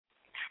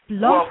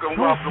Welcome to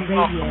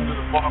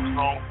the Barber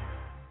Zone.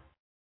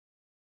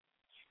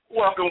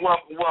 Welcome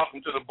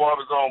to the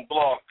Barber Zone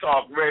Blog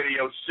Talk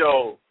Radio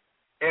Show.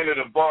 Enter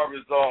the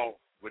Barber Zone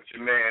with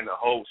your man, the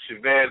host,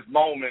 Chavez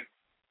Moment,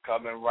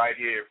 coming right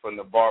here from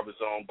the Barber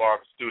Zone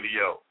Barber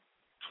Studio,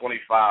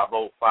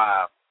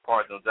 2505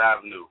 Partners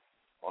Avenue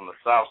on the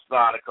south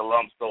side of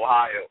Columbus,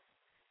 Ohio.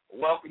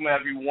 Welcome,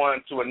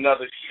 everyone, to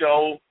another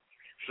show.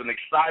 It's an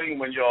exciting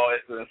one, y'all.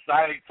 It's an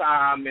exciting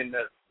time in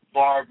the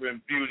barber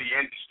and beauty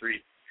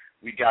industry.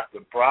 We got the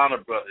Bronner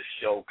Bros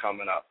Show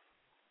coming up.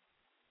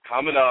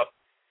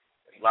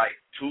 Like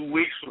 2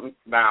 weeks from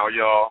now,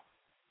 y'all,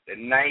 the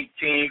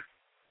 19th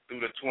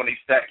through the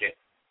 22nd.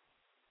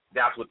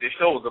 That's what this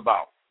show is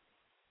about.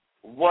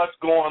 What's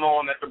going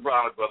on at the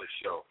Bronner Bros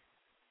Show?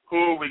 Who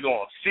are we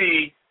going to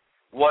see?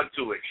 What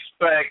to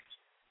expect?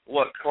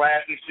 What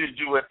classes should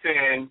you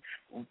attend?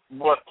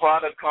 What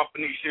product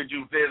company should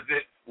you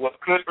visit? What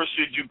clippers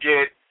should you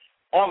get?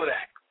 All of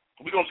that.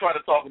 We're going to try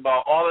to talk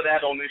about all of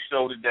that on this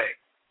show today.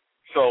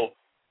 So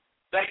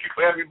thank you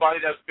for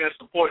everybody that's been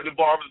supporting the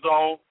Barber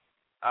Zone.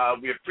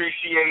 We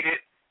appreciate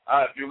it.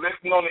 If you're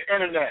listening on the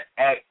internet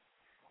at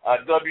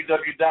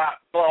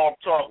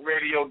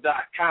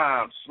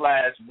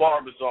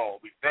www.blogtalkradio.com/barberzone,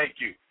 we thank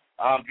you.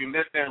 If you're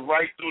listening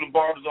right through the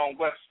Barber Zone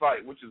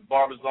website, which is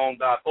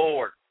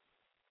barberzone.org,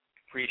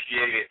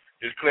 appreciate it.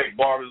 Just click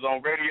Barber Zone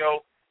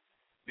Radio.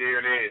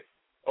 There it is.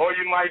 Or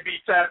you might be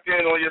tapped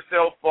in on your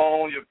cell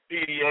phone, your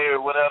PDA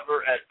or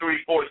whatever at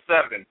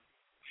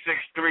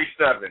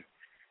 347-637-3850.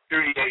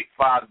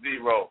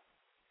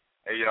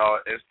 Hey y'all,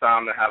 it's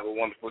time to have a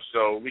wonderful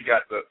show. We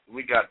got the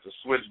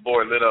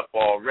switchboard lit up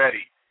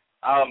already.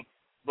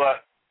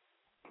 But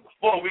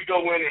before we go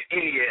into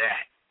any of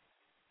that,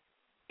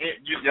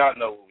 y'all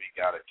know what we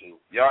gotta do.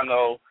 Y'all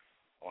know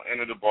on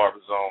Enter the Barber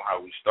Zone how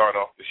we start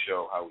off the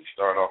show, how we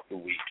start off the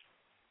week.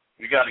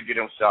 We gotta get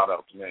them shout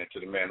outs, man, to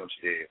the man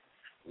upstairs.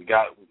 We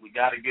got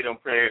to get them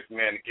prayers,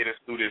 man, to get us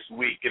through this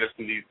week, get us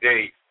through these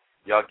days.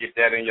 Y'all get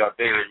that in your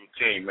daily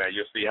routine, man.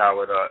 You'll see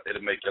how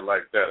it'll make your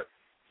life better.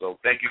 So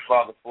thank you,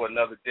 Father, for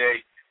another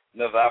day,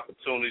 another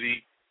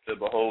opportunity to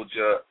behold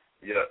your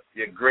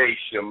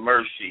grace, your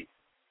mercy,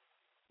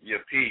 your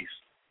peace.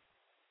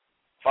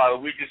 Father,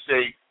 we just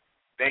say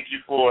thank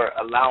you for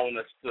allowing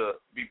us to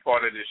be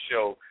part of this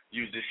show,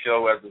 use this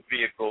show as a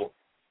vehicle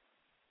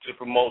to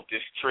promote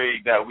this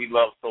trade that we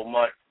love so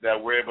much, that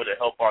we're able to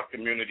help our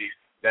communities,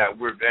 that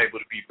we're able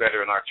to be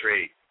better in our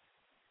trade.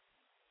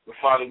 But,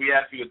 Father, we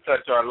ask you to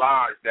touch our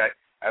lives, that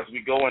as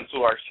we go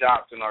into our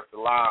shops and our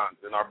salons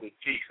and our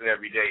boutiques and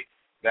every day,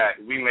 that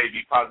we may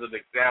be positive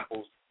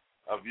examples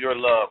of your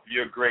love,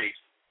 your grace,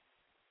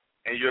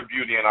 and your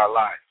beauty in our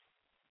lives.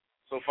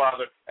 So,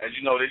 Father, as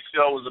you know, this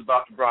show is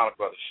about the Bronner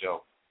Bros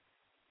Show.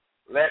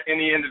 Let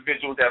any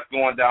individual that's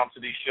going down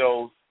to these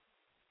shows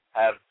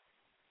have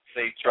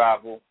safe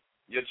travel.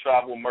 Your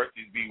travel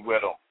mercies be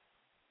with them.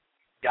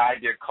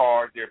 Guide their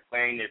cars, their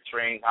plane, their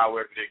train,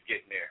 however they're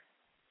getting there.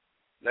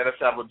 Let us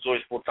have a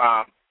joyful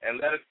time, and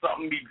let us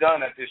something be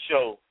done at this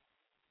show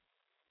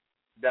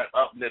that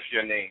uplifts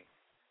your name.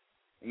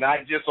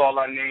 Not just all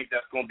our names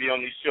that's going to be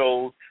on these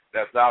shows,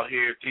 that's out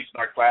here teaching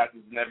our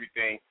classes and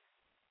everything.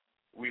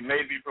 We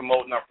may be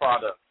promoting our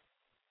product,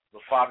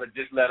 but, Father,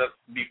 just let us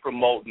be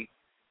promoting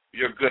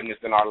your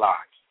goodness in our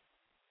lives.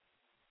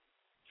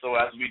 So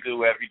as we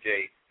do every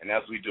day and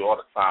as we do all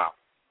the time,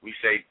 we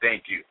say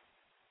thank you.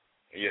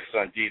 In your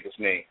son, Jesus'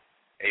 name,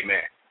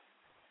 amen.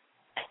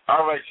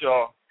 All right,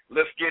 y'all,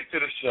 let's get to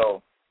the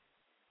show.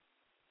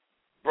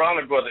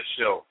 Bronner Bros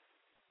Show.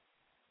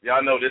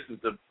 Y'all know this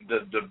is the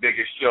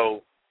biggest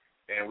show,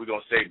 and we're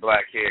going to say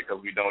black hair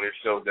because we know there's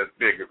shows that's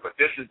bigger, but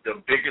this is the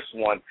biggest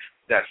one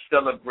that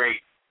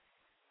celebrates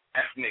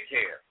ethnic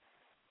hair.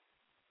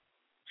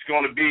 It's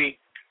going to be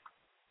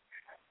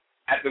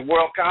at the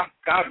World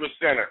Congress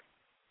Center,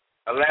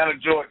 Atlanta,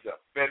 Georgia,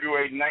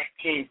 February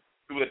 19th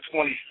through the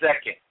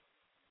 22nd.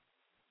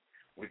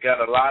 We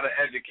got a lot of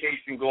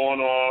education going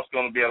on. It's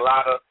going to be a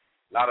lot of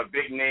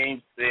big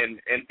names in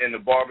the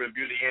barber and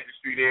beauty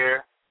industry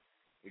there.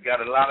 We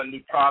got a lot of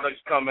new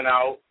products coming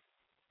out,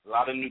 a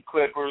lot of new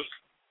clippers,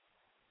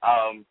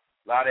 a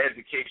lot of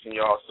education,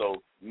 y'all.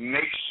 So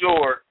make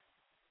sure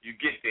you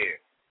get there.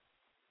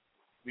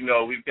 You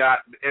know, we've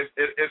got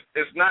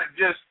it's not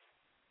just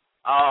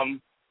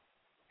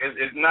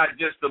it's not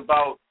just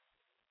about,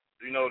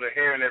 you know, the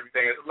hair and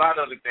everything. There's a lot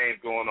of other things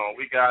going on.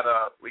 We got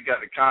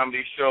the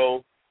comedy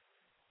show.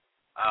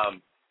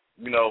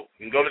 You know,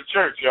 you can go to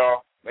church,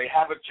 y'all. They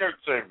have a church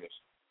service.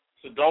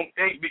 So don't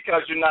think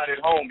because you're not at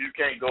home you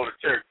can't go to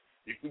church.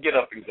 You can get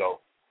up and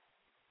go.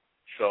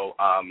 So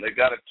they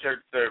got a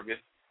church service.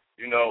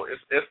 You know,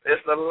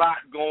 it's a lot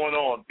going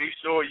on. Be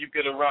sure you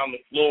get around the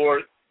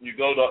floor. You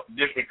go to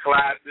different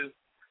classes.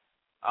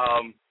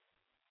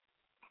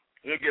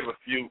 We'll give a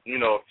few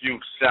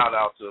shout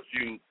outs to a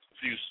few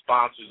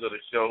sponsors of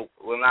the show.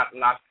 Well, let's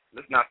not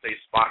say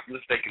sponsors.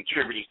 Let's say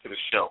contributors to the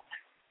show.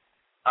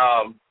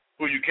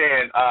 Who you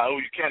can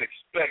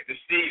expect to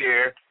see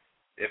there.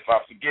 If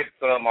I forget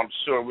some, I'm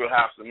sure we'll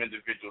have some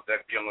individuals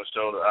that be on the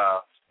show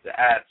to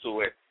add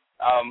to it.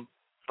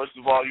 First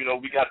of all,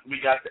 we got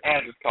the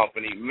Anders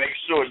Company. Make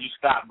sure you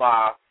stop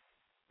by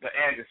the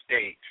Anders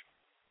stage.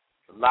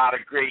 A lot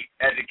of great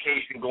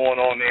education going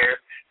on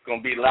there. It's going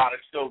to be a lot of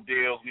show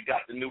deals. We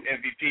got the new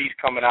MVPs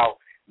coming out.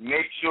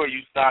 Make sure you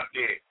stop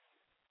there.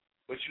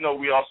 But,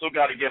 we also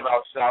got to give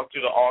our shout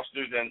to the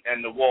Osters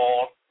and the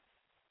Walls.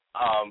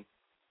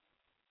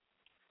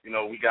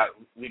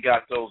 We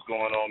got those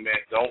going on,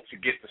 man. Don't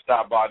forget to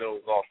stop by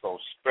those also.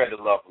 Spread the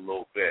love a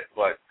little bit.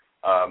 But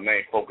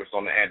main focus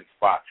on the Anders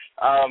spot.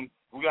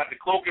 We got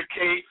the Cloaker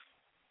Case.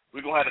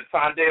 We're going to have the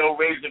Tondale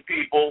Razor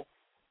people.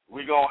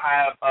 We're going to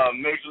have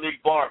Major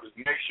League Barbers.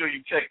 Make sure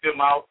you check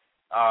them out.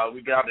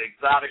 We got the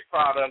exotic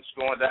products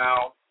going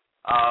down.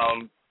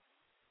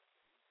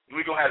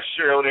 We're going to have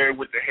Cheryl there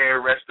with the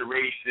hair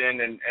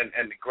restoration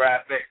and the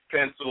graphic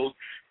pencils,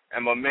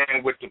 and my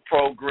man with the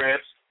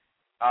Progress.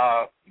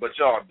 But,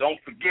 y'all, don't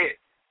forget,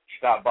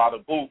 stop by the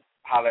booth,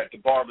 holler at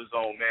the Barber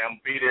Zone, man. I'm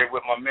going to be there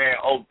with my man,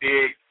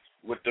 O-Dig,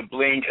 with the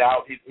blinged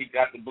out. He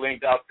got the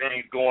blinged out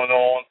things going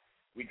on.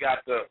 We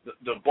got the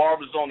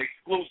Barber Zone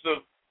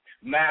exclusive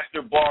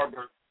Master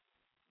Barber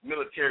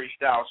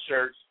military-style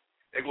shirts.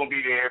 They're going to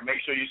be there. Make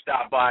sure you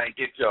stop by and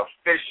get your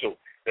official.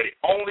 They're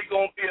only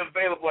going to be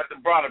available at the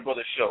Bronner Bros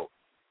Show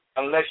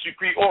unless you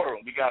pre-order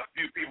them. We got a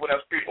few people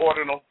that's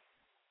pre-ordering them.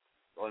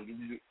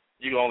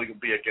 You're only going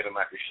to be able to get them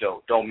at the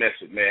show. Don't miss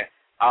it, man.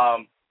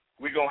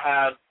 We're gonna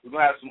have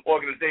some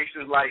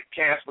organizations like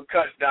Cans for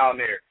Cuts down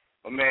there.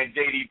 My man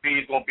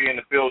JDB is going to be in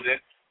the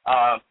building.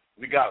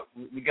 We got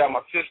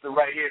my sister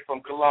right here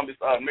from Columbus,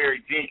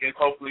 Mary Jenkins.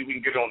 Hopefully we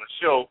can get her on the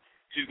show.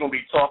 She's going to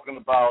be talking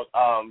about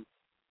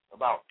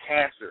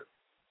cancer,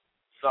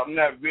 something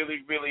that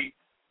really, really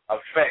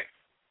affects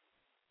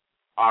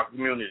our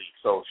community.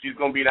 So she's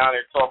going to be down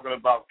there talking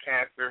about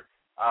cancer.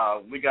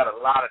 We got a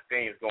lot of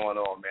things going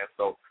on, man.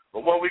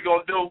 But what we're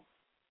going to do,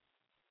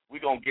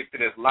 we're going to get to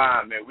this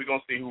line, man. We're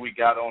going to see who we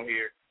got on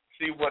here,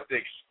 see what to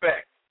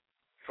expect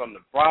from the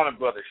Bronner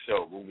Bros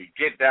Show when we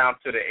get down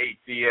to the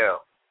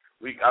ATL.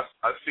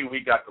 I see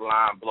we got the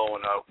line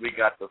blowing up. We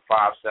got the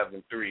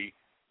 573.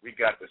 We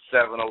got the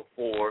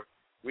 704.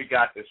 We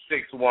got the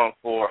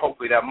 614.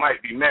 Hopefully that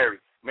might be Mary.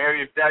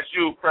 Mary, if that's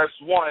you, press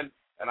 1,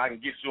 and I can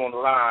get you on the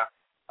line.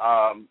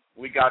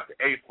 We got the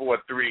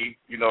 843.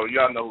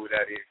 Y'all know who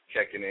that is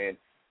checking in.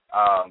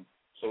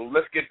 So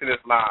let's get to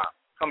this line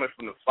coming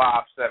from the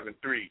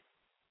 573.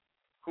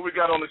 Who we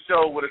got on the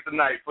show with us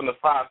tonight from the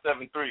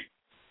 573?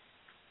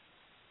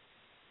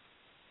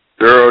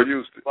 Daryl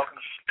Houston.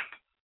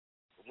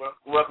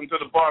 Welcome to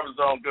the Barber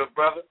Zone, good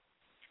brother.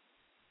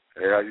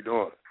 Hey, how you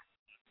doing?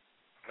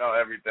 No,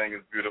 everything is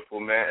beautiful,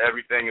 man.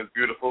 Everything is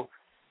beautiful.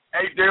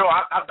 Hey, Daryl,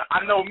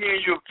 I know me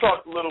and you have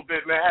talked a little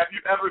bit, man. Have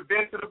you ever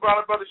been to the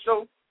Bronner Bros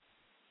Show?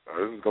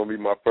 This is going to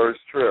be my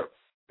first trip.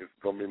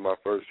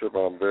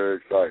 I'm very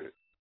excited.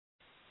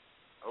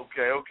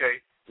 Okay.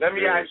 Let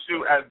me ask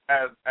you, as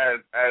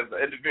an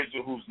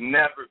individual who's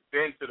never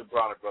been to the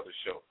Bronner Bros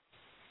Show,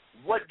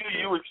 what do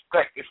you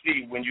expect to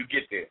see when you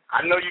get there?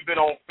 I know you've been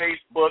on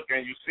Facebook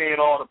and you're seeing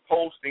all the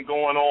posting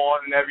going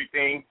on and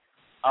everything.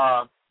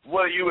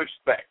 What do you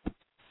expect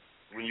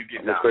when you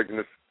get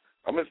down?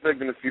 I'm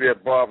expecting to see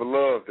that barber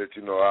love that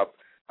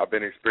I've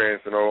been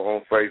experiencing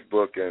on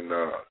Facebook and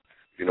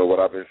what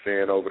I've been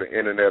seeing over the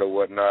internet or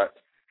whatnot.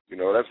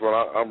 That's what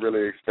I'm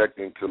really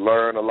expecting to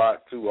learn a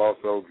lot too.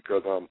 Also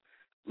because I'm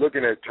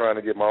looking at trying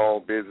to get my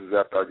own business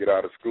after I get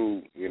out of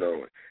school.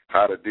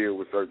 How to deal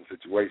with certain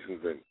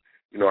situations and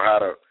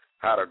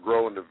how to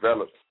grow and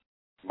develop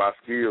my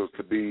skills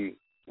to be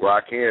where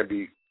I can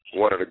be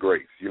one of the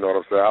greats. You know what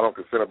I'm saying? I don't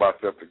consider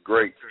myself the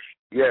great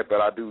yet,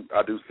 but I do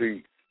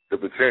see the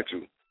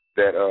potential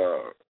that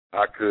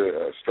I could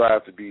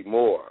strive to be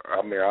more.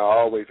 I mean, I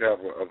always have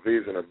a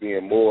vision of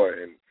being more,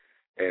 and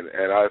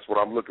that's what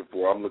I'm looking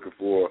for. I'm looking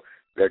for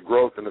that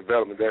growth and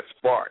development, that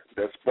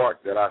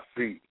spark that I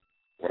see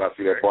when I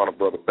see that Bronner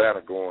Brother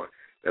banner going.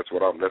 That's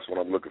what I'm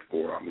looking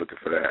for. I'm looking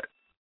for that.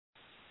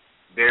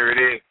 There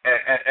it is.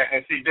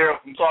 And see,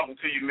 Daryl, from talking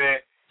to you, man,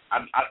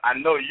 I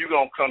know you're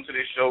going to come to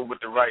this show with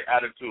the right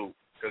attitude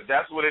because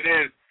that's what it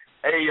is.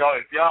 Hey, y'all,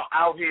 if y'all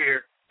out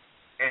here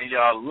and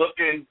y'all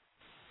looking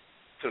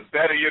to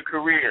better your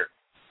career,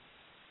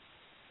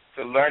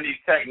 to learn these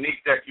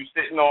techniques that you're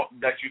seeing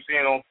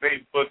on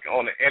Facebook,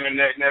 on the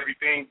internet and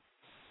everything,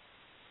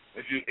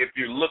 if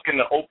you're looking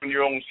to open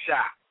your own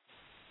shop,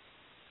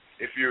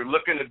 if you're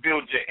looking to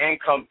build your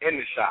income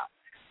in the shop,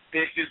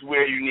 this is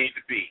where you need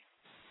to be.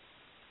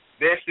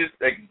 This is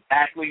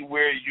exactly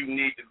where you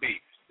need to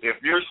be. If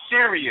you're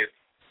serious,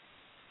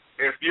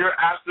 if you're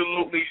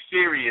absolutely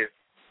serious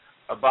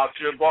about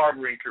your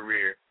barbering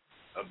career,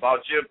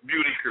 about your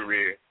beauty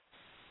career,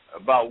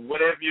 about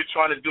whatever you're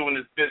trying to do in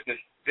this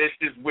business, this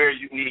is where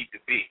you need to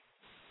be.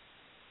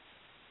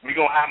 We're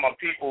gonna have my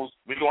peoples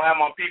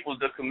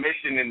the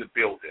commission in the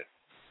building.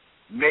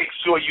 Make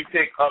sure you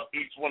pick up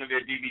each one of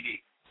their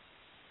DVDs.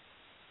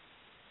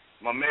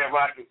 My man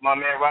Roger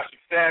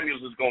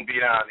Samuels is gonna be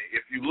down there.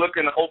 If you're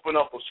looking to open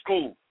up a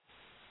school,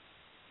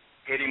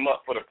 hit him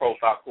up for the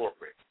Profile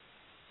Corporate.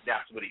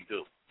 That's what he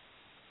do.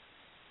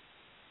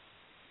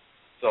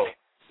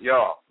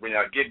 y'all, when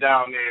y'all get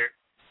down there,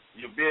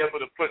 you'll be able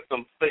to put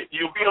some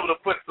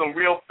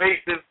real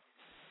faces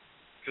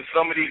to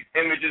some of these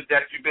images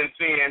that you've been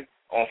seeing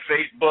on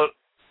Facebook.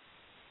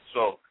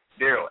 So,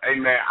 Daryl, hey,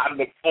 man, I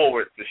look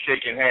forward to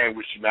shaking hands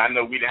with you, man. I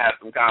know we done had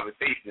some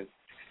conversations,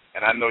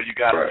 and I know you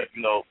got to,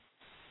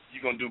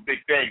 you're going to do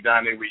big things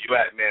down there where you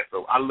at, man.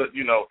 So, I look,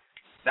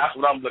 that's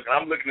what I'm looking.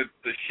 I'm looking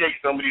to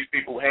shake some of these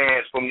people's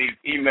hands from these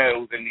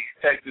emails and these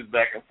texts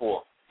back and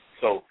forth.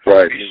 So,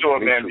 be sure,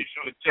 man, be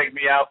sure to check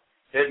me out.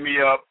 Hit me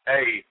up.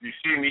 Hey, if you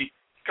see me,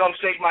 come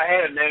shake my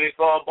hand, man. It's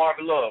all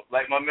barber love,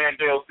 like my man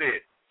Dale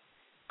said.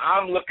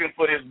 I'm looking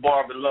for this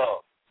barber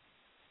love.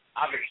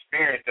 I've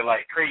experienced it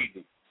like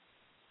crazy.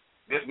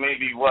 This may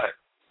be,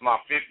 my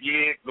 5th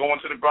year going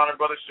to the Bronner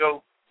Bros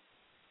Show.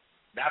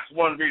 That's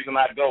one reason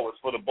I go is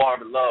for the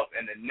barber love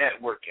and the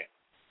networking.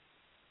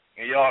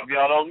 And y'all, if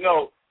y'all don't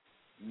know,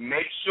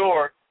 make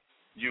sure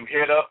you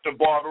hit up the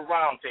Barber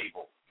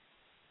Roundtable.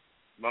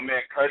 My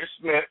man Curtis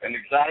Smith and the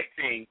Exotic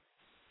Team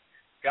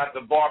got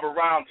the Barber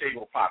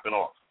Roundtable popping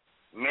off.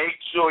 Make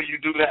sure you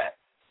do that.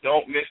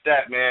 Don't miss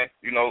that, man.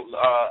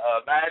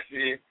 Last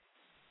year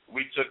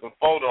we took a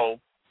photo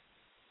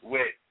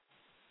with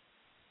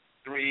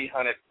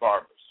 300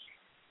 barbers.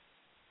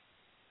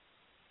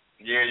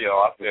 Yeah,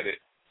 y'all, I said it.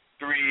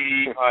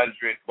 300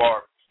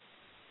 barbers.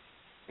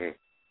 Hey,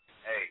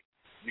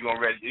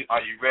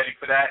 are you ready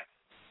for that?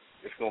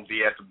 It's going to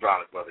be at the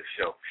Bronner Bros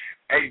Show.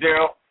 Hey,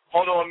 Daryl,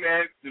 hold on,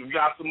 man. We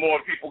got some more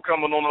people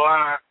coming on the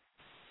line.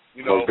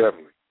 Oh,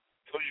 definitely.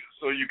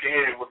 So you can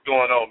hear what's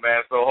going on,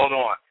 man. So hold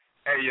on.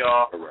 Hey,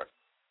 y'all. All right.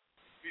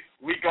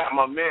 We got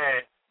my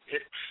man.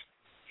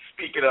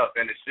 Speak it up,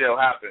 and it still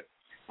happens.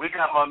 We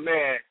got my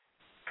man,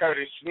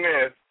 Curtis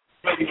Smith.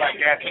 Maybe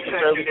like that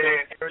on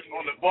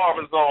the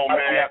Barber Zone,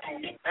 man.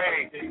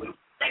 Hey,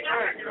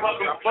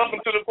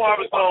 welcome to the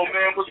Barber Zone,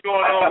 man. What's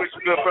going on with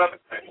you, good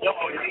brother? Hey,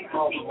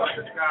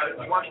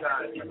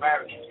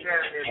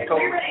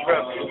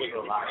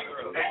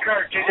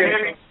 Kurt, can you hear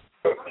me?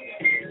 Yo,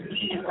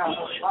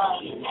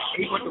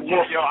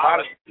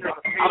 I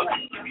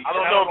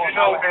don't know if you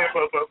know, man,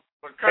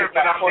 but Kurt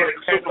been out there at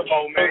the Super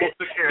Bowl, man. He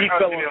took care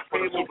of us for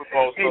the Super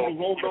Bowl, so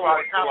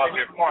probably go out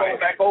there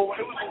partying.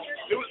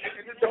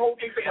 The whole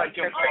thing like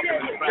him talking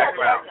in the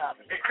background.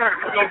 Hey, Kurt,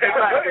 we're going to get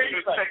back to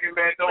this second,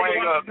 man. Don't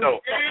hang up, though.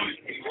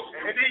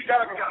 And then you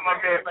got my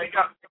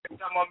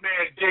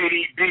man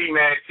JDB,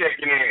 man,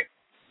 checking in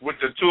with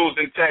the tools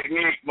and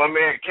technique. My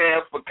man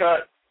Cam for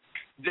cut.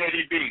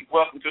 JDB,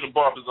 welcome to the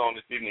Barber Zone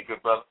this evening,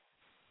 good brother.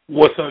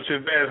 What's up,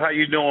 Chavez? How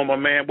you doing, my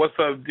man? What's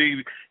up,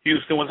 D.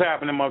 Houston? What's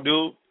happening, my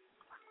dude?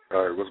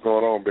 All right, what's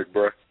going on, big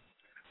bro?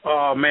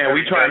 Oh, man,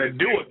 we trying to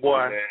do it,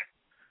 boy.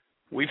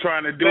 We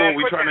trying to do it.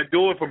 We trying to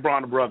do it for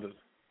Bronner Brothers.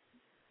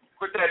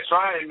 Quit that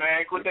trying,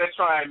 man.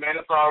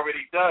 It's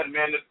already done,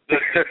 man. The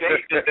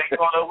date that they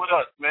caught up with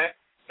us, man.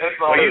 That's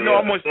all. Well, you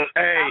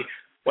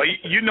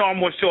know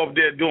I'm gonna show up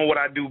there doing what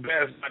I do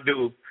best. I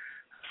do.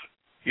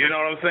 You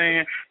know what I'm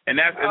saying? And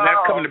that's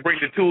coming to bring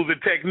the tools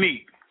and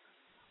technique.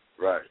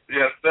 Right.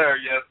 Yes, sir.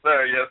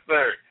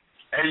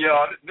 Hey,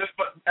 y'all.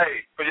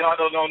 For y'all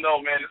that don't know,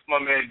 man, this is my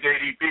man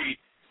JDB,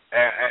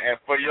 and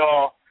for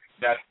y'all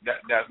that's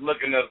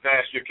looking to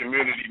advance your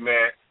community,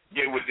 man,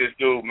 get with this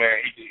dude,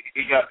 man.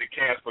 He got the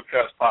cans for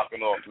cuts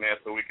popping off, man,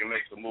 so we can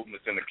make some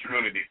movements in the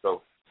community. So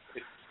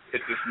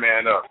hit this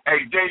man up.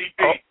 Hey,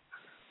 JDB.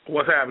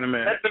 What's happening,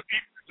 man?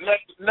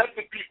 Let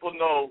the people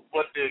know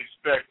what they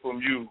expect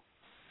from you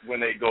when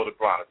they go to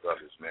Bronner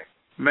Brothers, man.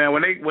 Man,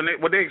 what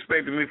they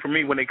expect from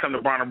me when they come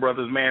to Bronner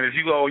Brothers, man, is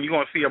you're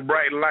gonna see a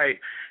bright light,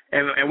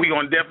 and we're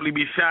gonna definitely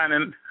be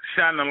shining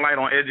a light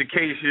on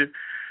education,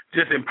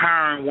 just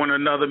empowering one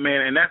another,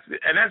 man, and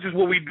that's just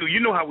what we do. You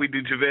know how we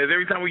do, Chavez.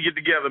 Every time we get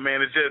together,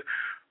 man, it's just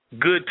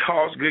good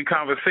talks, good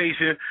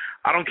conversation.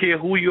 I don't care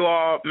who you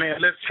are,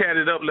 man. Let's chat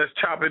it up. Let's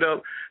chop it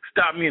up.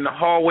 Stop me in the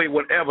hallway,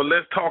 whatever.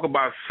 Let's talk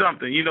about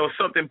something,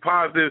 something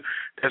positive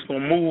that's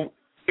gonna move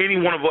any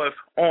one of us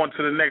on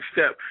to the next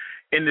step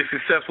in the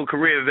successful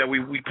careers that we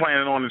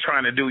planning on and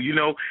trying to do,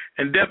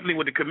 And definitely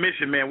with the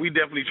commission, man, we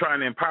definitely trying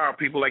to empower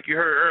people. Like you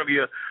heard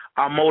earlier,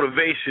 our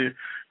motivation,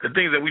 the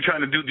things that we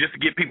trying to do just to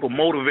get people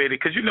motivated.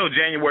 Because,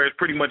 January is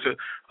pretty much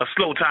a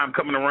slow time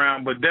coming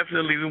around, but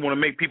definitely we want to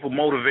make people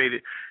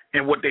motivated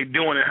in what they're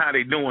doing and how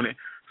they're doing it.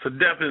 So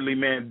definitely,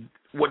 man,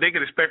 what they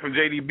can expect from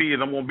JDB is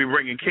I'm going to be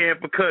bringing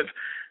camper cuts,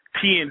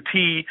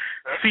 TNT,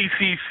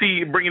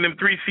 CCC, bringing them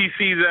 3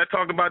 CCs that I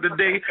talked about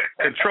today,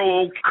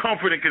 control,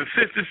 comfort, and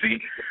consistency.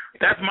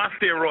 That's my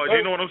steroids,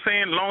 you know what I'm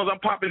saying? As long as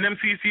I'm popping them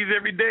CCs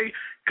every day,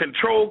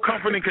 control,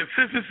 comfort, and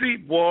consistency,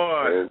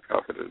 boy,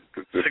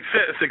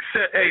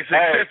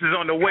 success is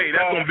on the way.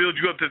 That's going to build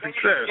you up to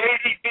success.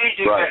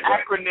 JDB is an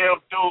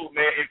acronym dude,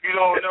 man. If you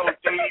don't know,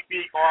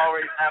 JDB will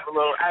always have a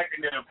little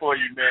acronym for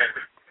you, man.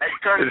 Hey,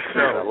 Curtis,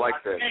 I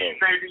like that, I see you,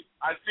 baby.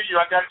 I see you.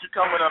 I got you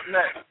coming up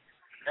next.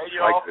 Hey,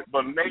 y'all,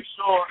 but make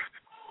sure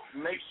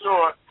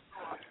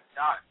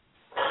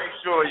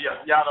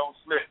y'all don't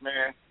slip,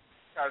 man,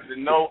 because the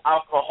no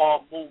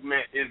alcohol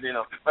movement is in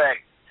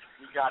effect.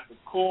 We got the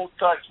Cool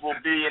Touch will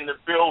be in the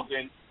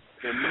building.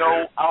 The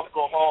no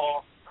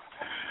alcohol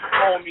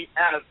homie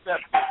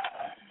Antiseptic.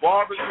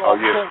 Barbers on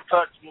Cool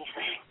Touch will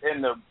be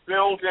in the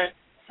building.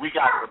 We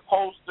got the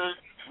posters.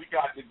 We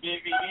got the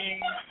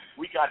DVDs.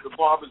 We got the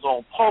Barbers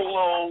on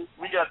polos.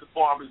 We got the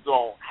Barbers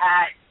on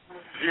hats.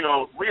 You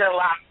know, we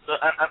unlocked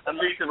at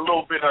least a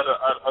little bit of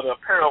the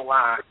apparel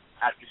line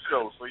at the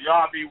show. So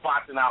y'all be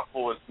watching out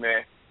for us,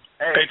 man.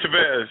 Hey,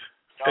 Chavez.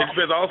 I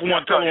also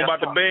want to tell them about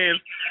the band.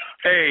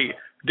 Hey,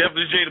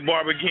 definitely J the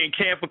Barber King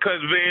Camp for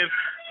Cuts Vans.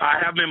 I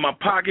have them in my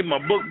pocket,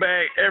 my book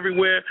bag,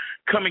 everywhere.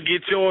 Come and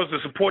get yours to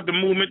support the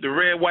movement, the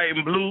red, white,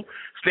 and blue,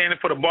 standing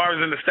for the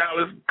barbers and the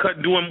stylists,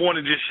 doing more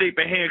than just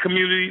shaping hand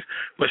communities,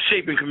 but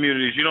shaping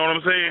communities. You know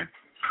what I'm saying?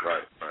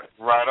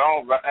 Right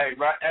on.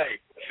 Hey,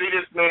 see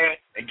this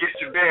man and get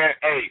your band.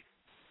 Hey,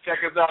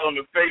 check us out on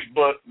the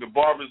Facebook. The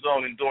Barber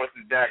Zone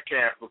endorses that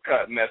camp for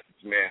Cut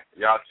Message, man.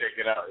 Y'all check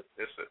it out.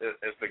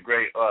 It's a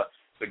great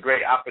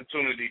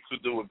opportunity to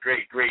do a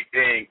great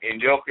thing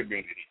in your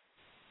community.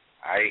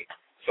 All right.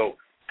 So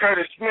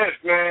Curtis Smith,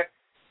 man,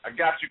 I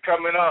got you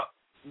coming up.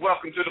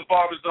 Welcome to the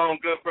Barber Zone,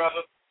 good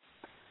brother.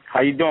 How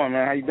you doing,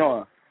 man? How you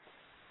doing?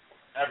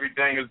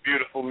 Everything is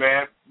beautiful,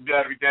 man.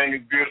 Everything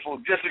is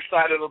beautiful. Just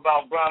excited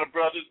about Bronner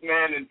Brothers,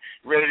 man, and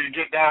ready to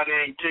get down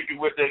there and kick it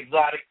with the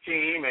exotic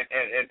team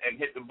and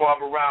hit the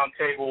Barber Round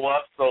Table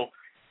up. So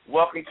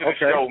welcome to the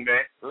show,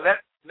 man.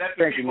 Let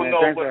the people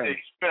know what they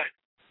expect.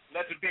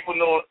 Let the people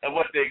know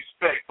what they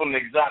expect from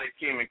the exotic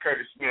team and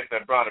Curtis Smith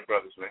at Bronner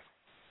Brothers, man.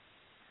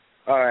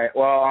 All right.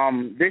 Well,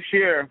 this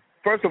year,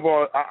 first of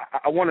all,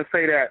 I want to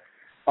say that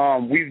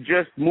we've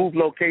just moved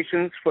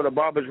locations for the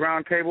Barbers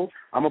Roundtable.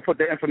 I'm going to put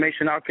the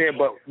information out there,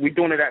 but we're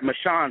doing it at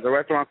Machan's, a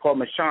restaurant called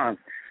Machan's,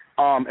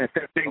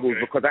 instead of Singles,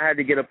 because I had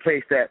to get a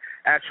place that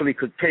actually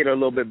could cater a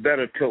little bit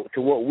better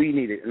to what we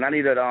needed. And I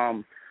needed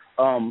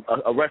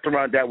a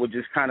restaurant that would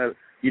just kind of,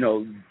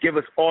 give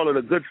us all of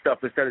the good stuff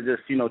instead of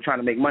just, trying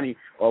to make money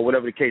or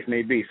whatever the case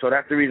may be. So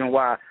that's the reason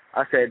why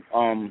I said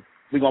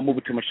we're going to move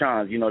it to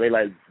Machan's. They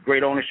like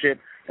great ownership,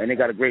 and they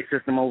got a great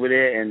system over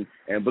there. And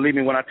believe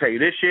me when I tell you,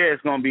 this year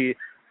it's going to be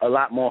a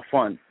lot more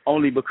fun,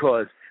 only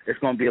because it's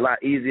going to be a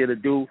lot easier to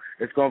do.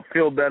 It's going to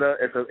feel better.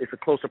 It's a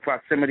closer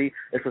proximity.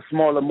 It's a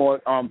smaller, more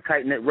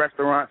tight-knit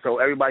restaurant, so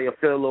everybody will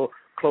feel a little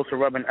closer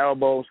rubbing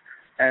elbows.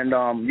 And,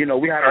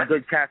 we have a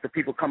good cast of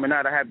people coming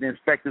out. I have the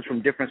inspectors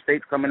from different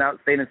states coming out,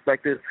 state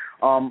inspectors,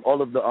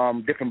 all of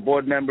the different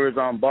board members,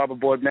 barber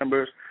board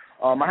members.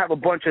 I have a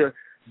bunch of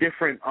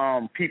different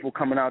people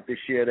coming out this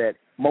year that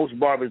most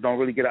barbers don't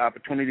really get an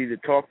opportunity to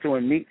talk to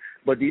and meet,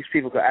 but these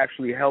people could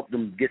actually help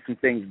them get some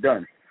things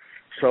done.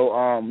 So,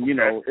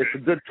 it's a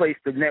good place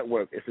to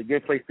network. It's a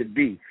good place to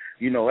be.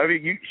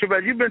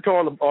 Shabazz, you've been to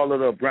all of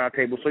the brown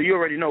tables, so you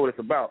already know what it's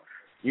about.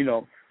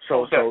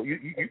 So you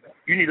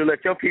need to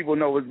let your people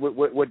know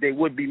what they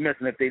would be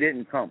missing if they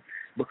didn't come,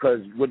 because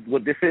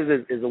what this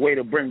is a way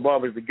to bring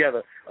barbers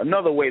together.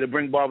 Another way to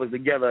bring barbers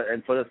together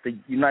and for us to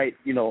unite.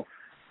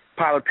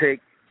 Politic,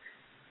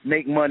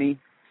 make money,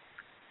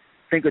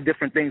 think of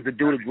different things to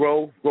do to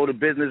grow the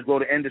business, grow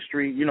the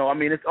industry.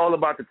 It's all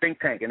about the think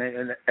tank,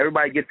 and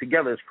everybody gets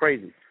together. It's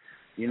crazy,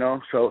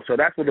 So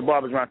that's what the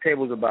Barbers Round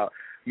Table is about.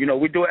 We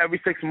do it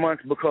every 6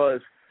 months because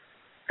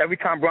every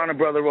time Bronner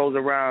Brother rolls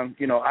around,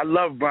 I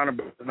love Bronner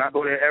Brothers, and I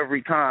go there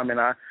every time, and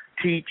I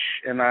teach,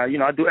 and I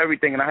do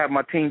everything, and I have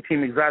my Team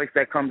Exotics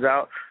that comes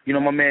out.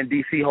 My man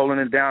DC holding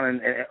it down,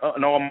 and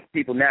all my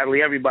people,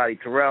 Natalie, everybody,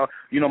 Terrell,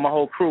 my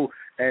whole crew.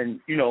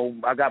 And,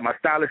 I got my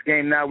stylist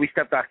game now. We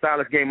stepped our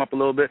stylist game up a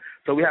little bit.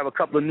 So we have a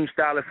couple of new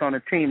stylists on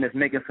the team that's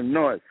making some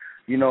noise,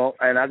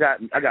 And I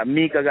got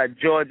Meek, I got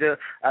Georgia,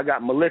 I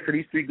got Melissa.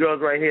 These 3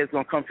 girls right here is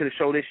going to come to the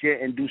show this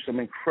year and do some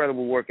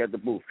incredible work at the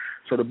booth.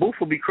 So the booth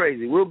will be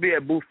crazy. We'll be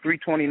at booth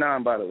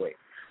 329, by the way.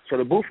 So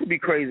the booth will be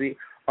crazy.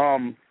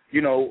 Our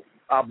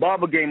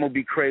barber game will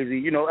be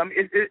crazy.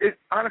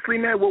 Honestly,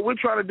 man, what we're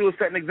trying to do is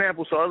set an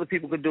example so other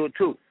people could do it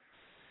too.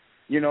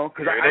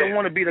 Because I don't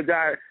want to be the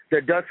guy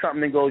that does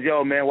something and goes,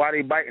 yo, man, why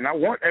they biting? I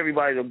want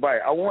everybody to bite.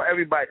 I want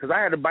everybody, because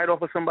I had to bite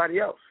off of somebody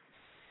else.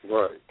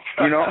 Right.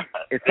 There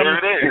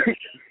it is.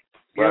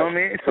 You know what I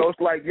mean? So it's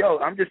like, yo,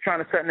 I'm just trying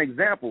to set an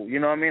example. You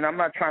know what I mean? I'm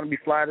not trying to be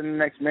fly to the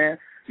next man.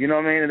 You know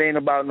what I mean? It ain't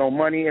about no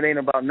money. It ain't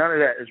about none of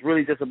that. It's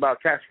really just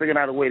about cats figuring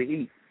out a way to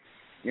eat.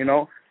 And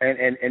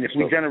if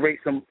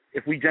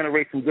we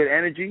generate some good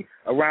energy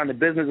around the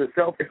business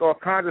itself, it's all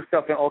kinds of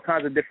stuff in all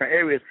kinds of different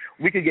areas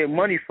we could get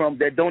money from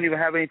that don't even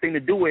have anything to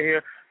do with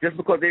here, just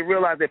because they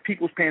realize that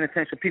people's paying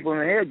attention, people in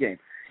the hair game.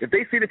 If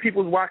they see that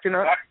people's watching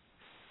us,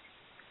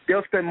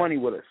 they'll spend money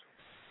with us.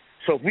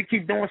 So if we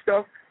keep doing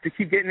stuff to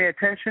keep getting their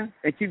attention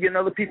and keep getting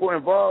other people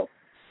involved,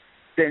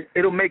 then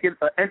it'll make it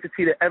an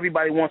entity that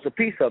everybody wants a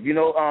piece of. You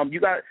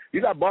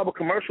got barber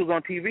commercials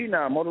on TV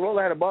now.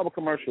 Motorola had a barber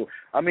commercial.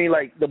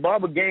 The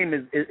barber game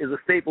is a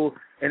staple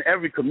in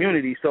every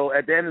community. So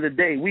at the end of the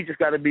day, we just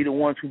got to be the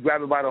ones who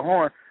grab it by the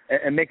horn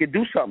and make it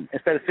do something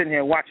instead of sitting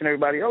here and watching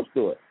everybody else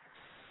do it.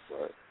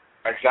 Right.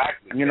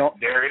 Exactly.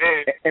 There it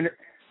is.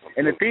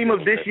 And the theme of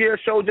this year's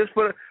show, just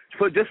for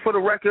the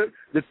record,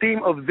 the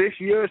theme of this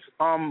year's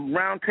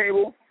round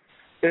table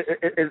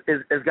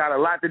it's got a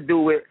lot to do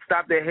with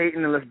stop their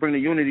hating and let's bring the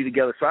unity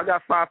together. So I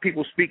got 5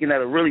 people speaking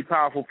that are really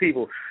powerful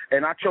people,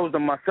 and I chose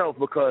them myself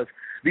because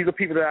these are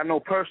people that I know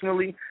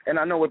personally, and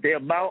I know what they're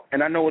about,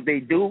 and I know what they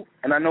do,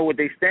 and I know what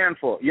they stand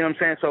for. You know what I'm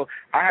saying? So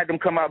I had them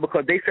come out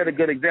because they set a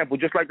good example,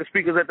 just like the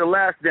speakers at the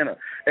last dinner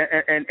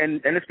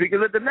and the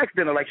speakers at the next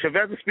dinner. Like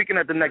Chavez is speaking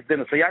at the next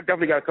dinner, so y'all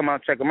definitely got to come out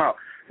and check them out.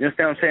 You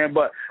understand what I'm saying?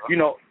 But, you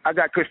know, I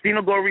got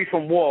Christina Goree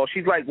from Wall.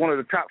 She's like one of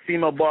the top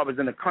female barbers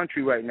in the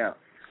country right now.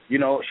 You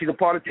know, she's a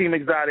part of Team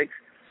Exotics.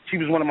 She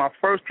was one of my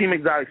first Team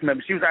Exotics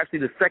members. She was actually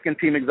the second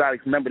Team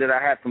Exotics member that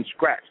I had from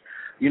scratch.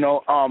 You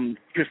know,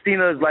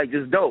 Christina is like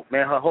just dope,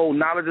 man. Her whole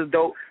knowledge is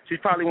dope. She's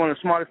probably one of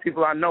the smartest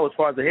people I know as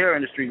far as the hair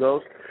industry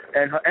goes,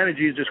 and her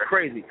energy is just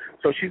crazy.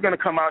 So she's going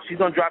to come out. She's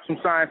going to drop some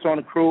science on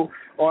the crew,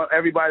 on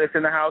everybody that's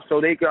in the house,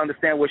 so they can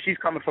understand where she's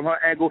coming from, her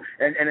angle,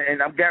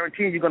 and I'm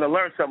guaranteeing you're going to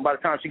learn something by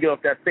the time she get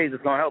off that stage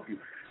that's going to help you.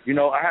 You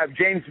know, I have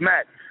James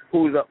Mack,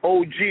 who's an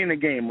OG in the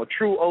game, a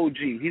true OG.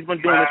 He's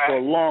been doing this for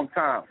a long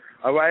time.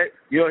 All right,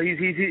 you know, he's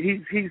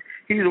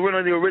one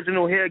of the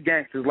original hair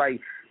gangsters.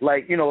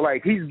 Like you know,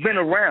 like he's been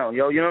around,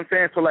 yo. You know what I'm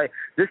saying? So like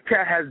this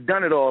cat has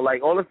done it all.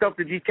 Like all the stuff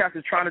that these cats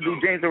is trying to do,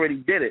 James already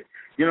did it.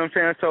 You know what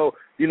I'm saying? So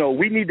you know,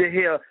 we need to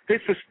hear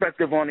his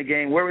perspective on the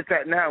game, where it's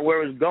at now,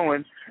 where it's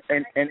going,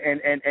 and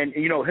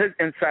you know his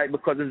insight,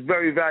 because it's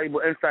very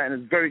valuable insight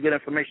and it's very good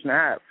information to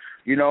have.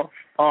 You know,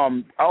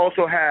 I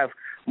also have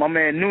my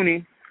man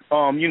Nooney,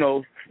 you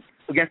know,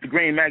 Against the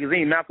Grain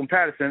magazine, Malcolm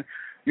Patterson.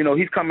 You know,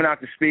 he's coming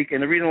out to speak,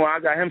 and the reason why I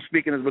got him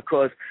speaking is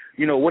because,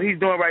 you know, what he's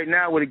doing right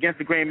now with Against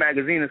the Grain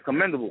magazine is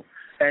commendable.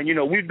 And, you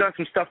know, we've done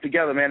some stuff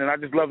together, man, and I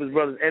just love his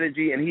brother's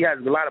energy, and he has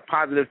a lot of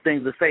positive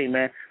things to say,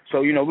 man.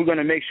 So, you know, we're going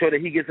to make sure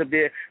that he gets up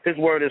there, his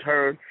word is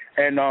heard.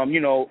 And, you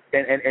know,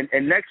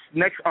 and next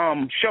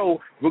show,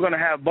 we're going to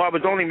have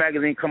Barbers Only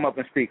magazine come up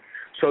and speak.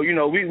 So, you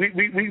know,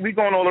 we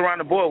going all around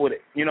the board with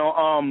it. You know,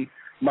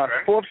 my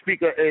fourth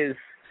speaker is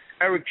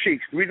Eric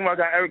Cheeks. The reason why I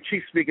got Eric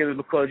Cheeks speaking is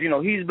because, you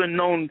know, he's been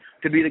known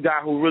to be the guy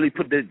who really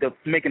put the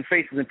making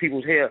faces in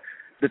people's hair,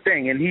 the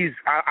thing. And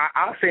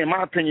I'll say in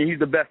my opinion, he's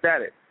the best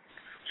at it.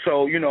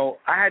 So, you know,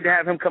 I had to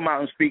have him come out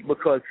and speak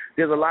because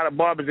there's a lot of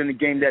barbers in the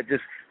game that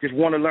just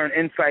want to learn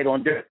insight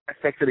on different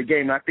aspects of the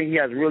game. And I think he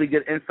has really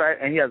good insight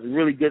and he has a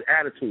really good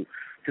attitude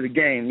to the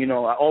game. You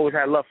know, I always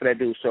had love for that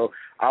dude. So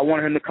I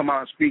wanted him to come out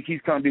and speak.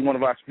 He's going to be one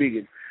of our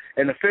speakers.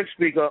 And the fifth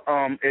speaker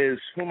is,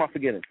 who am I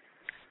forgetting?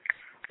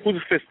 Who's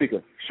the fifth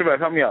speaker? Shabazz,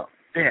 help me out.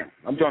 Damn,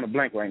 I'm drawing a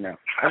blank right now.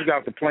 I just got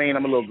off the plane.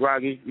 I'm a little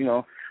groggy, you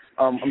know.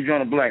 I'm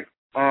drawing a blank.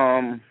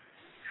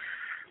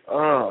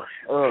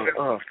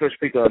 Fifth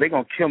speaker. They're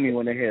going to kill me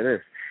when they hear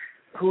this.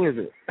 Who is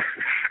it?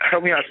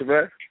 Help me out,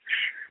 Shabazz.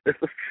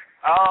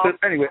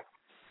 Anyway,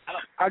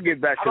 I'll get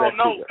back to that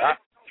speaker.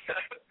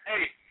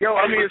 Yo,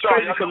 I mean, it's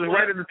crazy because it's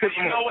right at the tip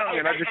of my tongue,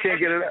 and I just can't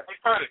get it out.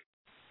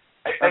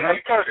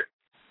 Hey, Curtis.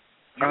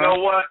 You know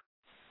what?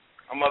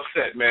 I'm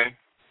upset, man.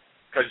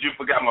 Because you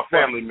forgot my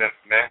family member,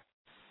 man.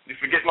 You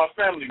forget my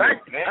family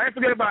member, man. I ain't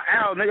forget about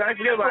Al, nigga. I ain't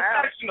forget about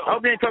Al. I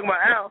hope you ain't talking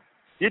about Al.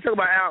 You talking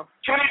about Al.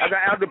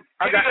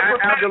 I got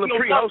Al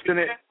DeLaPree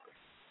hosting it.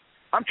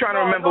 I'm trying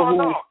to remember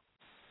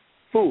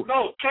who.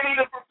 No, Kenny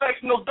the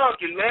Professional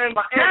Duncan, man.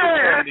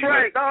 Yeah, that's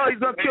right. Oh, he's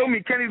going to kill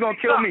me. Kenny's going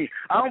to kill me.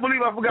 I don't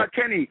believe I forgot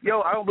Kenny.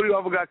 Yo, I don't believe I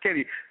forgot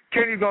Kenny.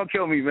 Kenny's going to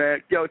kill me, man.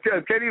 Yo,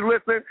 Kenny's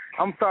listening.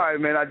 I'm sorry,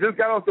 man. I just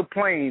got off the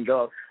plane,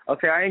 dog.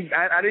 Okay,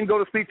 I didn't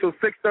go to sleep till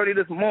 6:30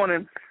 this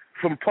morning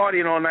from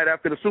partying all night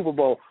after the Super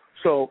Bowl.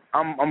 So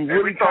I'm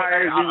really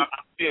tired.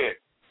 Yeah.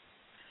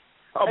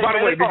 Oh, by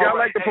the way, did y'all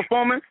like the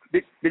performance?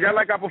 Did y'all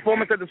like our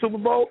performance at the Super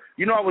Bowl?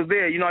 You know I was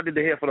there. You know I did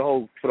the hair for the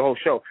whole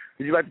show.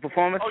 Did you like the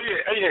performance? Oh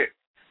yeah.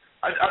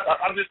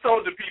 I just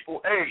told the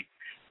people, hey,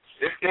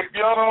 if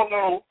y'all don't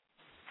know,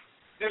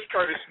 this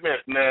Curtis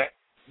Smith, man.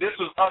 This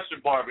was Usher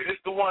Barber. This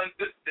the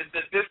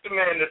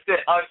man that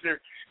set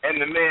Usher and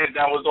the man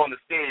that was on the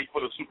stage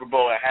for the Super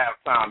Bowl at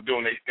halftime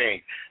doing their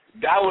thing.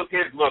 That was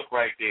his look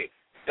right there.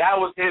 That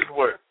was his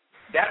work.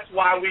 That's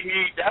why we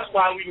need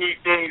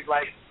things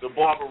like the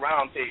Barber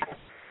Roundtable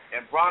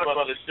and Bronner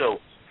Bros Show.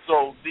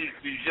 So these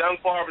young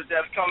barbers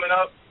that's coming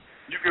up,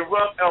 you can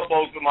rub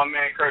elbows with my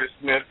man Curtis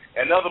Smith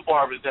and other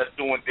barbers that's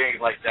doing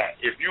things like that.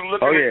 If you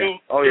look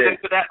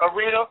into that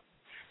arena,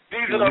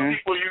 these are the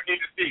people you need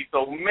to see.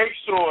 So make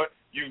sure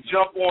you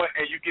jump on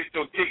and you get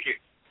your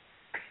ticket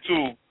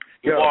to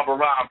the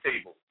Barber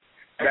Roundtable.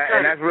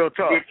 And that's real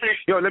tough.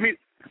 Yo, let me.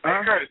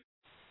 Curtis,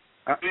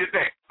 do your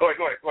thing. Go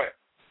ahead.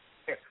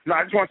 No,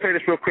 I just want to say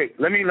this real quick.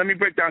 Let me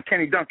break down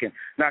Kenny Duncan.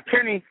 Now,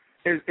 Kenny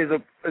is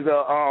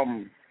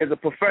a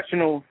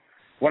professional.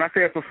 When I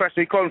say a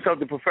professional, he calls himself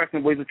the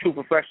professional, but he's a true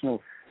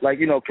professional. Like,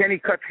 you know, Kenny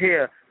cuts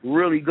hair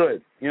really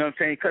good. You know what I'm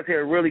saying? He cuts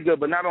hair really good.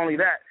 But not only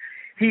that,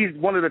 he's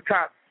one of the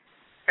top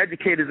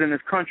educators in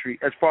this country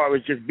as far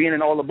as just being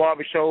in all the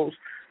barber shows.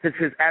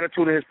 His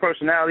attitude and his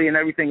personality and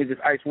everything is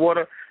just ice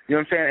water. You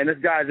know what I'm saying? And this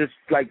guy is just,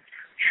 like,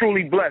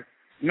 truly blessed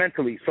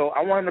mentally. So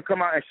I want him to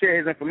come out and share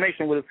his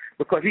information with us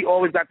because he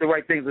always got the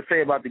right things to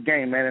say about the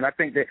game, man. And I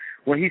think that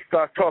when he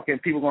starts talking,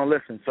 people are going to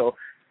listen. So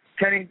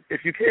Kenny,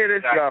 if you hear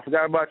this, I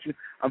forgot about you.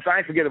 I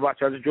ain't forget about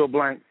you. I just drew a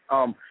blank.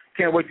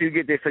 Can't wait till you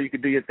get there so you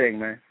can do your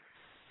thing, man.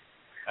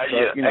 Hey,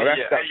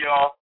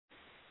 y'all.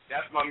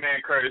 That's my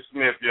man Curtis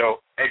Smith,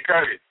 yo. Hey,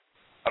 Curtis,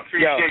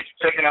 appreciate you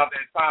taking out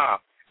that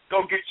time.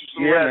 Go get you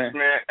some rest,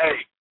 man.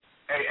 Hey.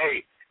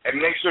 And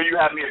make sure you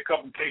have me a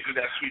couple cases of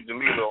that sweet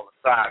Jamila on the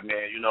side,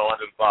 man. You know,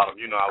 under the bottom.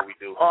 You know how we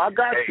do. Oh, I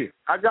got you.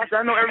 I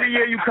know every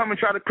year you come and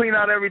try to clean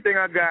out everything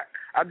I got.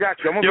 I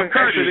got you. I'm going to bring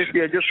extra this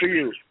year just for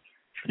you.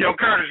 Yo,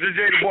 Curtis, this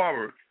Jay the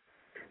Barber.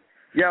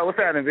 Yeah, what's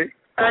happening, Vic?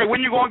 Hey,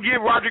 when you going to get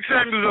Roderick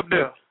Samuels up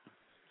there?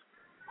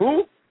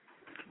 Who?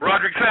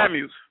 Roderick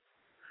Samuels.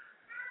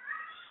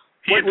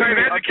 He's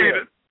an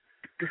educator.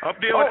 Up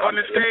there on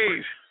the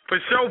stage.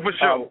 For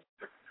sure.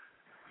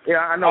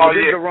 Yeah, I know.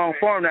 This is the wrong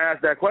forum to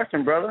ask that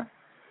question, brother.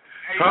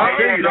 I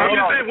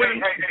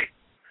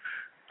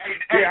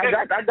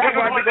got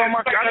Roderick on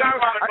my.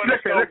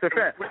 Listen,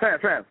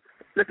 fam.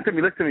 Listen to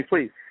me,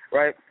 please.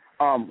 Right?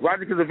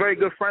 Roderick is a very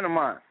good friend of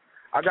mine.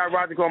 I got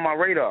Roderick on my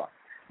radar,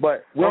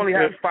 but we only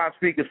have 5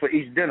 speakers for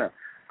each dinner.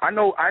 I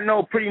know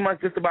pretty much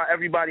just about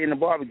everybody in the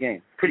barber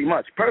game, pretty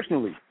much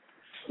personally.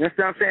 You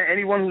understand what I'm saying?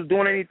 Anyone who's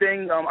doing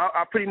anything,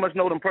 I pretty much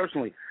know them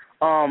personally.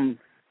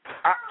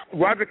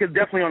 Roderick is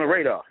definitely on the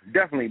radar,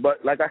 definitely.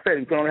 But like I said,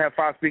 we can only have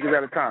 5 speakers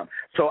at a time.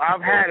 So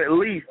I've had at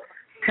least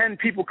 10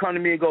 people come to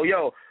me and go,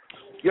 yo,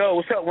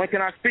 what's up? When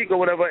can I speak or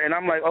whatever? And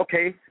I'm like,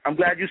 okay, I'm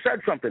glad you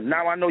said something.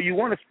 Now I know you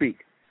want to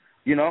speak,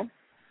 you know?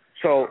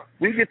 So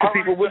we get to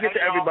people, we'll get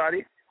to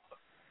everybody.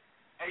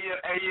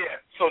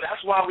 Yeah. So that's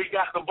why we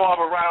got the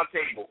Barber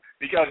Roundtable.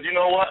 Because you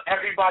know what?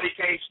 Everybody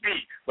can't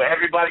speak, but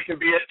everybody can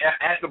be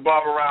at the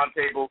Barber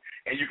Roundtable,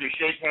 and you can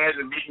shake hands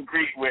and meet and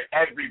greet with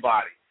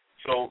everybody.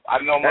 So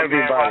I know my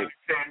man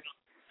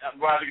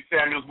Roderick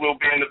Samuels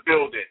will be in the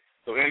building.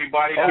 So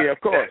anybody that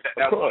want to get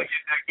that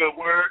good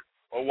word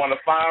or want to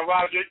find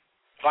Roderick,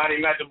 find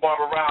him at the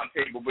Barber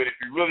Roundtable. But if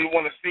you really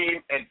want to see him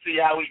and see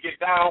how he get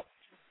down,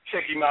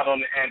 check him out on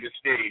the end of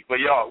stage.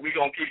 But y'all, we're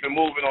going to keep it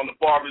moving on the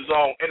Barber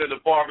Zone, Enter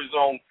the Barber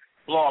Zone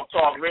Blog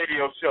Talk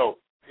Radio Show.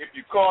 If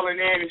you're calling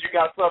in and you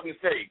got something to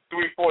say,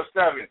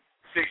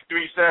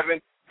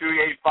 347-637-3850.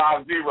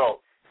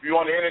 If you're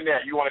on the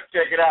internet, you want to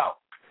check it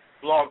out,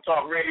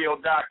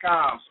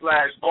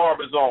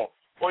 blogtalkradio.com/barberzone.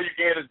 Or you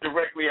can hit us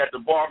directly at the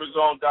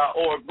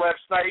barberzone.org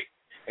website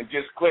and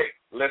just click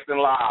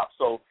Listen Live.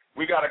 So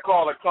we got a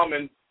caller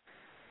coming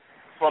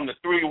from the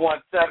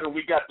 317.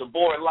 We got the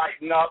boy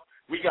lighting up.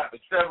 We got the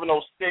 706.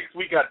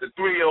 We got the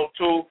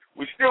 302.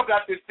 We still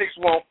got this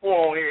 614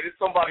 on here. There's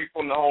somebody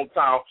from the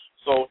hometown.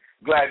 So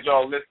glad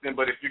y'all listening.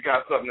 But if you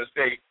got something to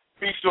say,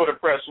 be sure to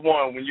press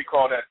 1 when you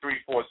call that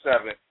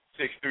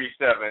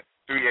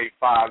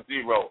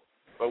 347-637-3850.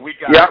 But we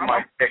got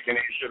Mike checking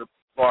in to the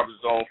Barber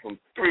Zone from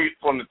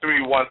the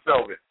 317.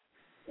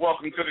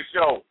 Welcome to the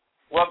show.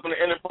 Welcome to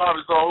Inner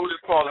Barber Zone. Who's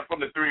calling from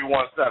the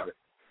 317?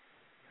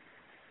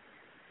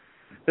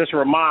 This is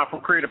Ramon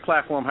from Creative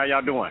Platform. How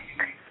y'all doing?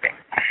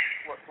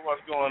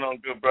 What's going on,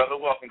 good brother?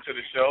 Welcome to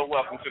the show.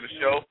 Hey,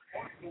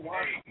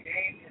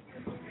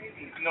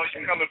 I know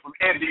you're coming from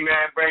Indy,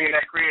 man, bringing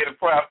that Creative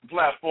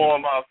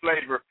Platform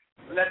flavor.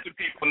 Let the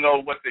people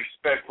know what to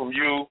expect from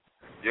you,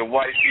 your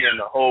wifey,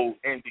 and the whole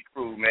Indy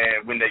crew,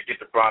 man, when they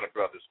get the Bronner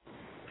Brothers.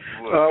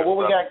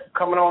 What we got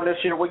coming on this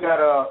year, we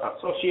got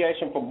an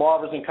association for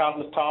barbers and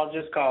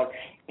cosmetologists called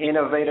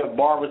Innovative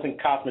Barbers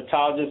and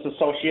Cosmetologists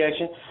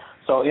Association.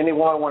 So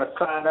anyone want to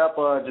sign up,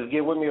 just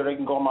get with me, or they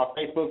can go on my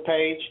Facebook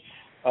page,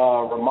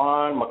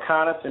 Ramon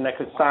McConness, and they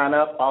can sign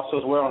up.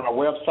 Also, as well on our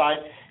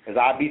website is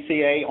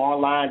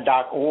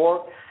ibcaonline.org,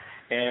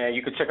 and you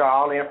can check out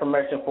all the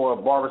information for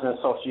Barbers and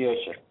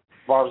Association,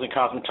 Barbers and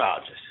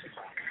Cosmetologists.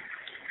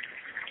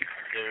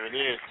 There it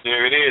is.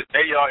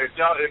 Hey, y'all, if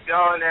y'all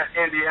in that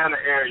Indiana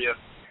area,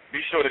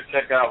 be sure to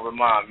check out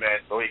Ramon, man,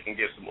 so he can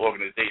get some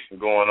organization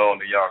going on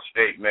in y'all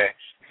state, man.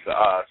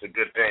 It's a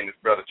good thing this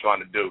brother trying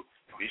to do.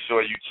 Be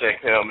sure you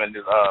check him and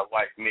his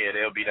wife, Mia.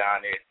 They'll be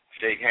down there.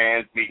 Shake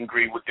hands, meet and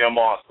greet with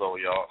them also,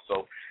 y'all.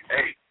 So,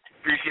 hey,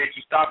 appreciate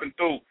you stopping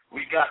through.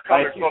 We got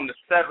coming from the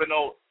 70.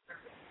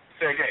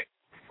 Say again.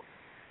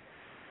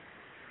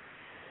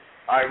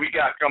 All right, we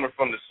got coming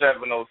from the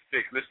 706.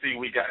 Let's see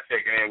what we got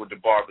checking in with the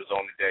barbers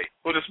on today.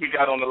 Who this we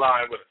got on the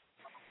line with us?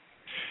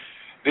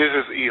 This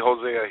is E.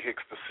 Hosea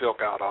Hicks, the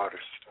Silk Out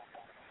artist.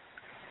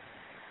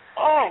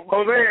 Oh,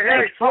 Hosea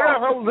Hicks.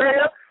 Well,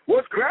 Hosea,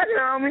 what's cracking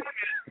on me?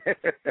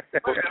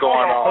 What's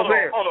going on?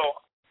 Hold on.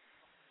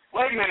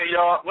 Wait a minute,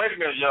 y'all.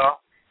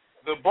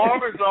 The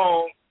Barber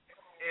Zone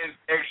is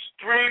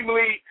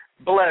extremely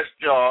blessed,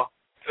 y'all,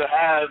 to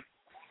have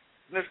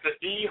Mr.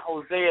 E.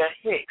 Hosea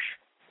Hicks.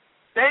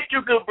 Thank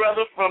you, good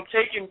brother, for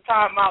taking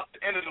time out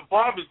to enter the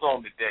Barber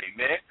Zone today,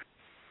 man.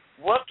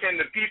 What can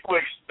the people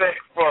expect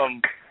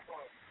from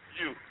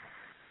you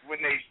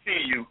when they see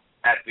you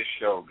at this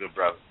show, good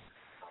brother?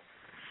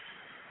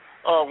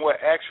 Well,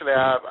 actually,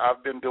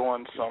 I've been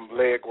doing some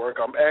leg work.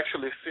 I'm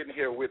actually sitting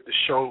here with the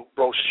show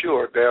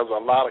brochure. There's a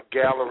lot of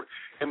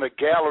in the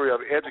gallery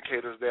of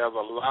educators. There's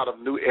a lot of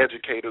new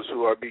educators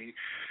who are be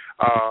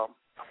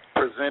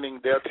presenting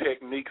their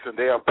techniques and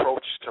their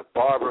approach to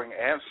barbering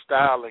and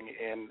styling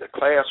in the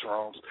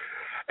classrooms,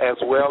 as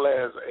well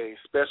as a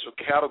special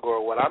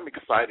category. What I'm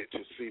excited to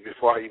see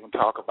before I even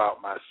talk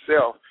about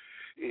myself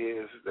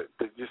is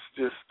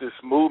this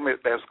movement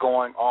that's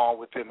going on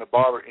within the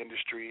barber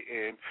industry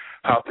and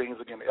how things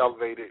are getting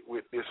elevated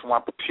with this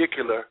one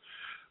particular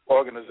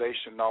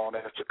organization known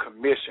as the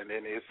Commission,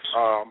 and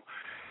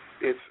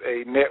it's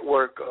a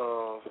network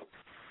of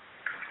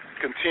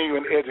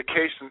continuing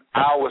education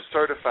hours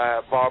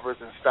certified barbers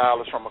and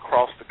stylists from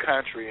across the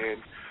country,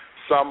 and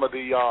some of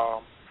the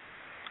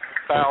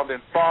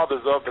founding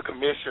fathers of the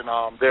Commission,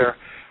 they're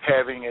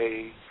having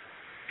a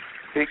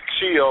big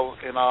chill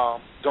in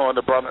during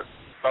the Bronner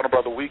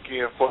Brother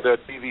Weekend for their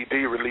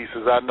DVD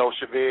releases. I know,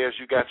 Chavez,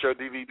 you got your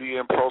DVD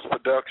in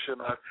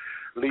post-production.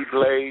 Lee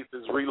Blaze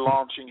is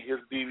relaunching his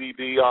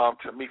DVD.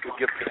 Tamika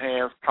Gifted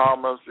Hands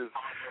Thomas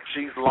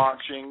she's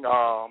launching.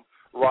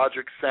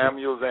 Roderick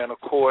Samuels, and, of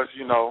course,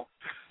 you know,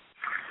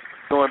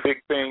 doing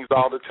big things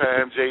all the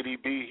time.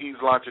 JDB, he's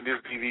launching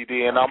his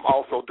DVD, and I'm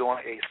also doing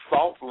a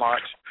soft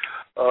launch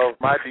of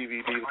my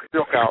DVD, the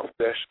Silk Out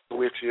Special,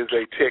 which is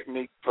a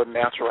technique for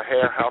natural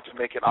hair, how to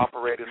make it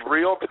operate in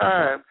real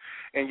time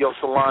in your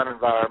salon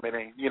environment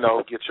and, you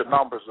know, get your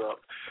numbers up.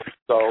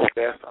 So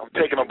I'm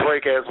taking a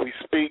break as we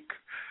speak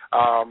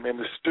in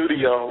the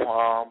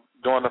studio,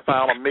 doing the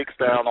final mix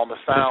down on the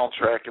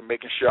soundtrack and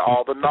making sure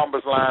all the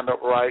numbers line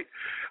up right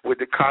with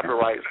the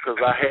copyrights,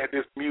 because I had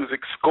this music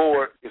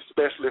scored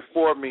especially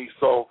for me,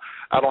 so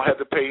I don't have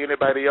to pay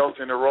anybody else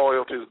any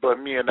royalties but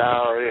me and the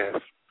IRS.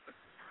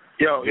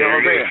 Yo,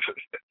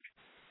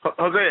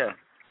 Hosea.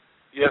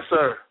 Yes,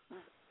 sir.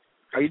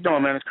 How you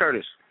doing, man? It's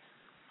Curtis.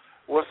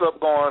 What's up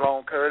going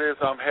on,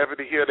 Curtis? I'm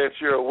happy to hear that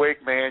you're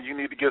awake, man. You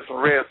need to get some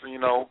rest. You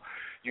know,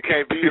 you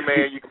can't be the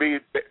man. You can be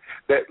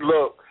that.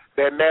 Look,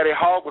 that Natty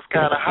Hawk was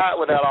kind of hot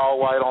with that all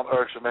white on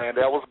Ursha, man.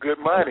 That was good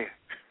money.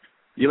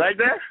 You like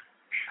that?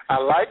 I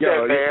like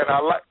that, man.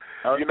 I like.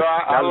 You know,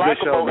 I like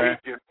the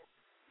Mohican.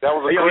 That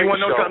was a great show. You want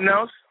to know something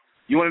else?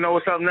 You want to know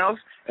something else?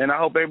 And I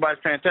hope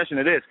everybody's paying attention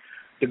to this.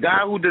 The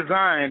guy who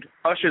designed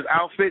Usher's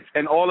outfits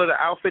and all of the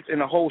outfits in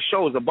the whole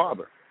show is a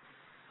barber.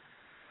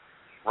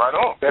 Right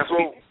on. That's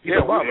what. He's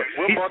a barber.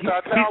 We're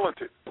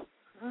multi-talented.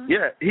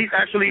 Yeah, he's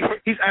actually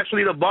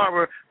the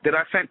barber that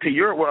I sent to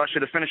Europe with Usher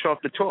to finish off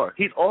the tour.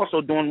 He's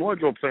also doing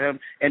wardrobe for him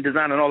and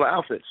designing all the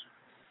outfits.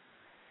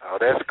 Oh,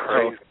 that's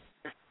crazy. So,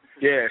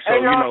 yeah, so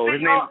hey, you know his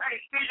name.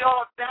 See,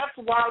 y'all, that's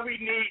why we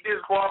need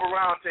this barber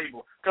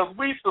roundtable, because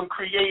we some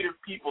creative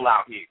people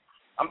out here.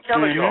 I'm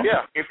telling you,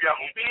 if you're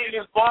be in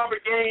this barber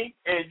game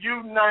and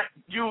you not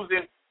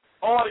using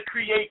all the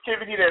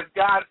creativity that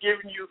God's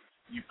given you,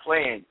 you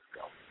playing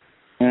yourself.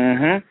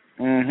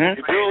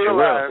 You do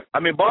realize, I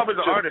mean, barbers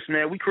are artists,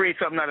 man. We create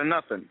something out of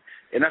nothing,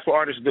 and that's what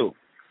artists do.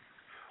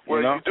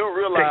 Well, you do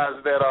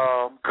realize that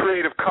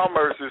creative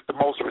commerce is the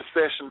most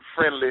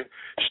recession-friendly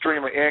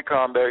stream of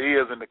income there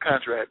is in the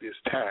country at this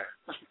time.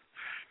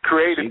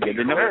 Creative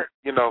people,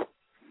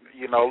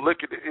 you know, look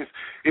at it.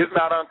 It's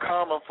not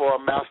uncommon for a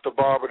master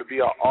barber to be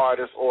an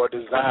artist or a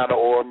designer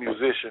or a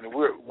musician.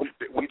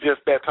 We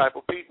just that type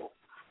of people.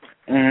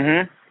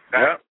 Yeah,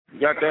 you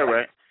got that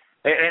right.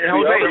 And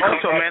Jose,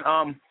 also,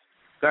 man,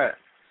 go ahead.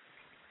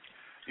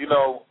 You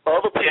know,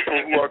 other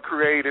people who are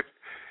creative,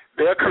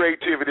 their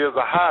creativity is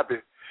a hobby.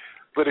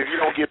 But if you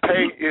don't get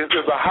paid, it's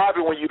a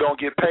hobby when you don't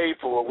get paid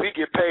for it. We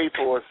get paid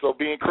for it, so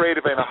being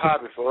creative ain't a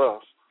hobby for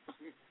us.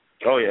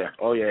 Oh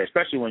yeah,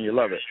 especially when you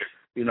love it.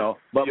 You know,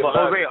 but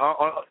Jose,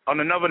 on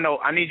another note,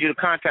 I need you to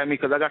contact me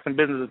because I got some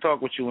business to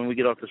talk with you when we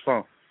get off this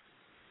phone.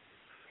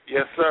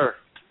 Yes, sir.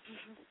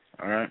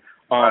 All right.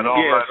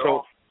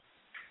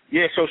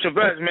 Yeah, so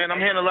Chavez, man, I'm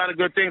hearing a lot of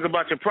good things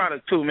about your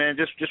product too, man.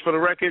 Just for the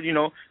record, you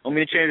know, don't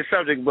mean to change the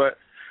subject, but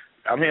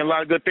I'm hearing a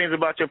lot of good things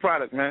about your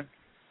product, man.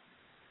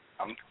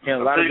 I'm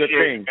hearing a lot of good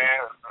things.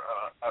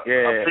 Man.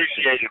 Yeah.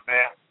 Appreciate it,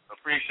 man.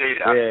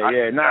 Appreciate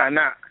it.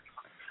 Nah.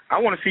 I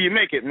want to see you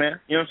make it, man.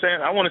 You know what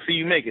I'm saying? I want to see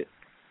you make it.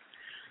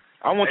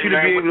 I want you to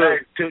be able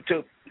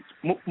to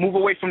move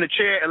away from the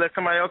chair and let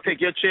somebody else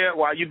take your chair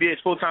while you be a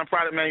full-time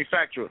product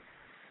manufacturer.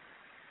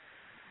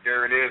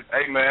 There it is.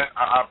 Hey, man,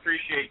 I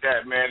appreciate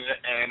that, man,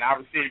 and I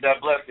received that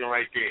blessing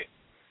right there.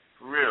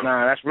 For real.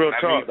 Nah, that's real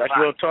talk. That's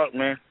real talk,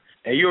 man.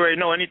 And you already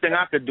know anything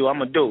I could do, I'm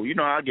going to do. You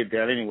know I'll get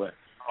that anyway.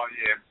 Oh,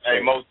 yeah. Hey,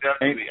 most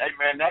definitely. Hey,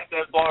 man, that's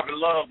that barber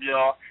love,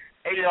 y'all.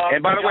 Hey, y'all.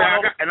 And by the way, I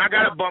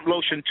got a bump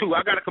lotion, too.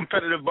 I got a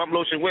competitive bump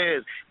lotion with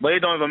his, but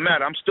it don't even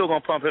matter. I'm still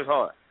going to pump his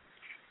hard.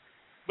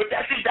 But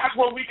that's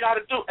what we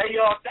got to do. Hey,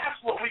 y'all, that's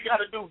what we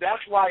got to do.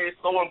 That's why it's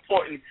so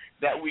important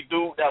that we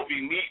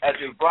meet at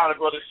this Bronner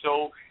Bros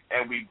Show,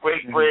 and we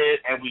break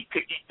bread, and we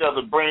pick each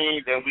other's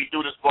brains, and we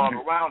do this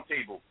barber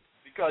roundtable.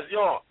 Because,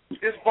 y'all,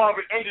 this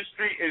barber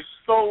industry is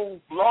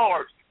so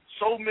large,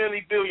 so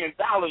many $billion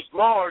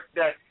large,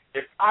 that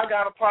if I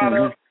got a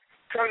product,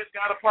 Curtis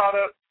got a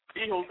product,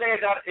 Jose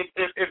got it.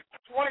 If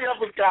 20 of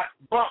us got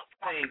bump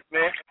things,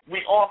 man, we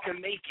all can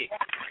make it.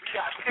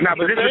 Now,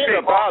 but the thing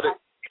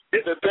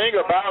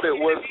about it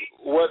was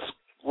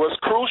what's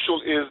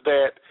crucial is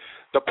that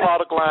the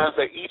product lines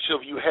that each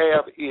of you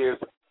have is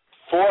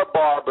for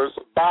barbers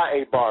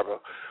by a barber.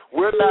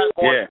 We're not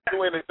going to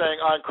do anything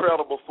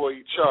incredible for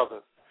each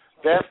other.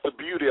 That's the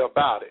beauty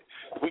about it.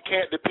 We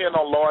can't depend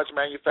on large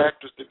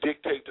manufacturers to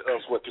dictate to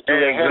us what to do.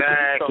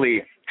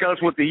 Exactly. Tell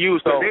us what to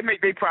use. So they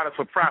make their product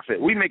for profit.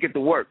 We make it to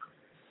work.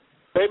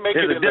 They make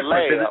it in the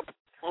lab.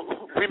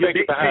 We make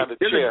it behind the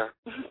chair.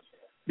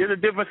 There's a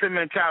difference in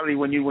mentality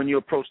when you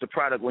approach the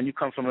product, when you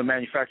come from a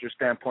manufacturer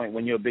standpoint,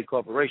 when you're a big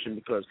corporation,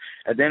 because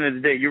at the end of the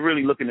day, you're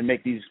really looking to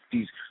make these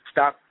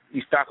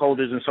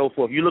stockholders and so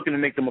forth, you're looking to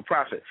make them a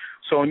profit.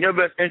 So in your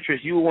best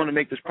interest, you want to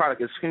make this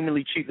product as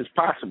humanly cheap as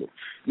possible.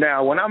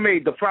 Now, when I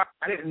made the product,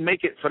 I didn't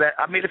make it for that.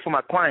 I made it for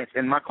my clients,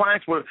 and my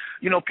clients were,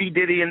 P.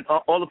 Diddy and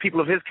all the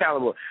people of his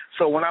caliber.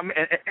 So when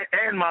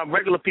and my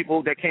regular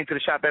people that came to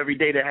the shop every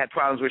day that had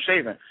problems with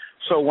shaving.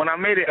 So when I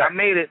made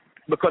it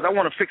because I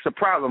want to fix a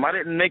problem. I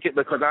didn't make it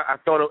because I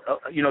thought,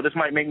 this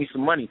might make me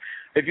some money.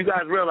 If you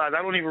guys realize,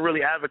 I don't even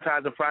really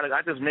advertise the product.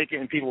 I just make it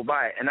and people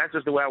buy it, and that's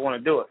just the way I want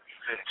to do it.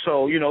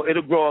 So,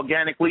 it'll grow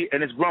organically,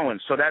 and it's growing.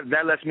 So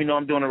that lets me know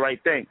I'm doing the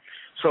right thing.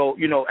 So,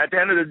 at the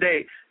end of the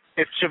day,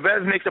 if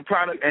Chavez makes a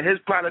product and his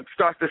product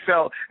starts to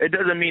sell, it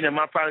doesn't mean that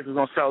my product is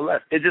going to sell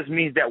less. It just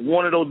means that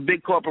one of those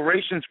big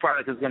corporations'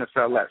 product is going to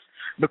sell less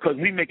because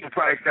we make a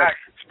product that's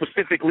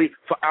specifically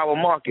for our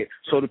market.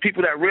 So the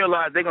people that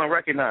realize, they're going to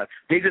recognize.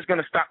 They're just going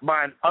to stop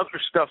buying other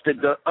stuff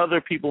that the other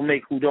people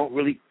make who don't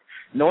really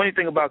know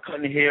anything about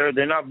cutting hair.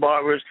 They're not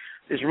barbers.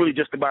 It's really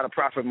just about a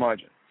profit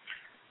margin.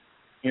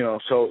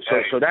 So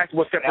that's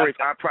what separates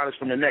our products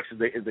from the next is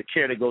the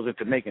care that goes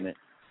into making it.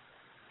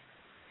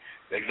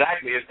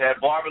 Exactly. It's that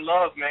barber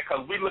love, man,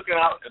 because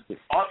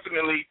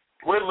ultimately,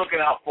 we're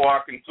looking out for our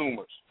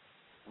consumers.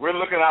 We're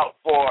looking out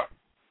for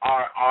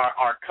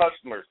our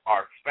customers,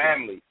 our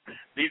family.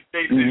 These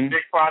big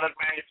product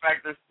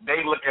manufacturers, they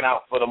looking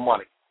out for the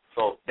money.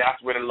 So that's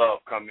where the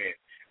love come in.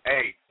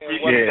 Hey,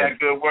 appreciate that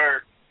good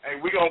word.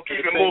 Hey, we're going to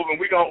keep it moving.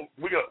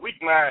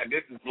 Man,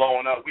 this is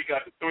blowing up. We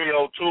got the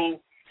 302.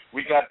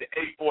 We got the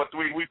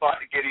 843. We about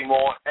to get him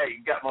on.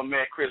 Hey, got my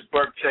man Chris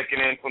Burke checking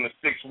in from the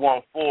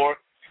 614.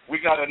 We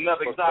got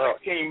another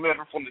exotic team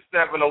member from the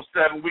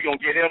 707. We're going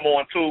to get him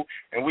on, too.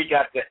 And we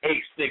got the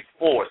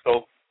 864.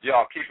 So,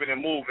 y'all, keeping it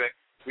moving.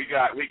 We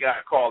got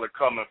a caller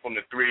coming from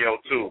the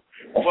 302.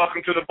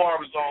 Welcome to the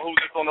Barber Zone. Who's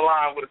just on the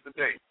line with us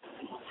today?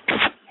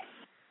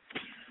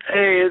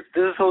 Hey,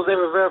 this is Jose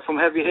Rivera from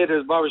Heavy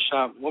Hitters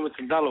Barbershop,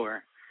 Wilmington,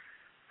 Delaware.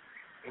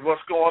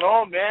 What's going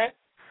on, man?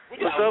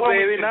 What's up,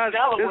 baby?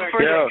 Delaware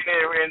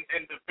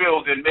in the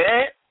building,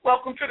 man.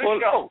 Welcome to the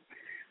show.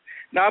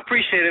 No, I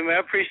appreciate it, man. I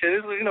appreciate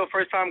it. This is,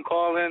 first time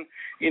calling.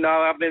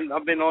 I've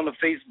been on the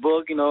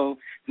Facebook,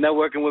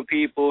 networking with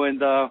people,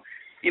 and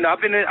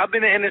I've been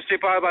in the industry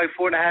probably about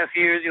 4.5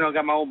 years.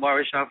 Got my own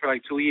barbershop for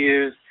like 2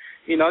 years.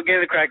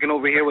 Getting it cracking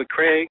over here with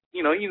Craig.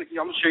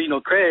 I'm sure you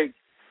know Craig.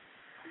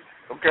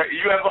 Okay,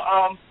 you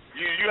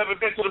ever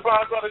been to the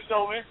Bronner Bros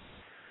Show, man?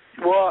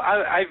 Well,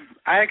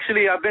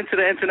 I've been to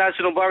the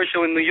International Barber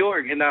Show in New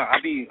York, and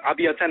I'll be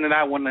attending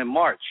that one in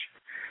March.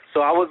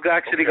 So I was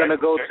actually gonna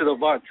go to the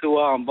Bronner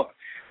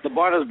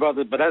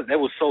Brothers, but it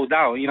was sold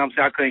out. You know what I'm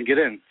saying? I couldn't get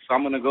in, so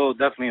I'm gonna go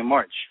definitely in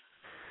March.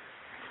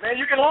 Man,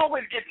 you can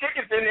always get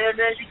tickets in there,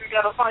 man. You just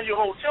gotta find your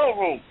hotel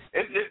room.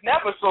 It's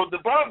never sold. The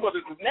Bronner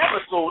Brothers is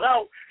never sold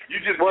out. You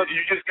just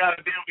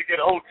gotta be able to get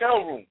a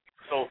hotel room.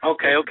 So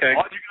okay.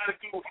 All you gotta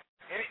do.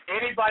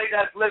 Anybody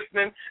that's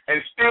listening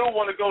and still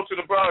want to go to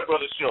the Bronner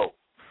Brothers Show,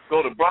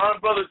 go to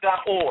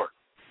BronnerBrothers.org.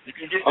 You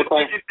can get your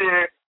tickets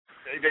there.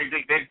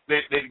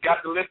 They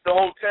got the list of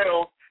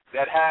hotels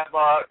that have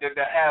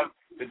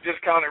the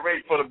discounted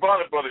rate for the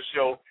Bronner Brothers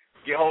Show.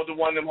 Get hold of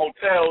one of them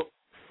hotels.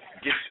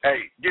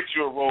 Get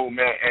you a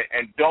room, man,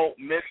 and don't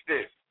miss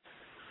this.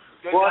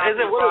 Well, is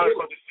it Bronner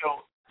Brothers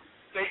Show?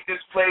 Take this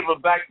flavor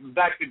back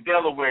to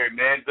Delaware,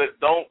 man.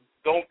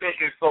 Don't think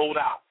it's sold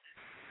out.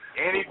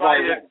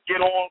 Anybody that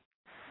get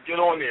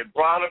on there,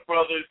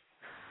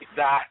 BronnerBrothers.com.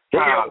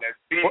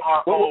 That's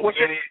BronnerBros.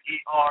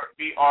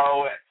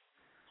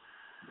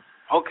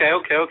 Okay.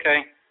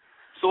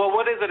 So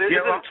what is it? Is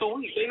it 2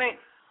 weeks, ain't it?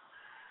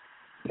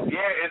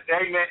 Yeah, it's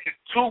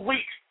 2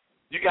 weks.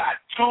 You got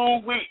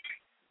 2 weeks,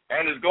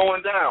 and it's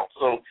going down.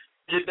 So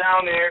get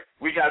down there.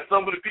 We got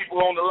some of the people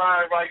on the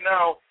line right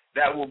now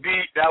that will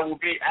be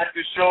at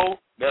the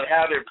show that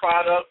have their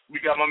products.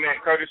 We got my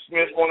man Curtis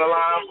Smith on the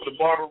line for the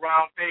Barber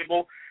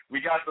Roundtable. We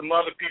got some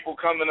other people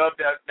coming up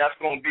that's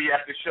going to be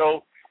at the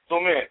show.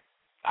 So, man,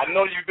 I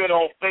know you've been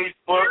on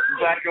Facebook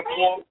back and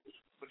forth,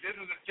 but this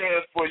is a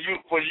chance for you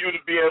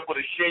to be able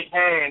to shake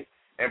hands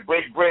and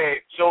break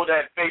bread, show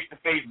that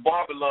face-to-face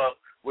barber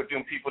love with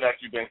them people that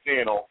you've been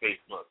seeing on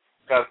Facebook.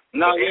 Because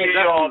for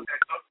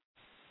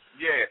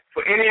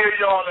any of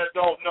y'all that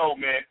don't know,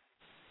 man,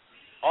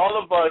 all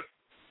of us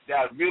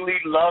that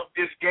really love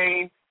this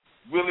game,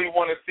 really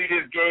want to see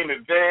this game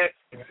advance,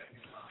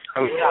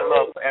 we got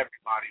love for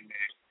everybody,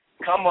 man.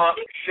 Come up,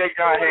 shake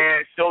our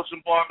hands, show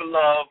some barber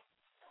love,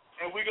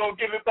 and we're going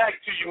to give it back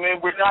to you, man.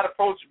 We're not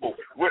approachable.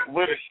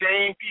 We're the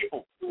same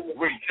people.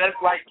 We're just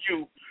like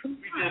you.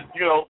 We just,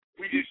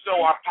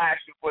 show our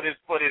passion for this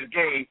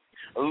game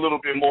a little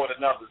bit more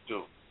than others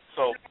do.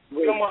 So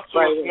come up to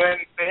us,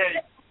 man, and say, hey,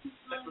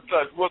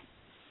 because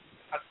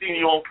I seen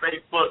you on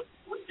Facebook.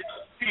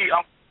 See,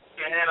 I'm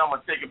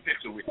gonna take a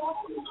picture with you.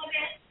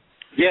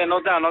 Yeah, no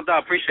doubt.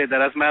 Appreciate that.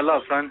 That's mad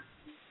love, son.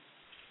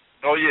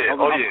 Oh yeah,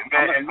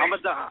 man.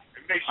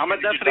 I'm gonna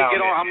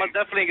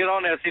definitely get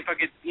on there. See if I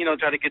could,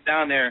 try to get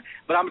down there.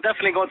 But I'm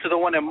definitely going to the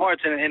one in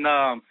March in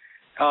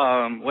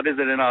what is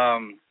it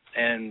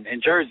in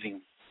Jersey.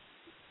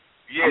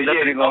 Yeah, I'm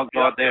definitely going to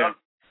go out there.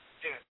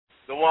 Yeah.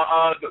 The one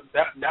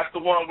that's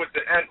the one with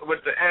the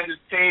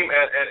Anders team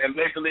and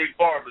Major League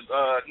Barbers,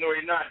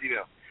 Nuri Nadi.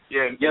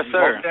 Yeah. Yes,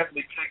 sir.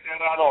 Definitely check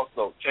that out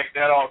also.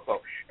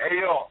 Hey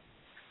yo,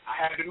 I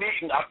had the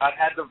meeting. I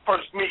had the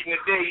first meeting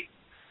today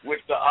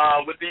with the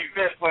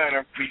event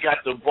planner. We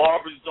got the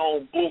Barber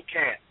Zone Boot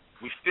Camp.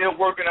 We still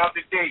working out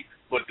the date,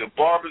 but the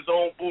Barber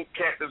Zone Boot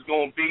Camp is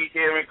going to be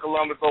here in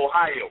Columbus,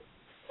 Ohio.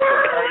 So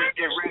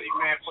get ready,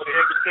 man, for the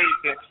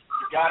invitation.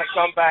 You got to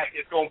come back.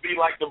 It's going to be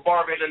like the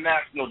Barber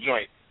International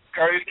joint.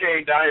 Curtis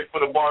came down here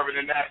for the Barber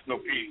International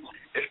piece.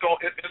 It's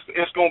going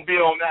to be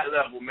on that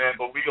level, man,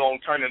 but we're going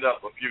to turn it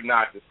up a few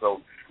notches.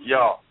 So,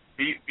 y'all,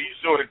 be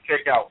sure to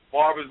check out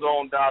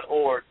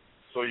barberzone.org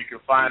so you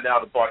can find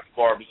out about the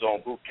Barber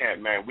Zone Boot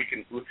Camp, man. We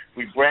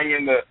bring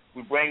in the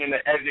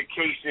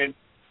education,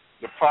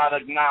 the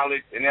product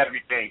knowledge, and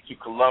everything to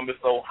Columbus,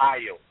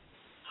 Ohio.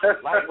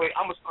 Lightweight,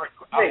 I'm gonna start.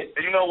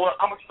 You know what?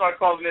 I'm gonna start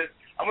calling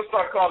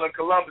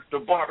Columbus the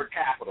barber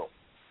capital.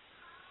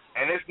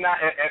 And it's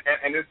not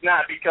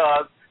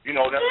because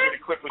that's where the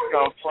Clippers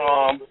come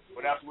from,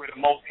 or that's where the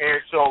most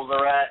hair shows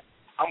are at.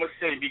 I'm gonna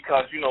say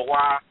because you know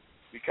why?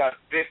 Because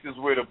this is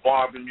where the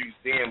Barber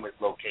Museum is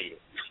located.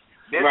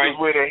 This is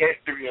where the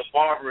history of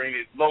barbering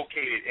is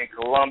located in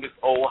Columbus,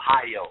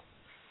 Ohio.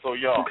 So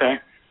y'all,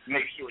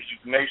 make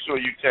sure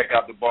you check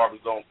out the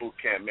Barber Zone Boot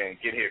Camp, man.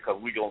 Get here because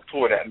we gonna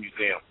tour that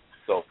museum.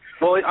 So,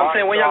 well, I'm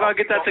saying when y'all gonna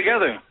get that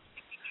together?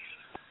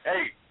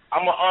 Hey,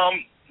 I'm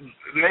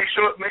make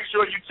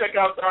sure you check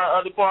out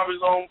the Barber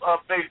Zone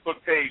Facebook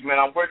page, man.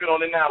 I'm working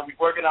on it now. We're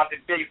working out the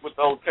dates with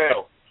the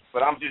hotel,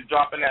 but I'm just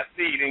dropping that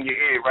seed in your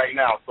ear right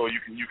now so you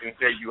can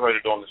say you heard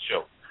it on the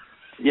show.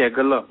 Yeah,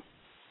 good luck.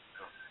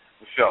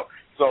 For sure.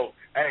 So,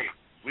 hey,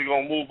 we're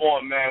going to move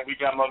on, man. We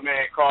got my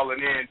man calling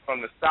in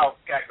from the South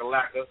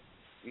Kakalaka,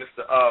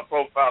 Mr.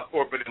 Profile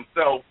Corporate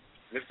himself,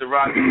 Mr.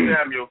 Roger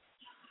Samuel.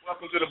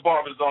 Welcome to the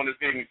Barber Zone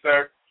this evening,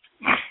 sir.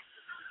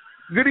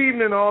 Good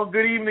evening, all.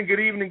 Good evening.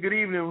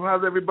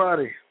 How's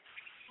everybody?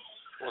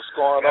 What's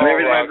going on?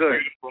 Everything good.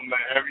 Beautiful,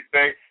 man.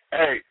 Everything.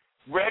 Hey,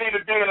 ready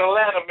to be in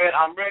Atlanta, man.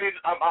 I'm ready.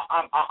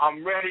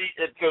 I'm ready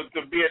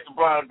to be at the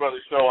Bronner Bros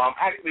Show. I'm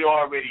actually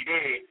already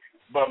there,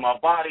 but my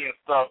body and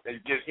stuff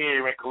is just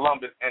here in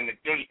Columbus, and the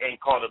date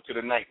ain't caught up to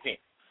the 19th.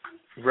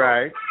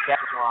 Right.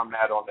 That's where I'm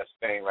at on this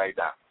thing right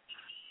now.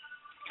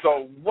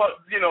 So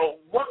what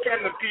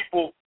can the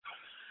people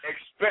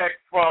expect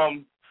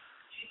from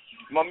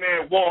my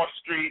man Wall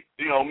Street,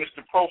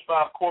 Mr.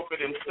 Profile Corporate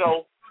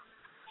himself,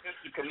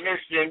 Mr.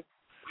 Commission,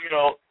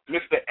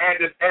 Mr.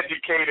 Anders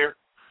Educator.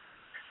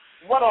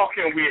 What all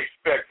can we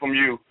expect from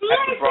you at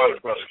the Bronner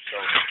Bros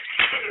Show?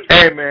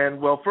 Hey, man.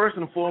 Well, first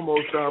and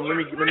foremost, let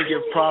me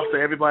give props to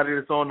everybody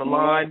that's on the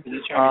line.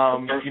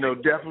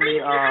 Definitely,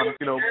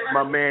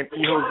 my man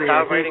E. Jose,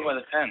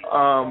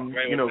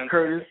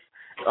 Curtis.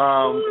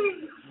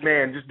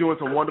 Man, just doing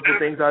some wonderful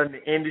things out in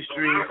the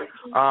industry.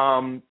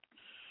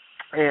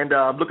 And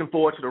looking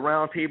forward to the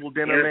roundtable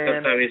dinner,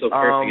 man.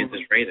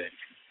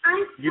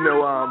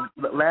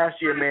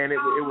 Last year, man, it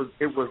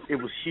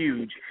was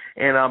huge,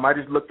 and I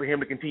just look for him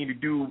to continue to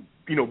do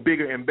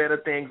bigger and better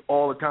things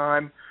all the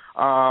time.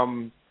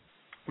 To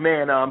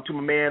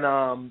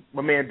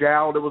my man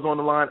Dow that was on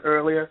the line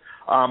earlier.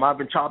 I've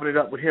been chopping it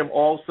up with him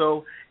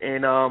also.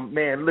 And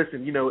man,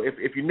 listen,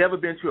 if you've never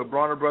been to a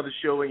Bronner Bros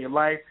show in your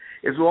life,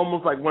 it's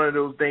almost like one of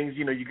those things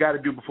you got to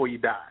do before you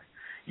die.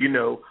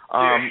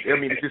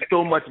 There's just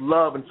so much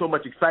love and so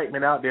much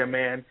excitement out there,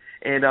 man.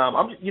 And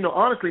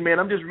honestly, man,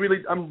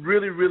 I'm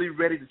really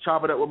ready to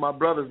chop it up with my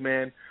brothers,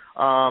 man.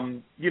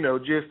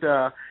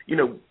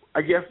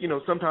 I guess,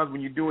 sometimes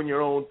when you're doing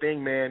your own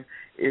thing, man,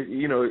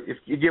 you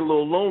get a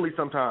little lonely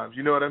sometimes,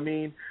 you know what I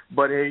mean?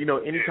 But,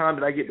 anytime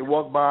that I get to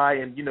walk by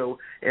and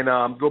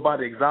go by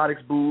the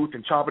exotics booth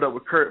and chop it up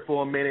with Kurt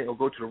for a minute or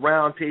go to the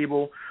round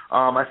table,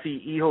 I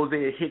see E.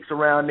 Jose Hicks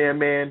around there,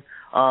 man.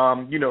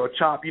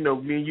 Chop, me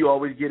and you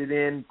always get it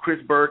in, Chris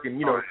Burke,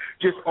 and,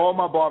 just all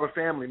my barber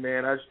family,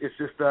 man. It's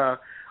just,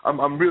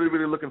 I'm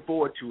really looking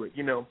forward to it.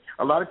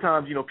 A lot of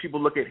times, people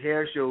look at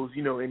hair shows,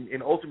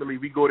 and ultimately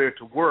we go there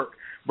to work.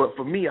 But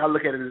for me, I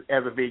look at it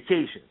as a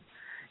vacation,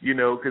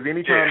 because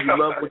anytime you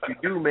love what you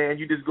do, man,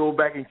 you just go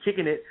back and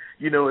kicking it,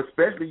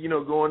 especially,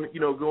 going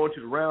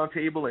to the round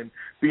table and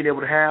being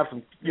able to have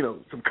some,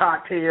 some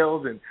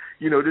cocktails and,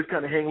 just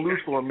kind of hang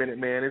loose for a minute,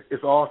 man.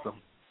 It's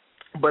awesome.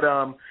 But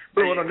on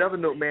another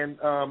note, man,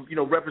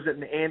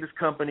 representing the Andis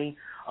Company,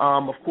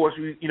 of course,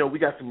 we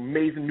got some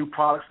amazing new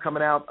products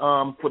coming out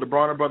for the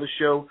Bronner Bros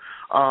Show.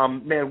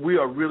 Man, we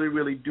are really,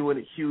 really doing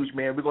it huge,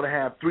 man. We're going to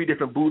have 3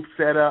 different booths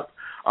set up.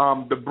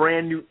 The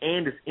brand new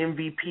Andis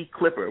MVP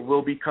clipper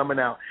will be coming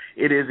out.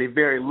 It is a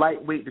very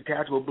lightweight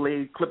detachable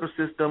blade clipper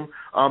system.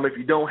 If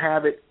you don't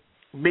have it,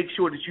 make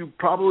sure that you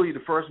probably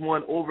the first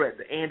one over at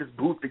the Andis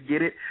booth to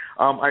get it.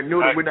 I know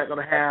that we're not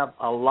going to have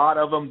a lot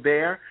of them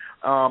there.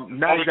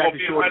 Not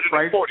exactly sure the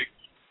price.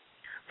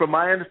 From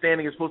my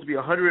understanding, it's supposed to be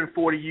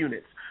 140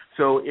 units.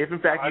 So if, in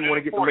fact, you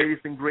want to get the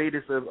latest and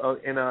greatest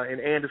in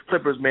Andis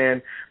clippers,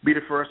 man, be the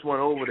first one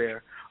over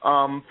there.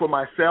 For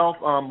myself,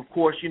 of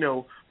course,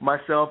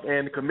 myself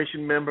and the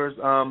commission members,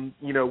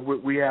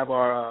 we have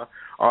our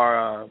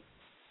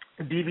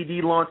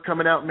DVD launch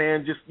coming out,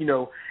 man. Just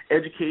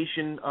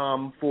education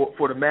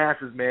for the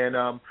masses,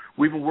 man.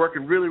 We've been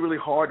working really, really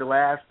hard the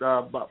last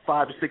about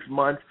 5 to 6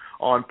 months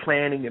on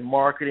planning and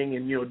marketing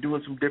and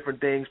doing some different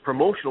things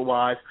promotional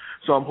wise.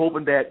 So I'm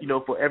hoping that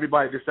for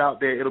everybody that's out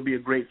there, it'll be a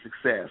great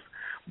success.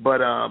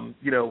 But on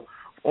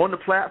the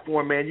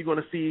platform, man, you're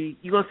gonna see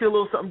a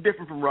little something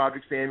different from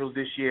Roderick Samuels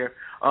this year.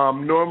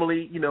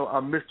 Normally,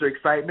 I'm Mr.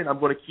 Excitement. I'm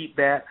going to keep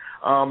that.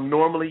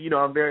 Normally,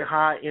 I'm very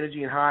high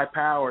energy and high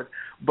powered.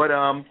 But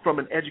from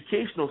an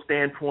educational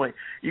standpoint,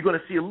 you're going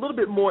to see a little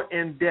bit more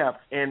in depth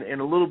and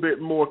a little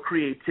bit more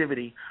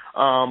creativity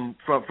from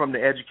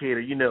the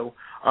educator.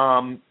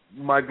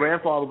 My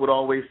grandfather would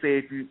always say,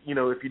 if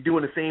you're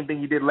doing the same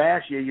thing you did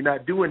last year, you're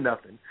not doing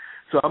nothing.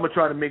 So I'm gonna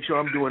try to make sure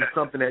I'm doing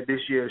something at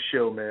this year's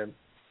show, man.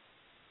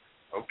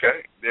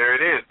 Okay, there it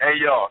is. Hey,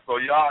 y'all. So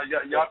y'all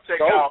check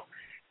out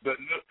the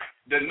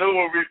new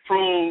and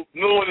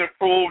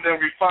improved and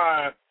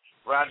refined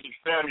Roderick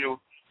Samuels.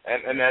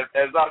 And as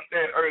I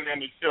said earlier in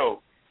the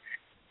show,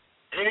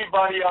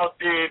 anybody out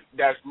there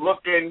that's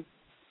looking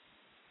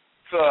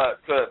to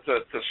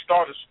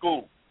start a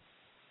school,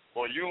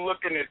 or you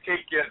looking to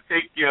take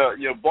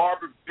your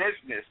barber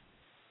business,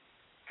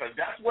 because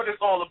that's what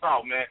it's all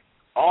about, man.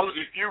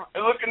 If you're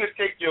looking to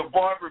take your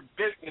barber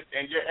business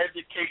and your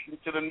education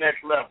to the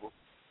next level,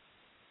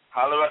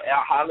 holler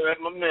at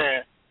my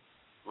man,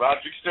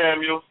 Roderick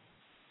Samuels,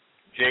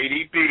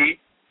 JDB,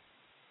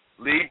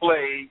 Lee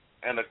Blade,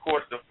 and, of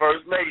course, the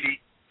First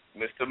Lady,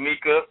 Miss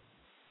Tamika.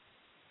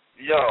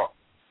 Y'all,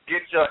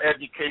 get your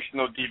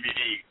educational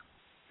DVDs.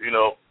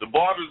 The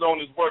Barber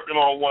Zone is working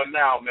on one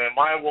now, man.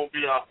 Mine won't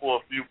be out for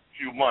a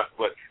few months,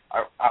 but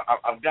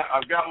I've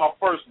got my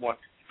first one.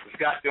 It's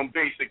got them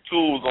basic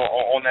tools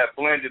on that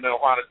blending and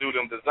how to do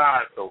them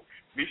designs. So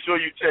be sure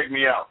you check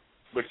me out.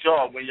 But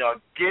y'all, when y'all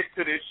get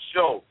to this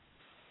show,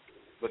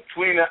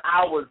 between the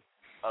hours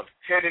of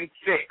 10 and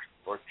 6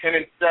 or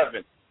 10 and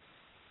 7,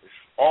 it's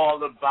all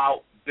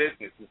about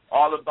business. It's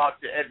all about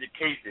your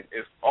education.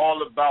 It's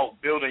all about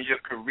building your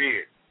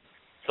career.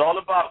 It's all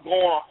about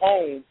going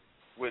home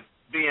with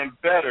being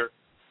better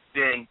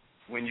than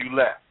when you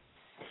left.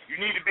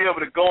 You need to be able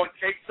to go and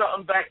take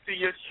something back to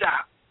your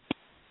shop,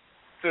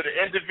 to the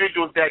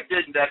individuals that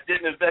didn't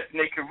invest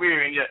in their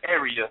career in your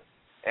area,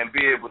 and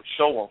be able to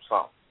show them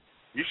something.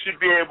 You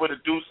should be able to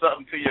do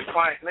something to your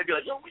clients, and they be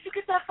like, yo, where'd you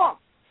get that from?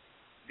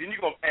 Then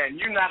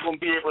you're not going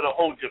to be able to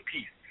hold your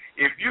peace.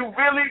 If you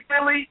really,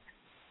 really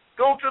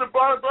go to the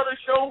Bronner Bros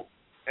Show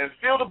and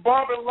feel the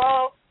barber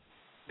love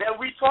that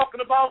we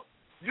talking about,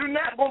 you're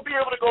not going to be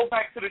able to go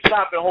back to the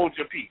shop and hold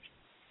your peace.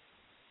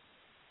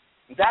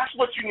 That's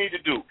what you need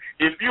to do.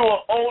 If you're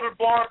an older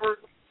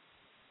barber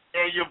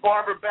and your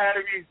barber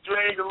battery is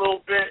drained a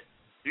little bit,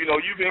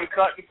 you've been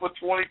cutting for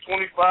 20,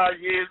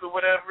 25 years or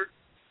whatever,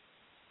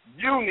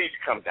 you need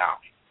to come down.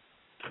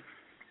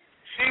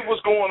 See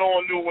what's going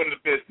on new in the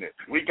business.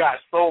 We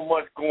got so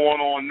much going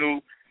on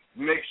new.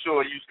 Make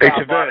sure you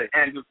stop by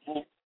and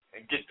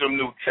get them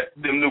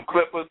new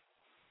clippers.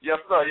 Yes,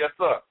 sir. Yes,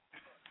 sir.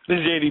 This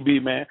is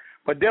JDB, man.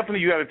 But definitely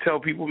you got to tell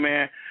people,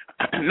 man,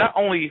 not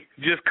only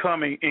just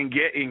come and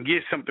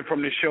get something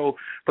from the show,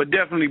 but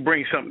definitely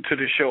bring something to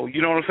the show.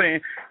 You know what I'm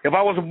saying? If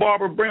I was a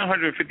barber, bring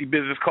 150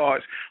 business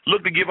cards.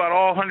 Look to give out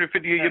all 150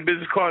 of your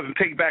business cards and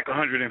take back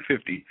 150.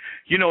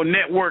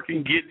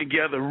 Networking, getting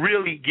together,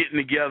 really getting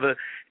together,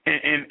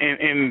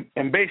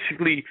 and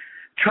basically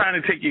trying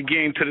to take your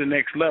game to the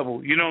next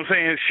level. You know what I'm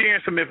saying?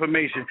 Sharing some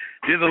information.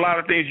 There's a lot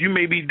of things you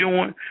may be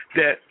doing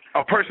that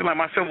a person like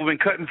myself has been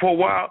cutting for a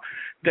while,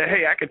 that,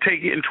 hey, I could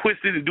take it and twist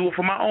it and do it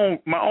for my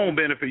own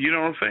benefit. You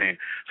know what I'm saying?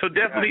 So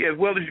definitely, as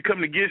well as you come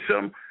to get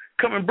something,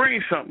 come and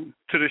bring something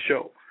to the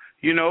show,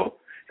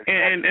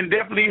 and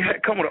definitely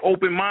come with an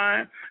open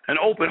mind, an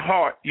open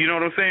heart, you know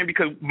what I'm saying?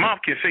 Because mouth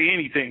can say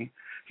anything,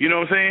 you know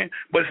what I'm saying?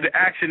 But it's the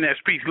action that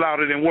speaks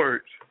louder than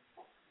words.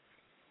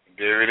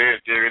 There it is.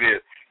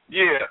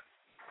 Yeah.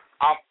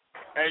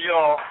 And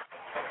y'all,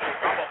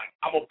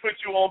 I'm going to put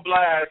you on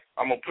blast.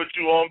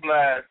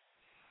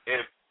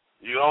 If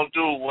you don't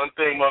do one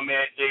thing my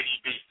man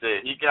JDB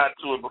said, he got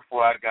to it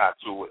before I got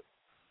to it.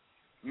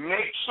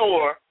 Make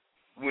sure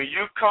when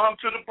you come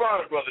to the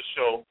Bronner Bros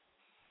Show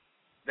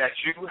that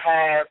you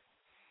have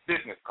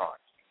business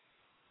cards.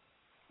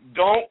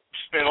 don't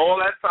spend all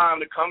that time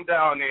to come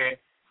down there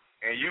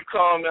and you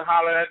come and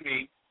holler at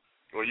me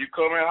or you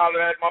come and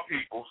holler at my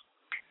peoples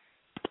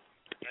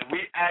and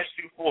we ask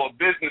you for a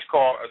business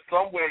card or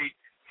some way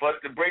for us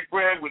to break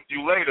bread with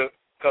you later,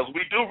 because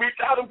we do reach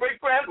out and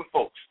break bread with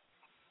folks.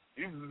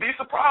 You'd be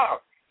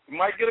surprised. You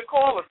might get a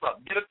call or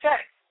something, get a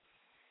text.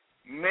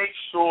 Make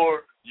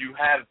sure you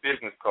have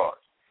business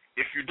cards.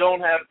 If you don't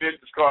have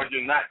business cards,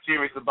 you're not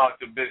serious about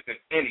your business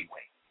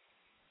anyway.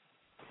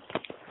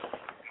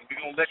 We're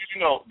going to let you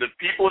know, the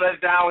people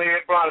that's down here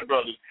at Bronner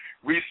Brothers,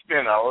 we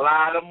spend a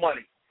lot of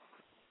money,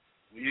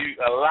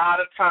 a lot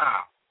of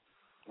time.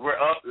 We're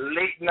up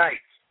late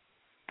nights.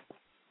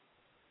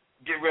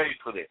 Get ready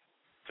for this.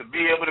 To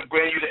be able to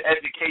bring you the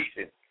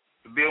education,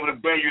 to be able to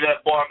bring you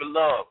that barber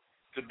love,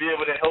 to be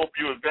able to help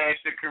you advance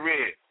your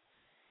career.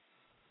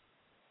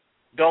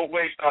 Don't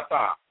waste our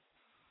time.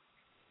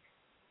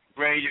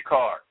 Bring your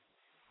card.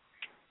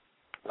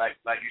 Like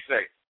you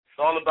say, it's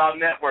all about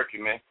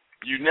networking, man.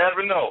 You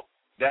never know.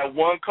 That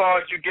one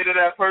card you get to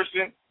that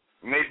person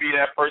may be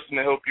that person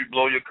to help you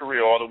blow your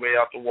career all the way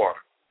out the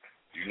water.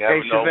 You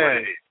never know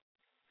what it is.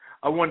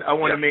 I want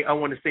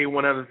to say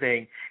one other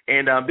thing,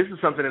 and this is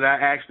something that I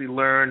actually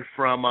learned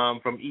from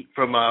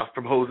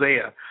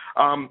Hosea.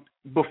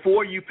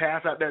 Before you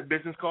pass out that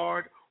business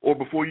card, or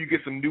before you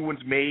get some new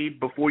ones made,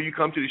 before you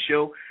come to the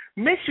show,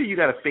 make sure you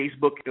got a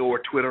Facebook or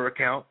Twitter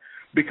account,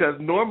 because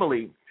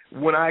normally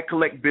when I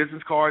collect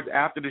business cards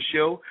after the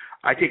show,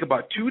 I take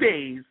about 2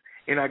 days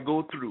and I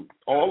go through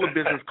all the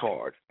business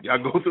cards.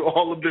 And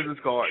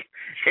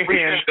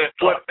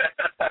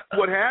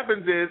what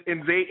happens is,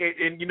 and Zay,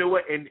 and you know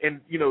what,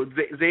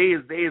 Zay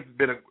has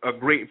been a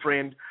great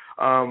friend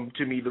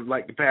to me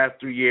the past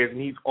 3 years,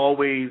 and he's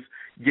always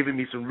given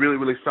me some really,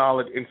 really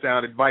solid and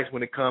sound advice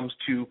when it comes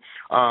to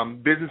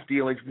business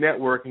dealings,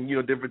 networking,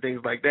 different things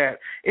like that.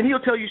 And he'll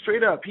tell you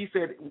straight up, he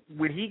said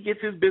when he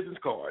gets his business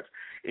cards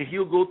and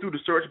he'll go through the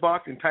search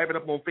box and type it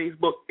up on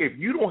Facebook, if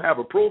you don't have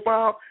a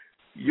profile,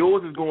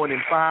 yours is going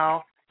in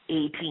file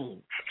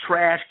 18,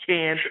 trash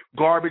can,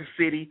 garbage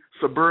city,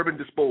 suburban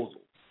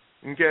disposal.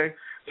 Okay?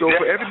 So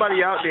for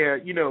everybody out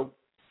there,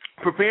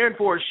 preparing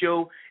for a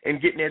show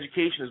and getting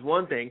education is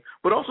one thing,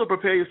 but also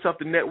prepare yourself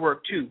to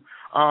network too.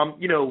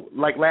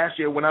 Like last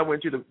year when I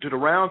went to the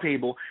round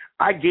table,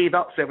 I gave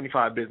out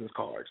 75 business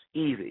cards.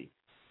 Easy.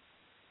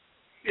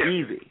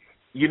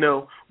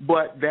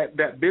 But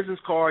that business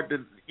card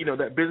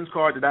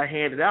that I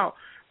handed out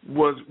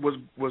was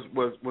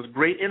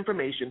great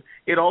information.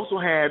 It also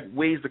had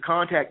ways to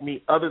contact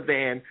me other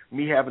than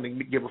me having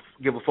to give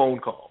a phone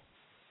call.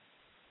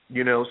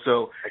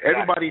 So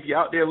everybody, if you're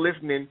out there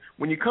listening,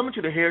 when you come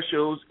into the hair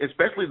shows,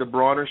 especially the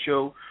Bronner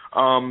Show,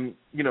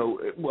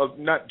 well,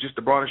 not just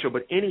the Bronner Show,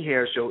 but any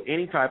hair show,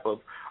 any type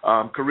of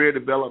career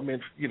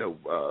development,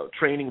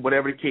 training,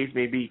 whatever the case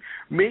may be,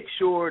 make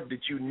sure that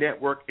you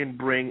network and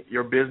bring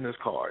your business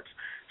cards.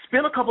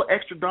 Spend a couple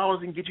extra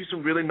dollars and get you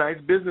some really nice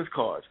business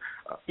cards.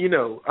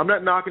 I'm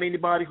not knocking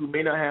anybody who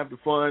may not have the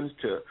funds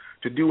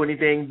to do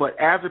anything, but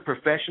as a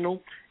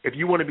professional, if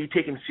you want to be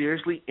taken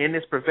seriously in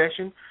this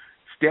profession,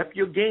 step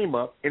your game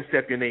up and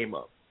step your name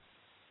up.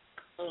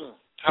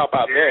 How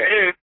about that?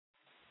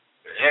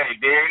 Hey,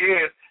 there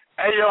it is.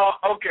 Hey, y'all,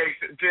 okay,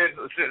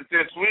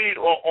 since we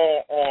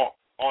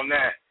on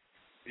that,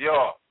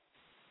 y'all,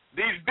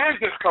 these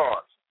business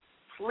cards,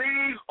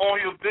 please, on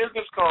your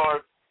business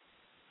card,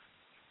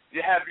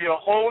 you have your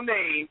whole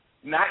name,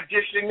 not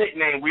just your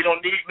nickname. We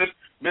don't need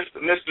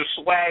Mr.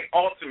 Swag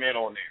Ultimate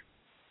on there.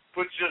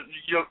 Put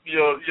your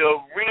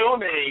real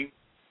name,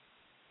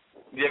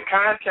 your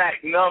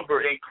contact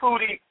number,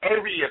 including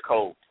area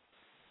code.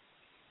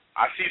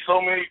 I see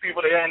so many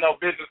people that hand out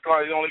business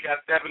cards, they only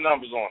got 7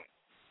 numbers on it.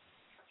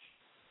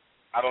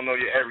 I don't know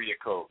your area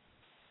code.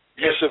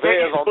 Yes,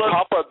 Chavez, on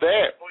top of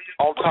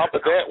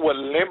that, what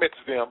limits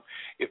them,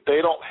 if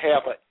they don't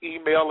have an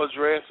email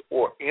address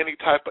or any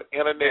type of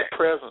internet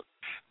presence,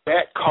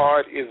 that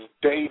card is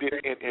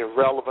dated and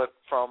irrelevant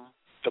from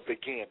the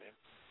beginning.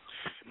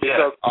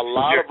 Because a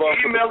lot of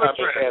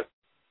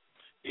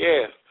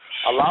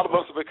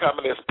us are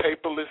becoming as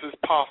paperless as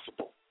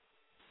possible.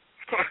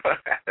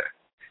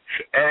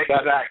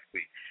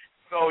 Exactly.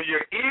 So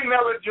your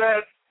email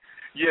address,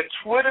 your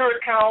Twitter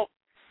account,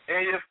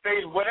 and your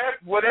Facebook,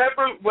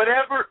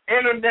 whatever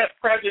internet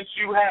presence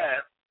you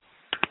have,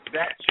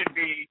 that should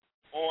be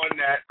on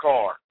that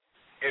card.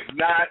 If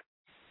not,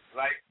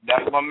 like,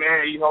 that's my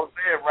man,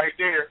 there, right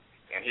there,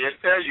 and he'll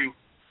tell you,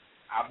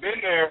 I've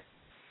been there.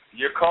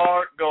 Your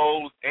card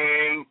goes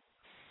in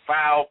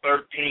file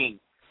 13.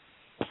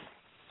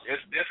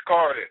 It's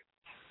discarded.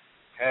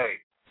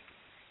 Hey,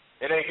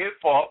 it ain't his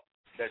fault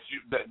that you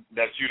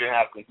didn't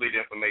have complete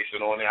information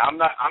on it. I'm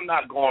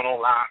not going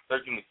online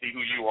searching to see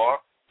who you are.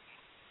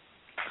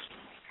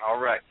 All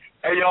right.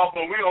 Hey, y'all,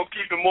 but we're going to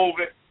keep it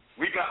moving.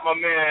 We got my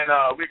man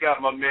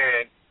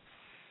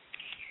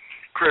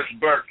Chris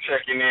Burke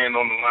checking in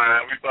on the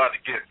line. We're about to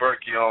get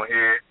Berkey on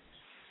here.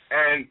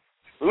 And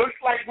looks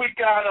like we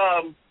got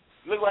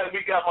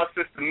my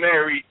sister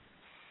Mary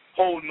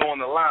holding on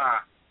the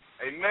line.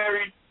 Hey,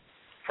 Mary,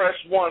 press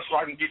 1 so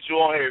I can get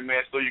you on here,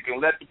 man, so you can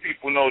let the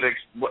people know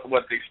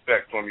what they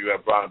expect from you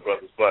at Bronner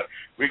Brothers. But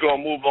we're going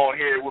to move on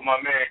here with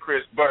my man,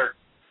 Chris Burke.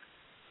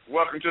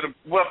 Welcome to the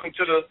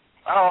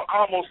I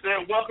almost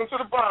said welcome to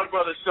the Bronner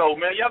Brothers Show,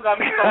 man. Y'all got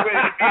me so ready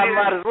to be I here.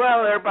 might as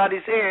well.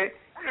 Everybody's here.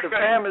 The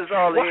family's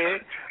all here.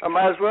 I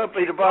might as well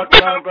be the Bronner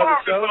Brothers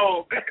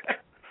Show.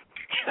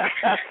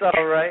 That's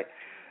all right.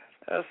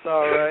 That's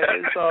all right.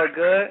 It's all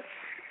good.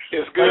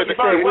 It's good to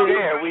say we're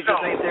there. We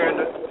just ain't there.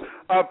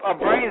 Our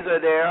brains are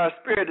there. Our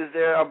spirit is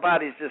there. Our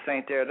bodies just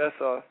ain't there. That's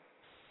all.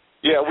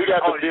 Yeah, we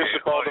got the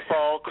bishop on the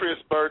phone,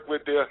 Chris Burke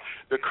with the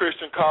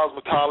Christian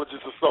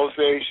Cosmetologists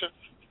Association.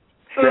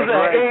 Who's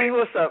that? E?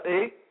 What's up,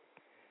 E?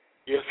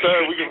 Yes,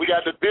 sir. We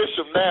got the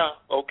bishop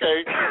now.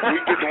 Okay, we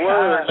get the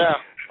word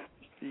now.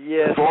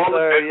 Yes,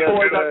 sir. Yes,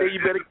 boys sir. out there, you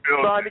better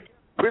find it.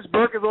 Chris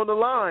Burke is on the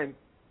line.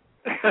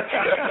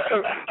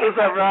 What's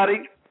up,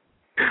 Roddy?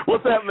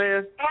 What's up,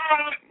 man?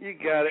 You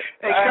got it.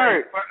 Hey,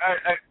 Kurt.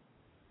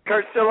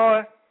 Kurt still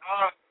on?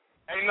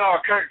 Hey, no,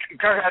 Kurt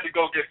had to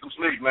go get some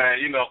sleep, man.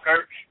 You know,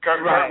 Kurt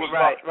was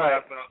right.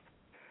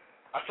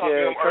 I talked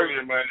to him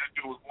earlier, man. That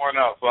dude was worn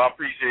out, so I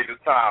appreciate his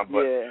time.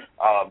 But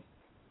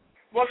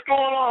what's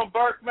going on,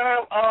 Burke,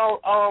 man?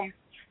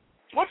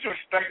 What you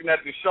expecting at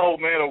the show,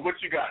 man, or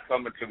what you got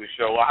coming to the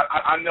show?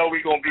 I know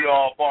we're gonna be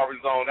all bar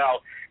zoned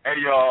out,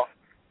 and y'all.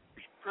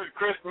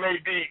 Chris may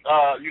be,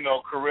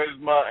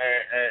 charisma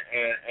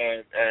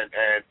and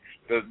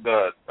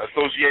the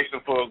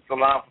Association for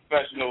Salon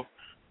Professionals,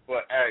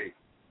 but hey,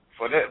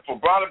 for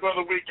Bronner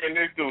Brother Weekend,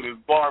 this dude is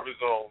Barber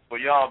Zone, so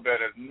y'all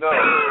better know.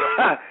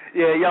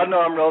 Yeah, y'all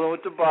know I'm rolling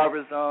with the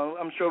Barber Zone.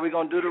 I'm sure we're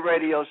gonna do the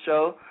radio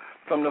show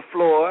from the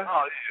floor.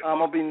 Oh, yeah. I'm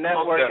gonna be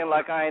networking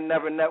like I ain't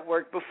never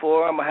networked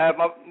before.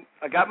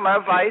 I got my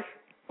advice.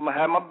 I'm gonna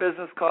have my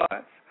business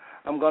cards.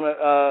 I'm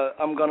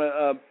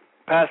gonna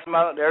pass them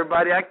out to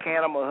everybody I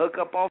can. I'm going to hook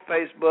up on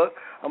Facebook.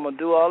 I'm going to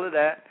do all of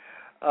that.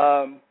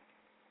 I'm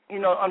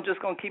just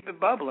going to keep it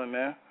bubbling,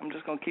 man. I'm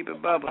just going to keep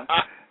it bubbling.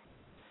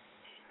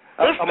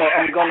 I'm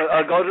going to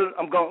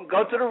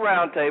go to the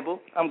round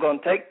table. I'm going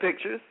to take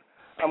pictures.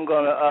 I'm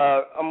going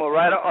to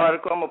write an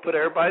article. I'm going to put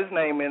everybody's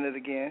name in it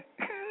again.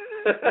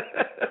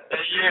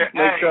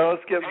 Make sure I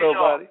don't skip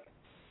nobody.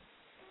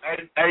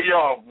 Hey,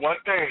 y'all, one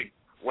thing.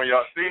 When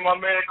y'all see my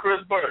man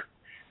Chris Burke,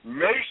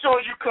 make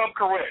sure you come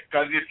correct,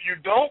 because if you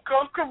don't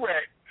come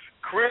correct,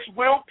 Chris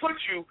will put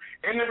you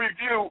in the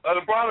review of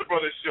the Bronner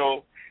Brothers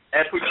Show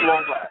and put you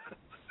on blast.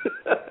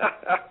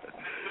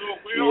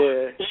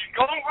 He's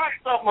going to write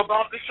something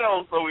about the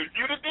show, so if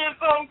you done did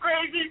something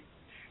crazy,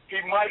 he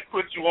might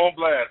put you on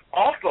blast.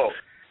 Also,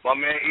 my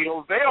man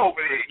Jose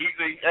over there,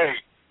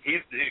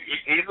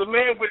 he's a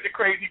man with the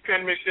crazy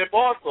penmanship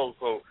also.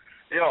 So,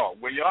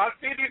 when y'all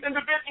see these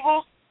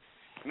individuals,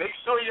 make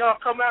sure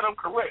y'all come at them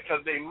correct,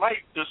 because they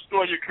might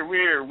destroy your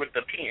career with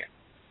the pen.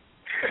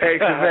 Hey,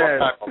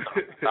 Shavaz.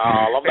 No,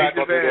 I'm not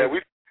going to do that.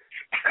 We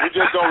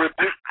just gonna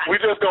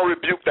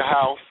rebuke the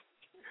house.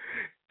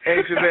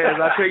 Hey,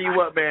 Shavaz, I'll tell you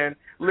what, man.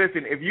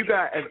 Listen, if you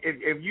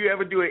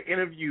ever do an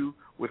interview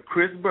with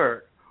Chris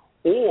Burke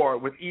or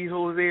with E.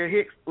 Hosea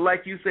Hicks,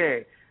 like you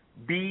said,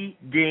 be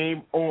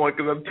game on,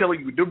 because I'm telling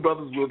you, them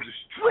brothers will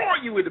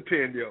destroy you with the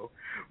pen, yo.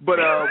 But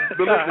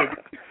listen.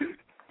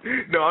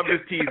 No, I'm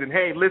just teasing.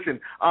 Hey, listen,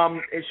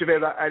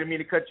 Chavez, I didn't mean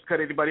to cut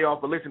anybody off,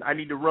 but listen, I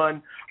need to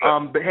run.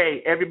 But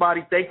hey,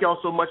 everybody, thank y'all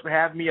so much for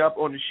having me up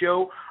on the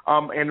show.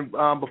 And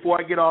before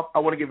I get off, I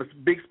want to give a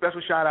big special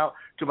shout out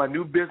to my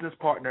new business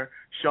partner,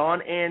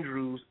 Sean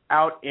Andrews,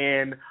 out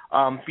in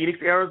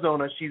Phoenix,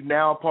 Arizona. She's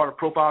now a part of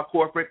Profile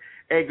Corporate.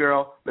 Hey,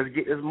 girl, let's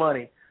get this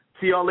money.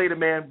 See y'all later,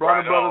 man.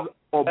 Bronner Brothers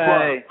or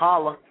brother,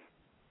 holla.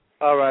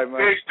 All right,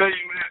 man. Peace to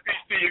you, man.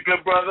 Peace to you,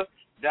 good brother.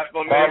 That's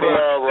my man.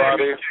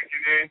 Roddy.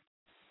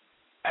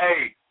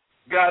 Hey,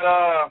 got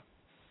my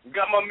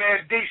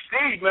man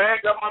DC, man.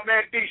 Got my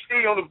man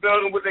DC on the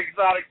building with the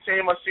exotic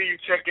team. I see you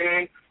checking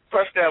in.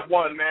 Press that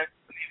 1, man.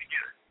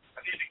 I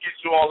need to get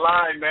you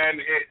online, man,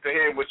 to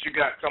hear what you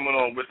got coming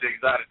on with the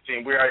exotic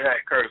team. We already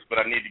had Curtis,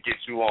 but I need to get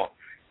you on.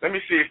 Let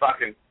me see if I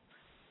can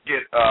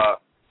get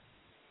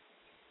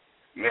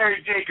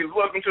Mary Jenkins.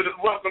 Welcome to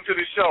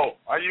the show.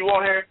 Are you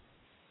on here?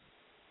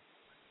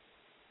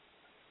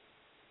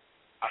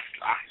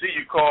 I see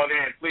you called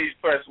in. Please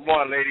press 1,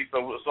 lady,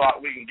 so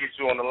we can get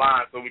you on the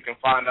line so we can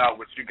find out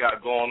what you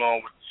got going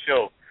on with the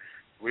show.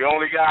 We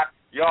only got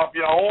y'all.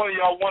 If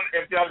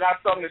y'all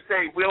got something to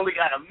say, we only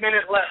got a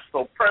minute left.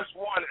 So press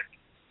 1.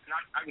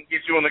 I can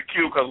get you in the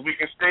queue because we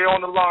can stay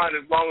on the line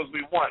as long as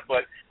we want.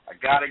 But I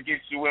gotta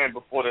get you in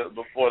before the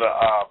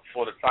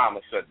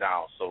timer shut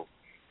down. So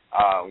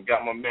we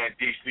got my man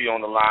DC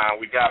on the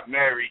line. We got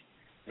Mary.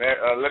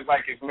 Looks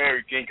like it's Mary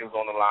Jenkins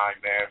on the line,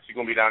 man. She's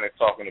going to be down there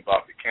talking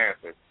about the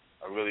cancer.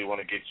 I really want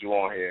to get you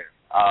on here.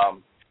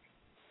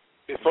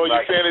 Before you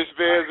finish,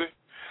 Vizzy,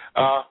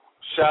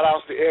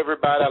 shout-outs to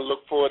everybody. I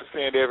look forward to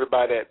seeing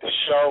everybody at the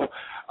show.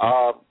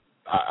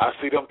 I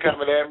see them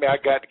coming at me. I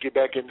got to get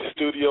back in the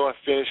studio and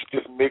finish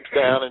this mix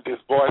down and this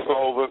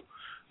voiceover.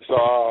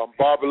 So,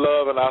 Barbara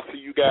Love, and I'll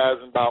see you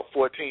guys in about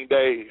 14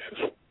 days.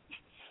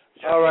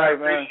 All right,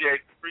 man.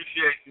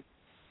 Appreciate you.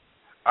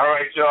 All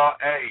right, y'all.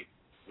 Hey,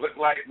 look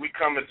like we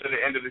coming to the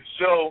end of the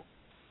show,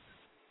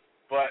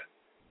 but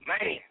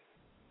man,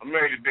 I'm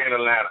ready to be in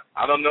Atlanta.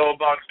 I don't know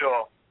about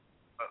y'all,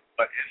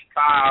 but it's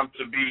time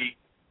to be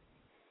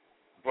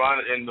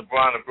in the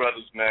Bronner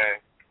Brothers, man.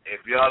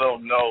 If y'all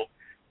don't know,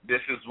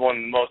 this is one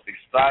of the most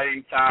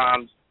exciting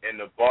times in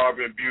the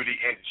barber and beauty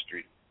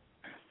industry.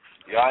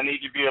 Y'all need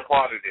to be a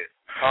part of this.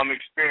 Come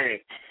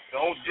experience.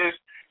 Don't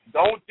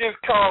just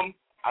come.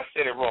 I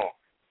said it wrong.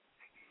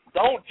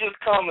 Don't just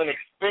come and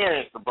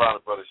experience the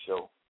Bronner Brothers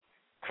Show.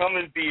 Come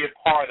and be a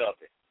part of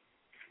it.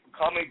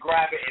 Come and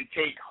grab it and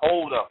take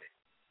hold of it.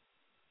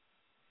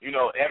 You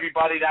know,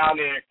 everybody down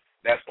there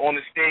that's on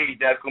the stage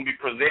that's going to be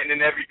presenting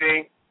and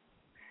everything,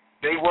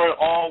 they weren't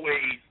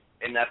always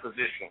in that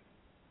position.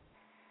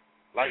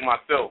 Like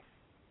myself.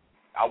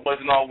 I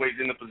wasn't always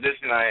in the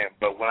position I am.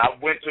 But when I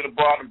went to the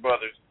Bronner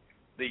Brothers,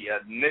 the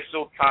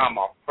initial time,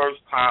 my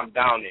first time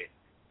down there,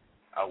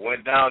 I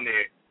went down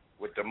there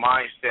with the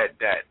mindset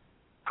that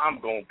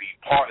I'm going to be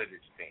part of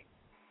this thing.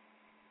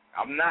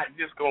 I'm not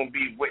just going to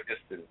be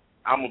witnessing it.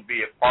 I'm going to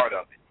be a part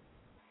of it.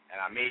 And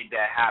I made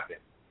that happen.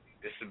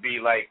 This will be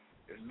my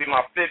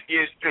 5th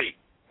year straight.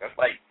 That's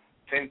like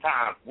 10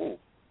 times. Woo.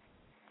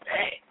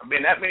 Dang. I've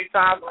been that many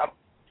times.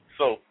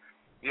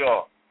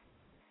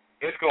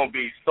 It's going to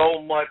be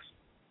so much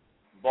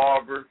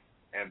barber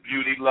and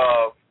beauty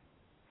love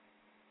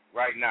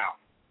right now.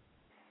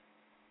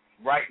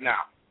 Right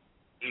now.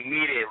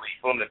 Immediately.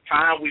 From the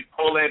time we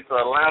pull into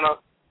Atlanta,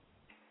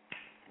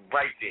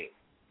 right there.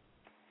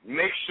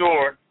 Make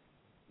sure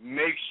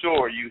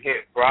you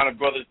hit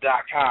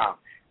BronnerBrothers.com.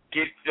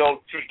 Get your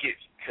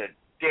tickets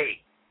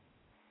today.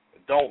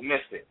 Don't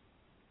miss it.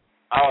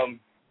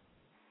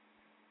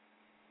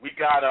 We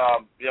got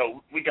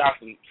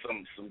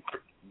some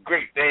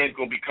great things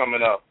gonna be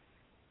coming up.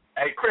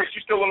 Hey, Chris,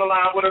 you still on the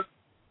line with us?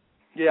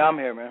 Yeah, I'm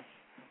here, man.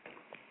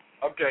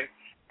 Okay.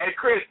 Hey,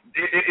 Chris,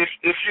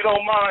 if you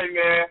don't mind,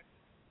 man,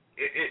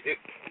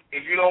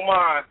 if you don't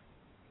mind.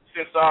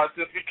 Since I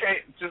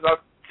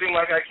seem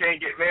like I can't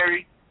get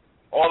married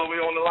all the way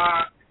on the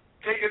line,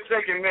 take a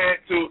second, man,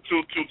 to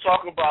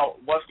talk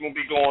about what's going to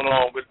be going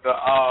on with the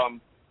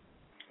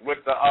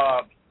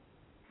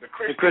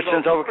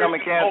Christians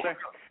overcoming cancer.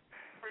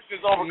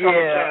 Christians overcoming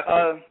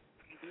cancer.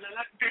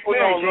 Let people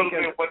know a little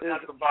bit what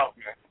that's about,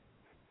 man.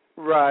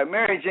 Right.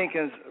 Mary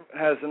Jenkins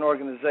has an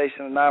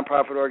organization, a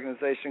nonprofit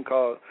organization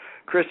called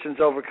Christians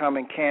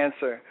Overcoming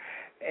Cancer,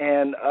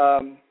 and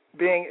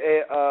being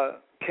a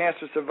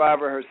cancer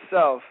survivor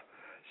herself,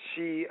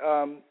 she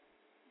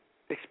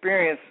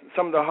experienced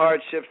some of the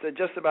hardships that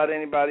just about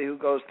anybody who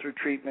goes through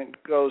treatment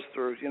goes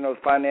through. You know,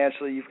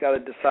 financially, you've got to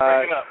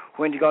decide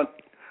when you're going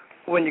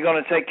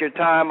to take your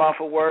time off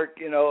of work.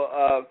 You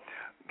know,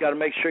 got to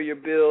make sure your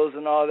bills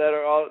and all that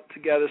are all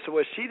together. So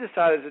what she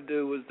decided to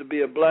do was to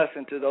be a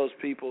blessing to those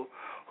people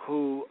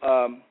who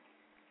are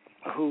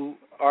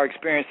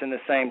experiencing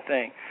the same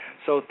thing.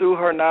 So through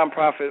her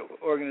nonprofit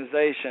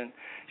organization,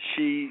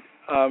 she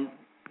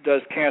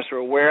does cancer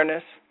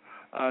awareness.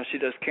 She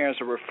does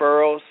cancer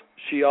referrals.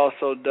 She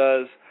also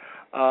does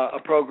a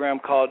program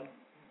called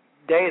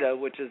DATA,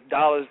 which is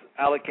dollars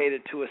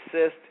allocated to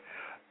assist,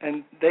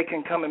 and they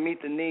can come and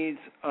meet the needs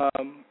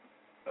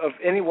of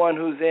anyone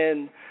who's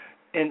in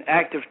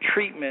active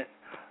treatment,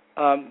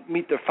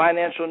 meet their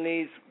financial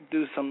needs,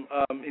 do some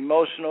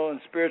emotional and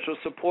spiritual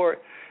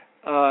support,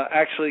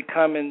 actually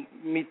come and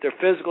meet their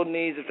physical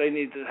needs if they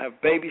need to have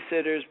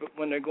babysitters but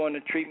when they're going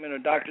to treatment or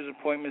doctor's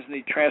appointments,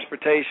 need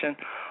transportation.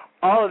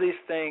 All of these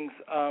things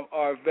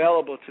are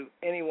available to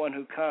anyone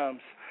who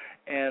comes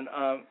and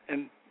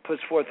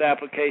puts forth the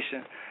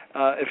application.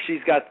 If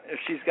she's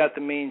got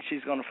the means,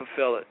 she's going to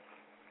fulfill it.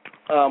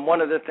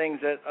 One of the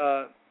things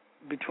that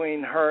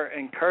between her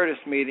and Curtis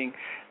meeting,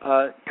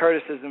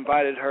 Curtis has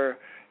invited her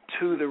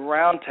to the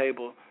round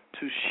table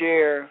to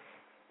share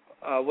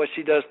what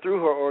she does through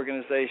her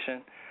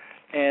organization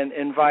and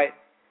invite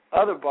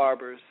other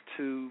barbers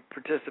to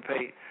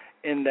participate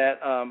in that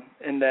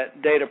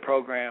data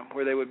program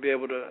where they would be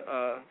able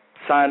to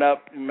sign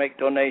up and make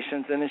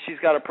donations. And then she's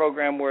got a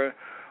program where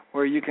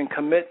you can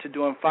commit to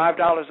doing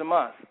 $5 a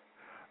month.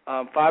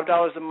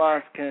 $5 a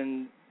month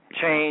can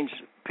change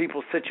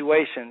people's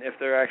situation if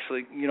they're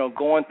actually,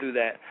 going through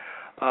that,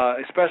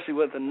 especially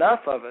with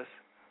enough of us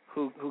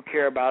who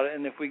care about it.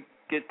 And if we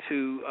get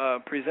to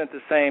present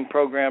the same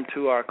program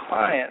to our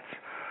clients,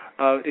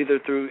 either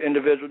through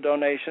individual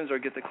donations or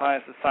get the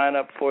clients to sign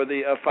up for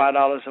the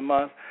 $5 a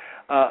month,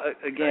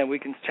 again, we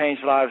can change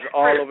lives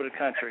all over the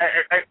country.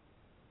 Hey,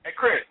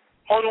 Chris,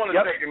 hold on a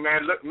second,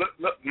 man.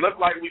 Look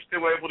like we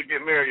still able to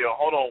get Mary.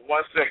 Hold on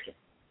 1 second.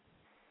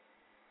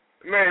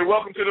 Mary,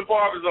 welcome to the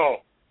Barber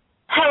Zone.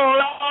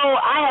 Hello,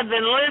 I have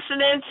been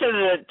listening to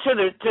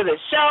the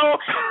show,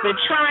 been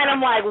trying. I'm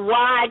like,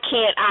 why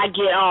can't I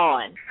get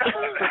on?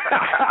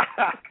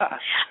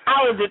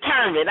 I was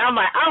determined. I'm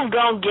like, I'm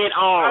gonna get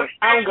on.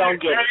 I'm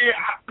gonna get it.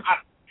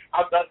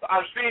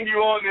 I've seen you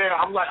on there.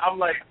 I'm like,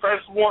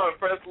 press one.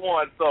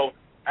 So,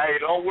 hey,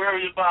 don't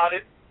worry about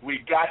it. We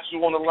got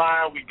you on the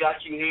line. We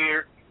got you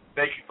here.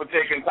 Thank you for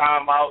taking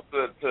time out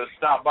to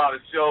stop by the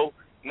show.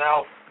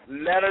 Now,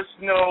 let us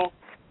know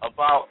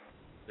about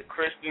the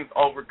Christians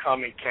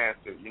Overcoming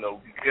Cancer.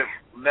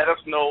 Let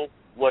us know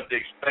what to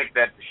expect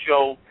at the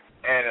show,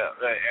 and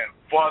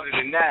farther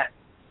than that,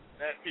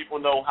 let people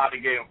know how to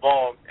get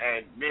involved.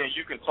 And man,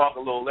 you can talk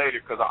a little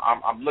later because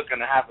I'm looking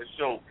to have a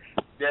show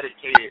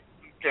dedicated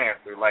to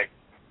cancer, like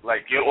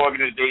your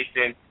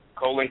organization,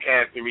 colon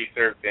cancer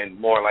research, and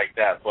more like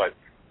that. But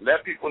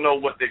let people know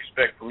what to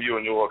expect from you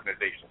and your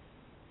organization.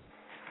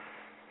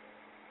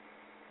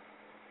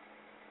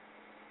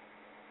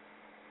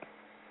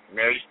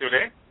 Mary, you still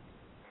there?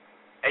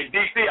 Hey,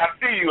 DC, I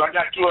see you. I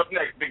got you up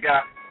next, big guy.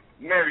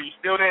 Mary, you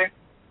still there?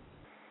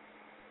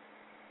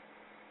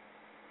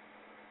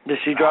 Did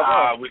she drop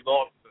off? We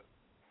lost her.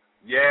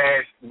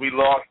 Yes, we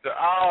lost her.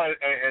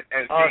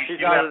 She's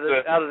out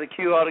of the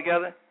queue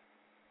altogether?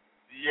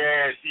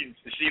 Yeah, she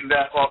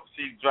left off.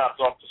 She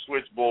dropped off the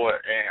switchboard,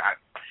 and I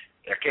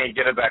can't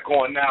get her back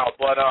on now.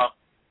 But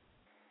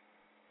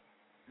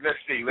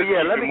let's see.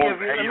 Let me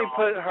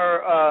put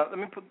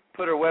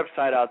her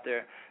website out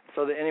there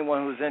so that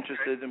anyone who's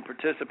interested in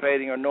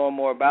participating or knowing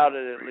more about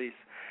it at least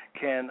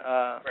can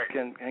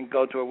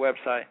go to her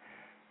website.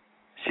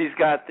 She's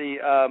got the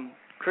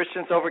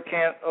Christians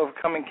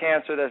Overcoming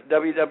Cancer. That's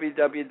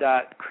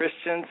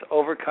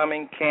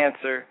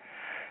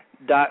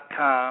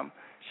www.christiansovercomingcancer.com.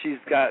 She's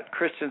got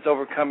Christians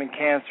Overcoming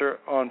Cancer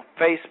on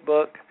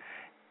Facebook,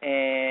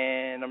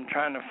 and I'm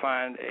trying to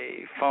find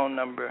a phone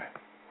number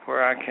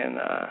where I can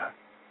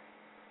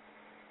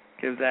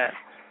give that.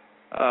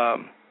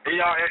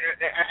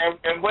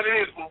 And what it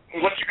is,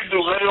 what you can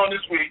do later on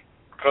this week,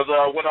 because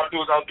what I'll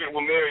do is I'll get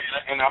with Mary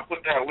and I'll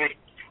put that link.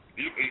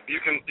 You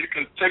can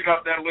check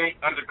out that link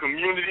under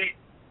community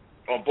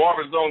on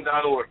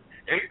barberzone.org.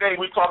 Anything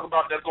we talk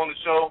about that's on the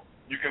show,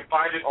 you can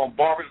find it on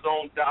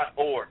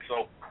barberzone.org.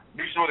 So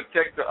be sure to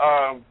check the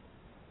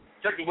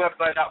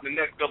website out in the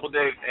next couple of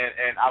days,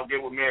 and I'll get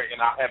with Mary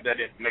and I'll have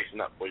that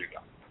information up for you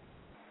guys.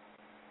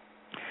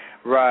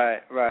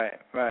 Right.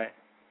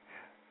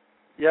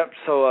 Yep.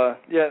 So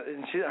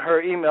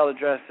her email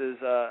address is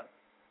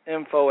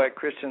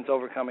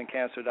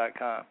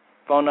info@christiansovercomingcancer.com.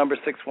 Phone number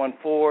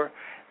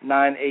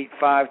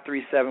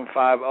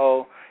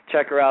 614-985-3750.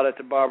 Check her out at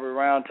the Barber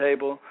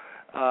Roundtable.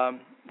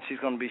 She's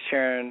going to be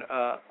sharing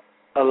a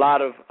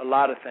lot of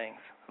things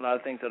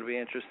that'll be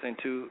interesting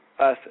to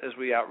us as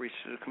we outreach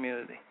to the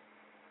community.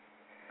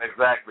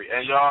 Exactly,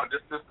 and y'all,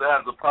 this sister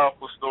has a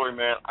powerful story,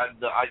 man. I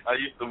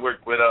used to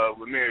work with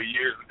Mary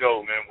years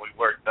ago, man. We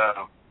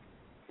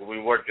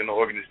worked in an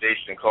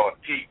organization called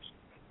Teach,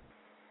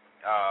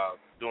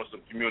 doing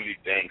some community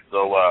things.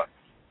 So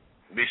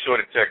be sure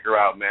to check her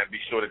out, man. Be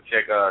sure to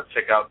check out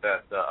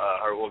that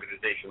her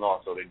organization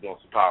also. They're doing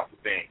some powerful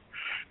things.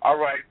 All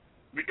right,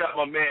 we got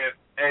my man.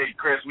 Hey,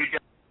 Chris, we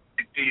got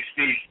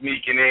DC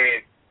sneaking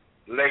in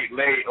late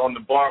on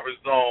the Barber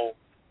Zone.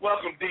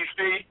 Welcome,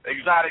 DC,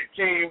 Exotic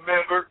Team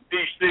member,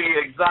 DC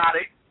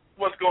Exotic.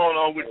 What's going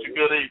on with you,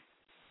 good evening?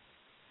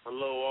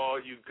 Hello,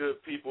 all you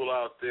good people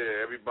out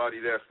there,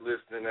 everybody that's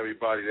listening,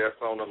 everybody that's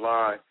on the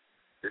line.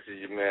 This is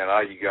your man.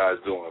 How you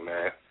guys doing,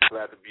 man?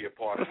 Glad to be a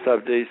part of it.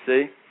 What's up,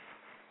 DC?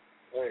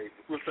 Hey,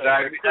 what's up?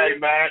 Hey,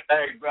 man.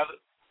 Hey, brother.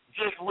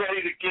 Just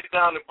ready to get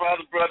down to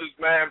Brothers,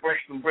 man, break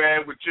some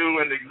bread with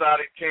you and the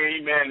Exotic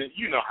Team, man. And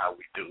you know how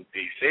we do,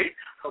 DC.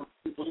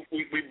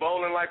 We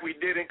bowling like we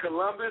did in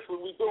Columbus?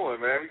 What we doing,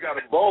 man? We got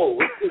to bowl.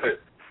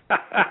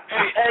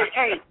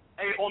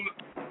 Hey, on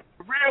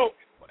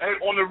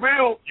the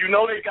real, you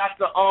know they got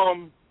the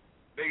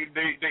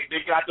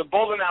they got the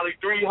bowling alley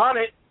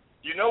 300.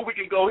 You know we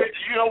can go hit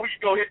 300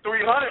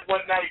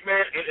 one night,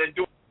 man, and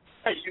do.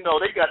 Hey, you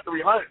know they got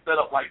 300 set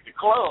up like the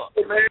club.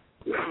 Hey, man,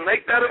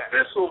 make that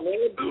official,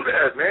 man. Do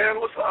that,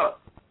 man. What's up?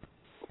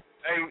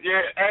 Hey,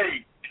 yeah,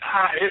 hey,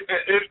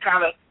 it's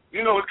kind of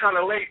it's kind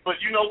of late, but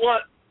you know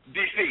what,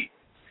 DC,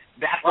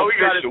 that's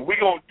official. We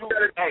gonna do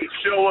it. Hey,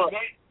 show up.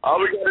 All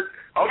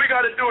we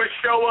gotta do is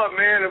show up,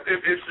 man. If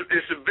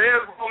the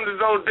Bears room is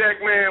on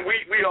deck, man,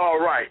 we all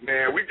right,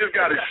 man. We just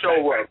gotta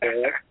show up,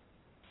 man.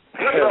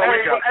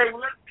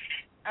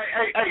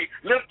 Hey,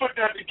 let's put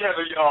that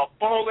together, y'all.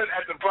 Bowling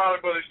at the Bronner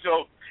Bros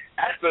Show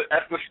at the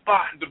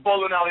spot, the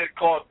bowling alley is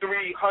called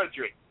 300.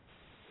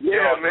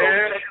 Yeah,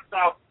 man.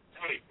 So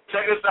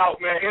check us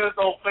out, man. Hit us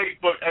on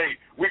Facebook. Hey,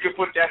 we can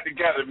put that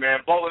together,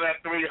 man. Bowling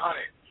at 300.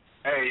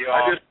 Hey,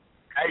 y'all.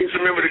 I just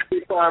remember the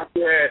good time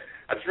we had.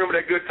 I just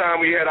remember that good time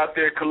we had out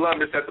there in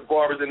Columbus at the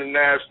Barbers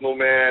International,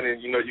 man.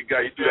 And you do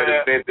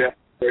that event there.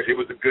 It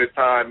was a good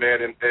time, man,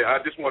 and I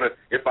just want to,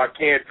 if I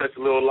can, touch a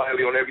little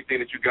lightly on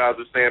everything that you guys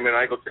are saying, man.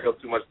 I ain't going to take up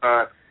too much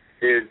time.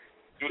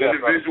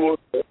 Individuals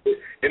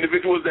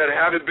that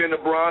haven't been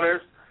to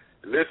Bronners,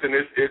 listen,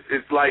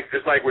 it's like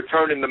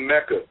returning to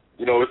Mecca.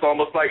 You know, it's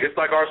almost like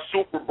our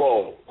Super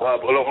Bowl,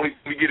 but only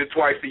we get it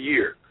twice a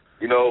year.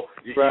 You know,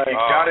 you have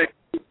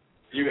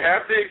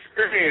to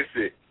experience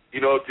it,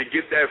 you know, to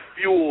get that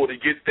fuel, to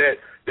get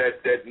that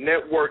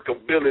network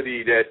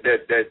ability, that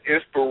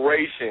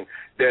inspiration,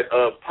 that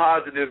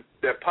positive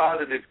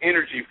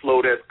energy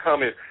flow that's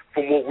coming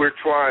from what we're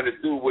trying to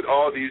do, what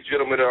all these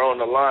gentlemen that are on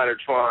the line are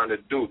trying to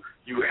do.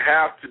 You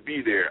have to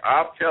be there.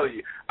 I'll tell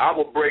you, I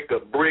will break a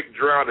brick,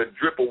 drown a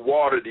drip of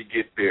water to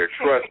get there.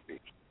 Trust me.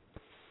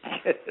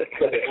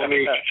 I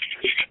mean,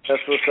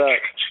 that's what's up.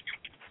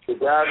 The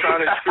guys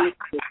on the street,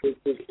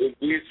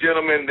 these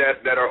gentlemen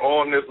that are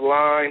on this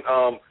line,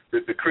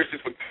 the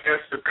Christians for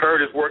Cancer,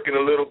 Kurt is working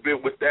a little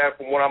bit with that,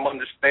 from what I'm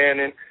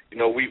understanding. You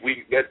know,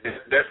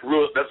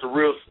 that's a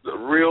real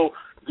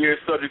dear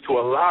subject to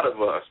a lot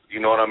of us. You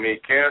know what I mean?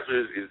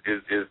 Cancer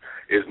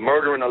is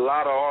murdering a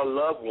lot of our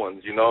loved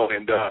ones. You know,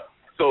 and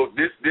so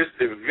these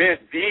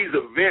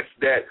events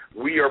that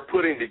we are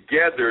putting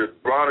together,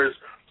 Bronner's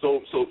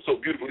so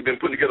beautifully been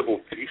put together for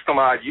some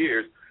odd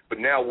years. But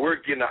now we're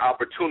getting an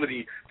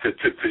opportunity to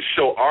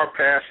show our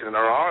passion and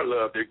our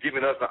love. They're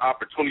giving us an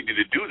opportunity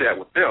to do that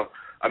with them.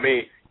 I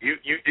mean,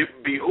 it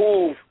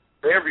behooves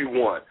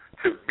everyone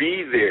to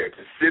be there,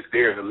 to sit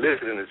there and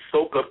listen and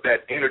soak up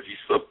that energy,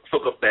 soak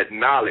up that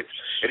knowledge,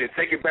 and then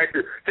take it back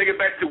to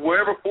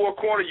wherever four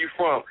corner you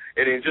from,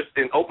 and then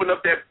open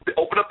up that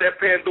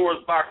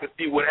Pandora's box and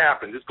see what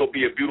happens. It's gonna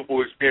be a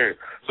beautiful experience.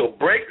 So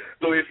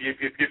if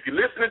you're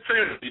listening to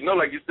it, you know,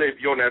 like you say, if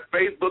you're on that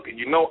Facebook, and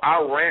you know I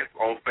rant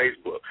on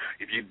Facebook.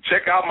 If you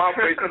check out my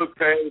Facebook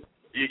page.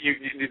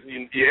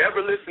 You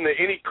ever listen to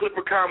any clip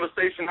or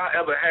conversation I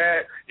ever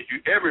had? If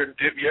you ever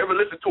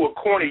listen to a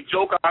corny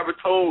joke I ever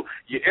told,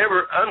 you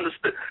ever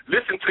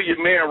listen to your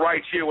man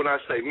right here when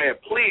I say, man,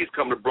 please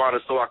come to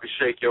Bronner so I can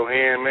shake your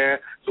hand, man,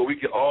 so we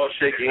can all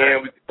shake your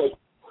hand.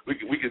 We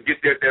can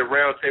get there at that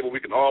round table. We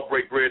can all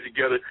break bread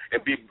together and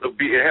have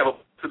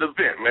to the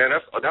event, man.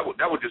 That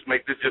would just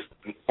make this just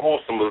an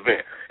awesome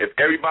event. If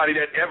everybody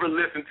that ever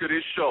listened to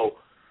this show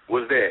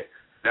was there,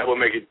 that would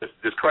make it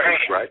just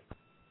crazy, right?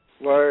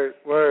 Word.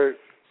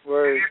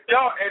 If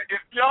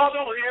y'all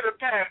don't hear the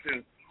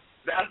passion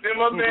that's in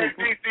my man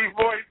DC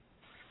voice,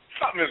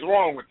 something is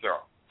wrong with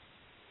y'all.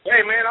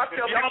 Hey man, I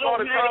tell y'all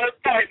don't hear the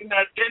passion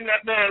that's in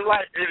that man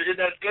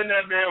that's in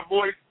that man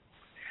voice.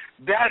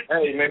 That's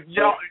hey man,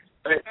 y'all.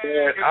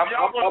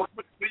 Y'all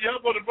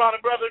go to Bronner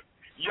Brothers,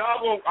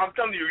 I'm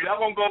telling you, y'all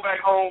gonna go back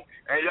home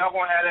and y'all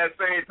gonna have that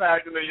same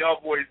passion in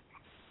y'all voice,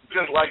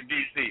 just like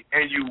DC,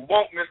 and you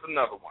won't miss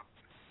another one.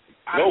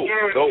 I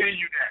guarantee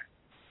you that.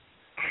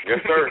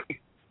 Yes, sir.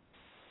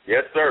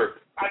 Yes, sir.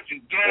 I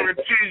can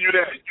guarantee you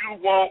that you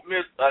won't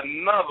miss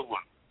another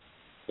one.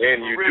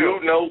 And you do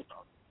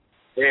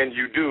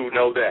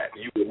know that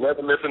you will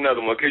never miss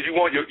another one, because you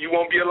won't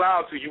be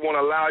allowed to. You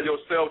won't allow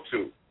yourself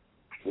to.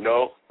 You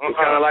know, it's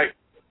kind of like,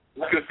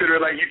 consider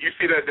it like you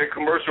see that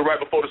commercial right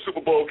before the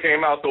Super Bowl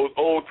came out. Those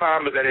old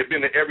timers that had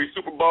been to every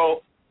Super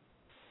Bowl.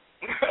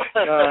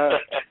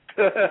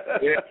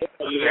 Yeah,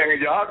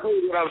 y'all agree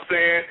with what I'm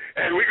saying?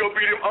 And we gonna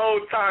be them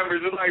old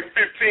timers in like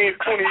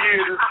 15, 20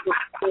 years,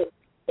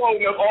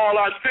 holding up all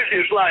our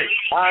tickets like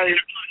I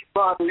ain't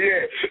probably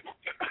yet.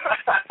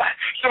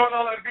 Showing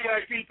all our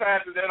VIP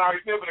passes and our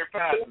exhibitor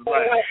passes.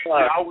 Like,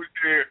 yeah, I was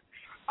there.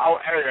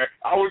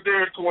 I was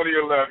there in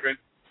 2011.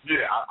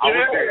 Yeah, I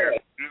was there.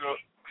 You know.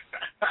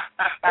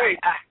 Hey,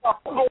 I'm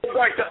going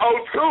back to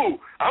 02.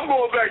 I'm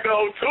going back to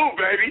 02,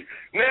 baby.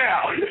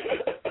 Now.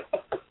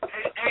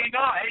 Hey,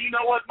 you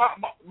know what?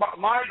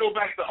 Mine go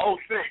back to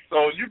 06.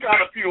 So you got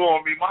a few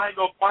on me. Mine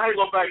go back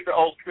to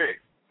 06.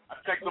 I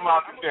checked them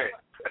out today.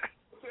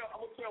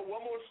 I'm gonna tell one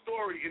more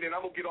story, and then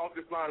I'm gonna get off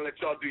this line and let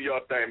y'all do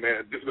y'all thing,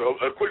 man. A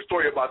quick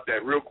story about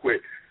that, real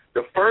quick.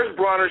 The first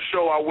Bronner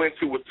show I went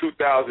to was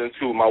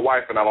 2002. My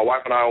wife and I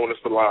own a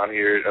salon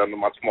here in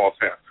my small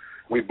town.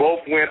 We both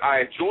went.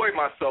 I enjoyed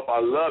myself. I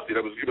loved it.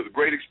 It was a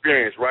great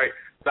experience, right?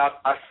 Now,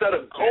 I set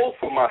a goal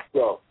for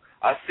myself.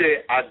 I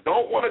said, I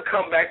don't want to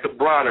come back to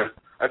Bronner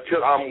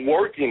until I'm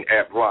working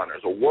at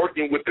Bronner's or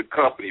working with the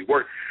company.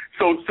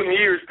 So some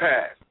years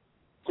passed.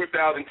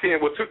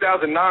 2010,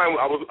 2009,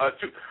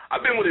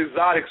 I've been with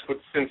Exotics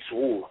since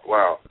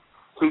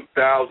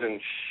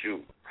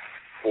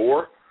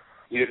 2004.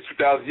 Yeah,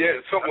 2000. Yeah,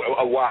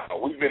 a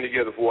while. We've been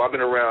together I've been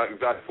around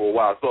Exotics for a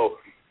while. So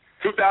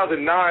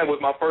 2009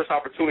 was my first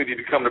opportunity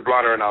to come to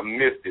Bronner, and I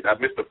missed it. I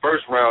missed the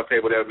first round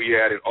table that we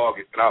had in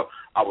August, and I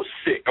was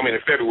sick. In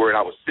February, and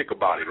I was sick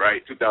about it,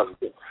 right?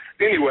 2002.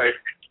 Anyway,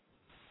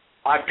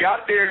 I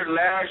got there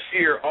last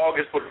year,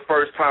 August, for the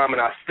first time,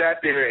 and I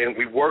sat there and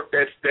we worked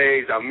that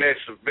stage. I met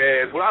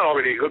Chavez. Well, I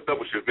already hooked up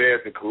with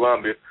Chavez in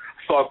Columbus.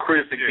 I saw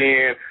Chris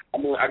again.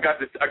 I got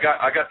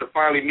to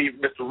finally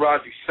meet Mr.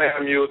 Raji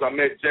Samuels. I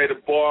met Jay the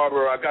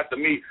Barber. I got to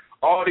meet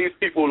all these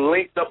people,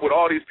 linked up with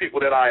all these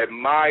people that I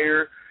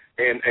admire,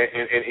 and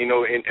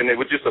it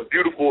was just a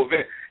beautiful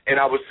event. And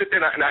I was sitting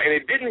there, and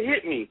it didn't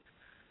hit me,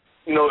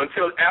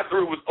 until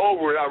after it was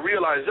over, and I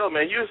realized,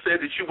 man, you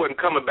said that you wasn't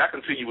coming back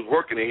until you was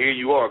working, and here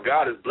you are.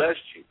 God has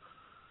blessed you,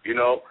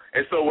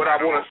 And so what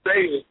I want to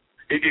say is,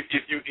 if you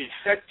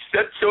set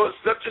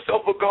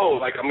yourself a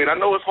goal. Like, I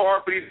know it's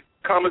hard for these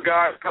common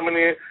guys coming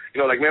in,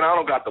 man, I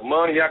don't got the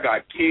money, I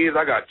got kids,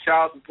 I got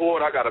child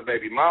support, I got a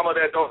baby mama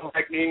that don't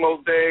like me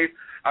most days.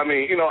 I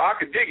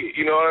could dig it,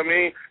 you know what I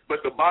mean?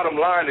 But the bottom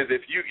line is,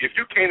 if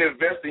you can't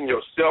invest in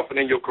yourself and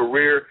in your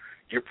career,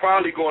 you're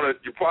probably gonna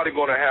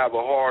have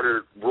a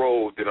harder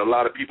road than a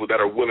lot of people that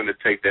are willing to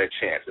take that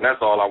chance. And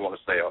that's all I want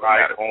to say on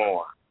that.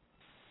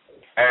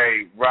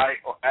 Right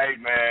on. Hey,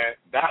 man,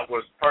 that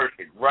was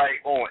perfect. Right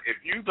on.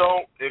 If you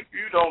don't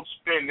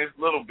spend this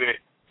little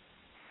bit,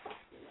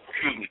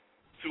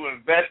 to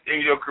invest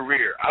in your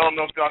career. I don't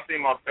know if y'all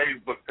seen my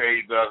Facebook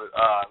page the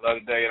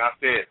other day, and I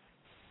said,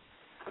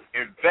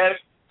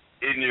 invest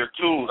in your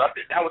tools. I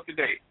think that was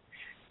today.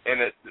 And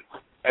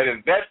an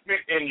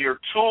investment in your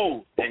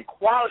tools and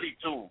quality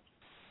tools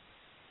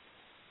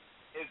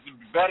is the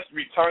best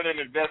return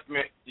on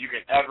investment you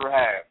can ever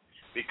have,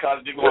 because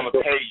they're going to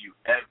pay you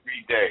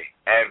every day.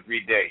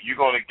 Every day. You're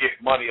going to get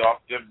money off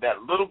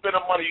that little bit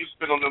of money you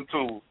spend on them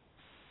tools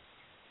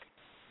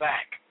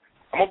back.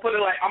 I'm gonna put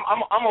it like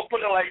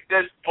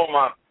this for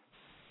my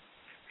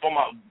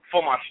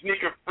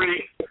sneaker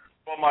freaks,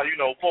 for my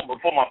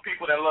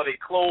people that love their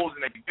clothes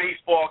and their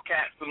baseball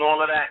caps and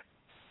all of that.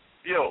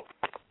 Yo,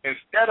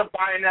 instead of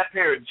buying that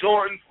pair of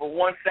Jordans for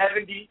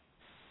 $170,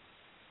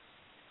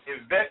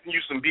 invest in you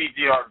some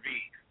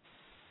BGRVs.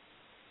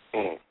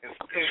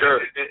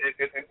 Sure.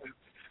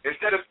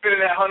 Instead of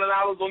spending that $100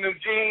 on them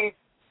jeans,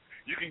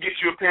 you can get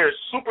you a pair of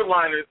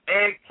Superliners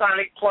and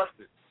Sonic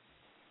Pluses.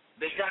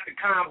 They got the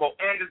combo,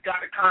 and it's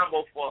got the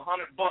combo for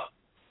 $100.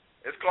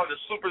 It's called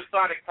the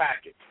Supersonic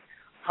package.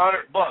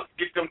 $100.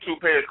 Get them 2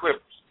 pair of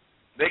clippers.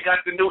 They got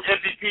the new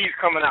MVPs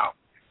coming out.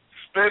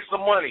 Spend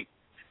some money.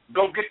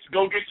 Go get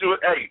you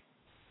hey.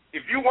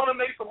 If you want to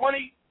make some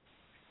money,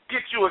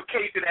 get you a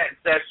case of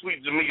that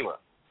Sweet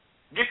Jamila.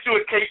 Get you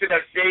a case of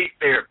that Shade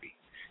Therapy.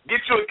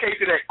 Get you a case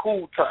of that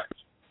Cool Touch.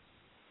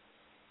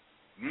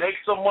 Make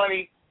some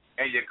money,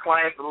 and your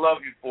clients will love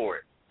you for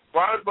it.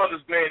 Bronner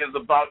Brothers, man, is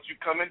about you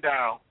coming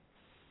down.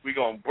 We're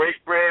going to break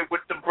bread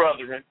with the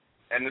brethren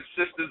and the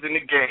sisters in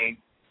the game.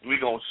 We're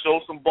going to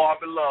show some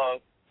barber love,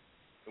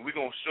 and we're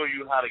going to show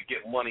you how to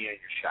get money in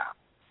your shop.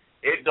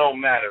 It don't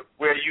matter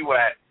where you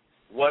at,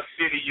 what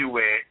city you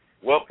in,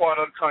 what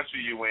part of the country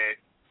you in.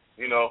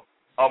 You know,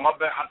 my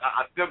bad,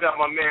 I still got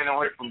my man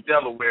on here from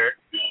Delaware.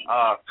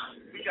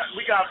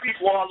 We got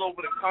people all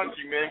over the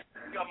country, man.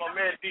 We got my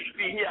man DC,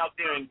 he out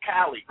there in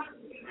Cali.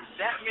 If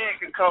that man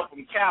can come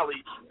from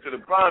Cali to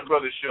the Bronner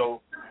Bros Show,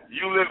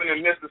 you living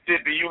in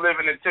Mississippi, you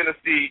living in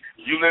Tennessee,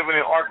 you living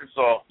in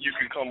Arkansas, you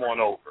can come on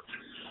over.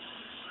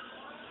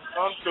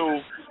 Come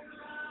through,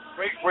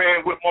 break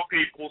bread with my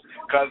people,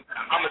 because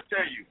I'm going to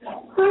tell you.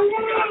 From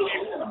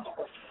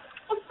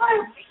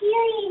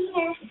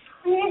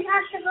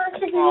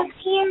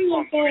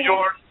New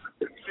York,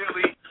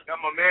 Philly, got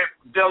my man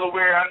from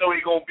Delaware. I know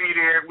he's going to be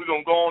there. We're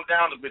going to go on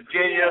down to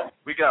Virginia.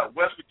 We got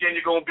West Virginia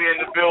going to be in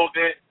the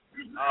building.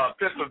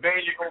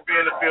 Pennsylvania going to be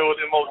in the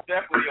building. Most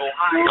definitely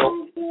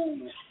Ohio.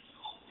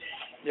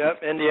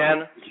 Yep,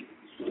 Indiana.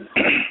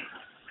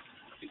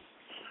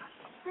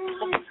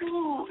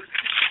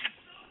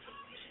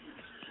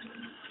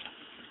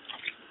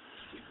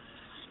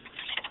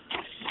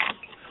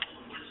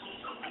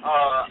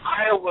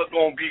 Iowa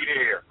gonna be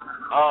there.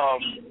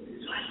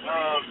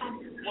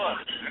 What?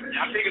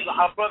 I think it's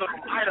our brother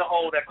from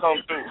Idaho that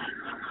comes through.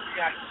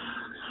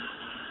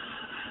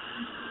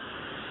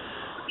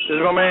 Is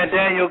my man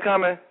Daniel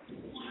coming?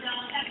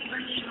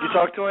 You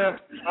talk to him?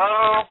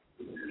 I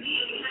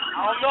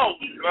don't know.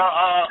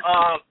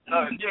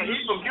 Yeah,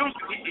 he's from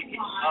Houston.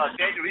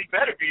 Daniel, he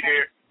better be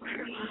there.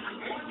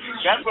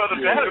 That brother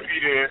better be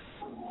there.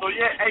 So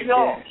yeah, hey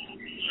y'all,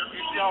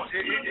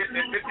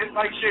 it's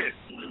like this.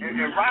 And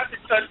Roger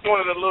touched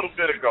on it a little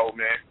bit ago,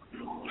 man.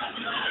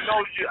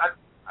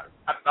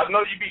 I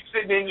know you be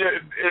sitting in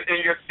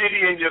your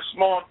city, in your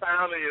small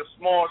town, in your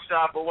small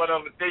shop or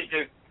whatever,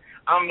 thinking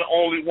I'm the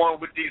only one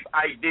with these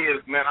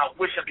ideas, man. I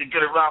wish I could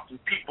get around some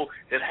people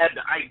that had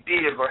the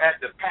ideas or had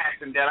the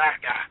passion that I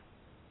got.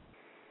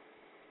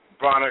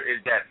 Bronner is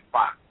that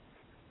spot.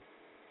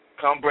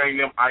 Come bring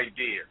them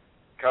ideas.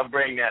 Come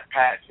bring that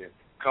passion.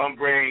 Come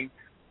bring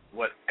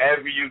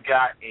whatever you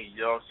got in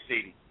your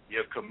city,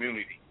 your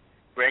community.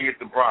 Bring it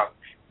to Bronner.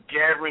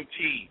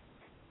 Guaranteed,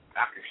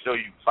 I can show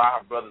you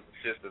 5 brothers and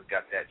sisters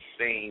got that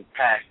same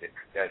passion,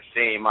 that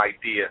same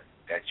idea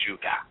that you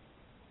got.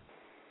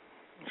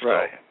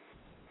 Right.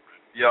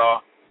 So,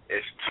 y'all,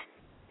 it's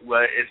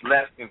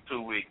less than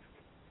 2 weeks.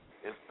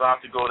 It's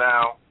about to go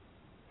down.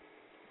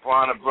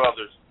 Bronner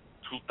Brothers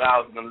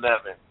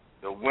 2011,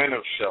 the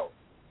winter show.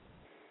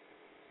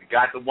 We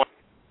got the one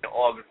in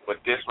August,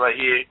 but this right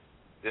here,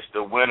 this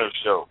the winter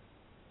show.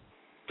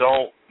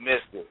 Don't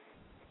miss it.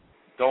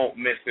 Don't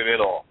miss it at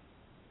all.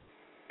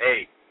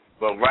 Hey,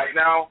 but right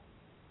now,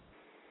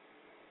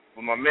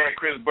 with my man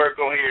Chris Burke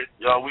on here,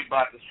 y'all, we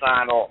about to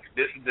sign off.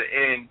 This is the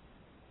end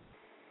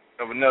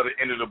of another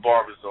End of the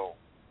Barber Zone.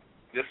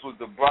 This was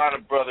the Bronner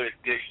Brother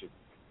edition.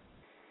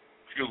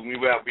 Excuse me,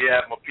 we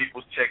have my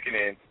people checking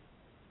in,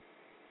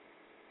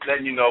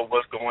 letting you know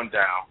what's going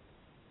down.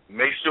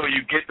 Make sure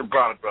you get the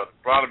Bronner Brothers.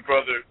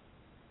 BronnerBrothers.com.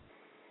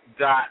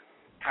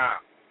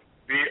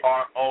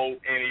 BronnerBros.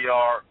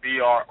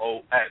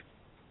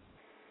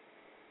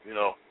 You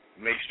know,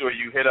 make sure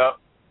you hit up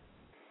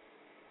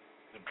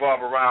the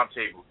Barber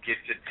Roundtable. Get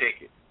your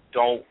ticket.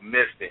 Don't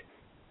miss it.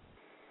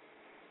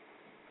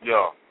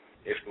 Yo,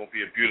 it's going to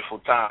be a beautiful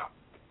time.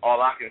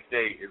 All I can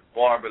say is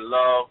barber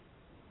love.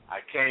 I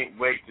can't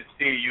wait to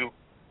see you,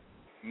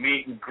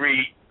 meet and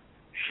greet,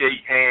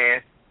 shake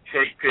hands,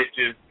 take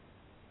pictures,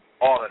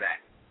 all of that.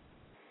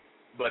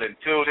 But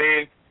until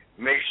then,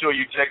 make sure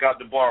you check out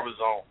the Barber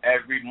Zone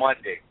every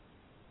Monday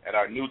at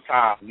our new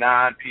time,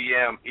 9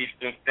 p.m.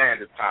 Eastern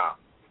Standard Time.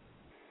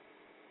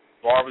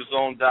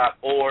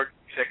 barberzone.org.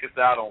 Check us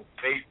out on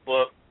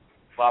Facebook.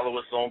 Follow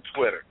us on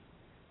Twitter.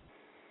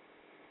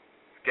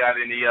 Got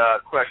any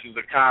questions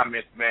or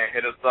comments, man,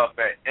 hit us up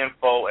at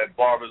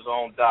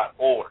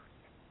info@barberzone.org.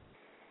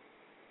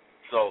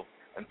 So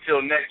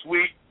until next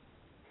week,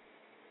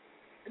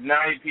 at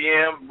 9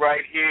 p.m.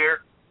 right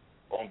here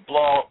on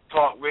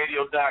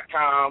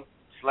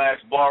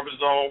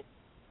blogtalkradio.com/barberzone.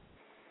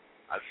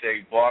 I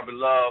say barber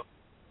love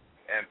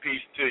and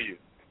peace to you.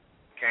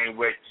 Can't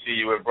wait to see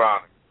you at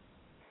Bronner.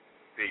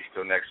 Peace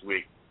till next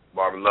week.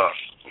 Barber love.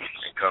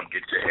 And come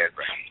get your head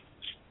right.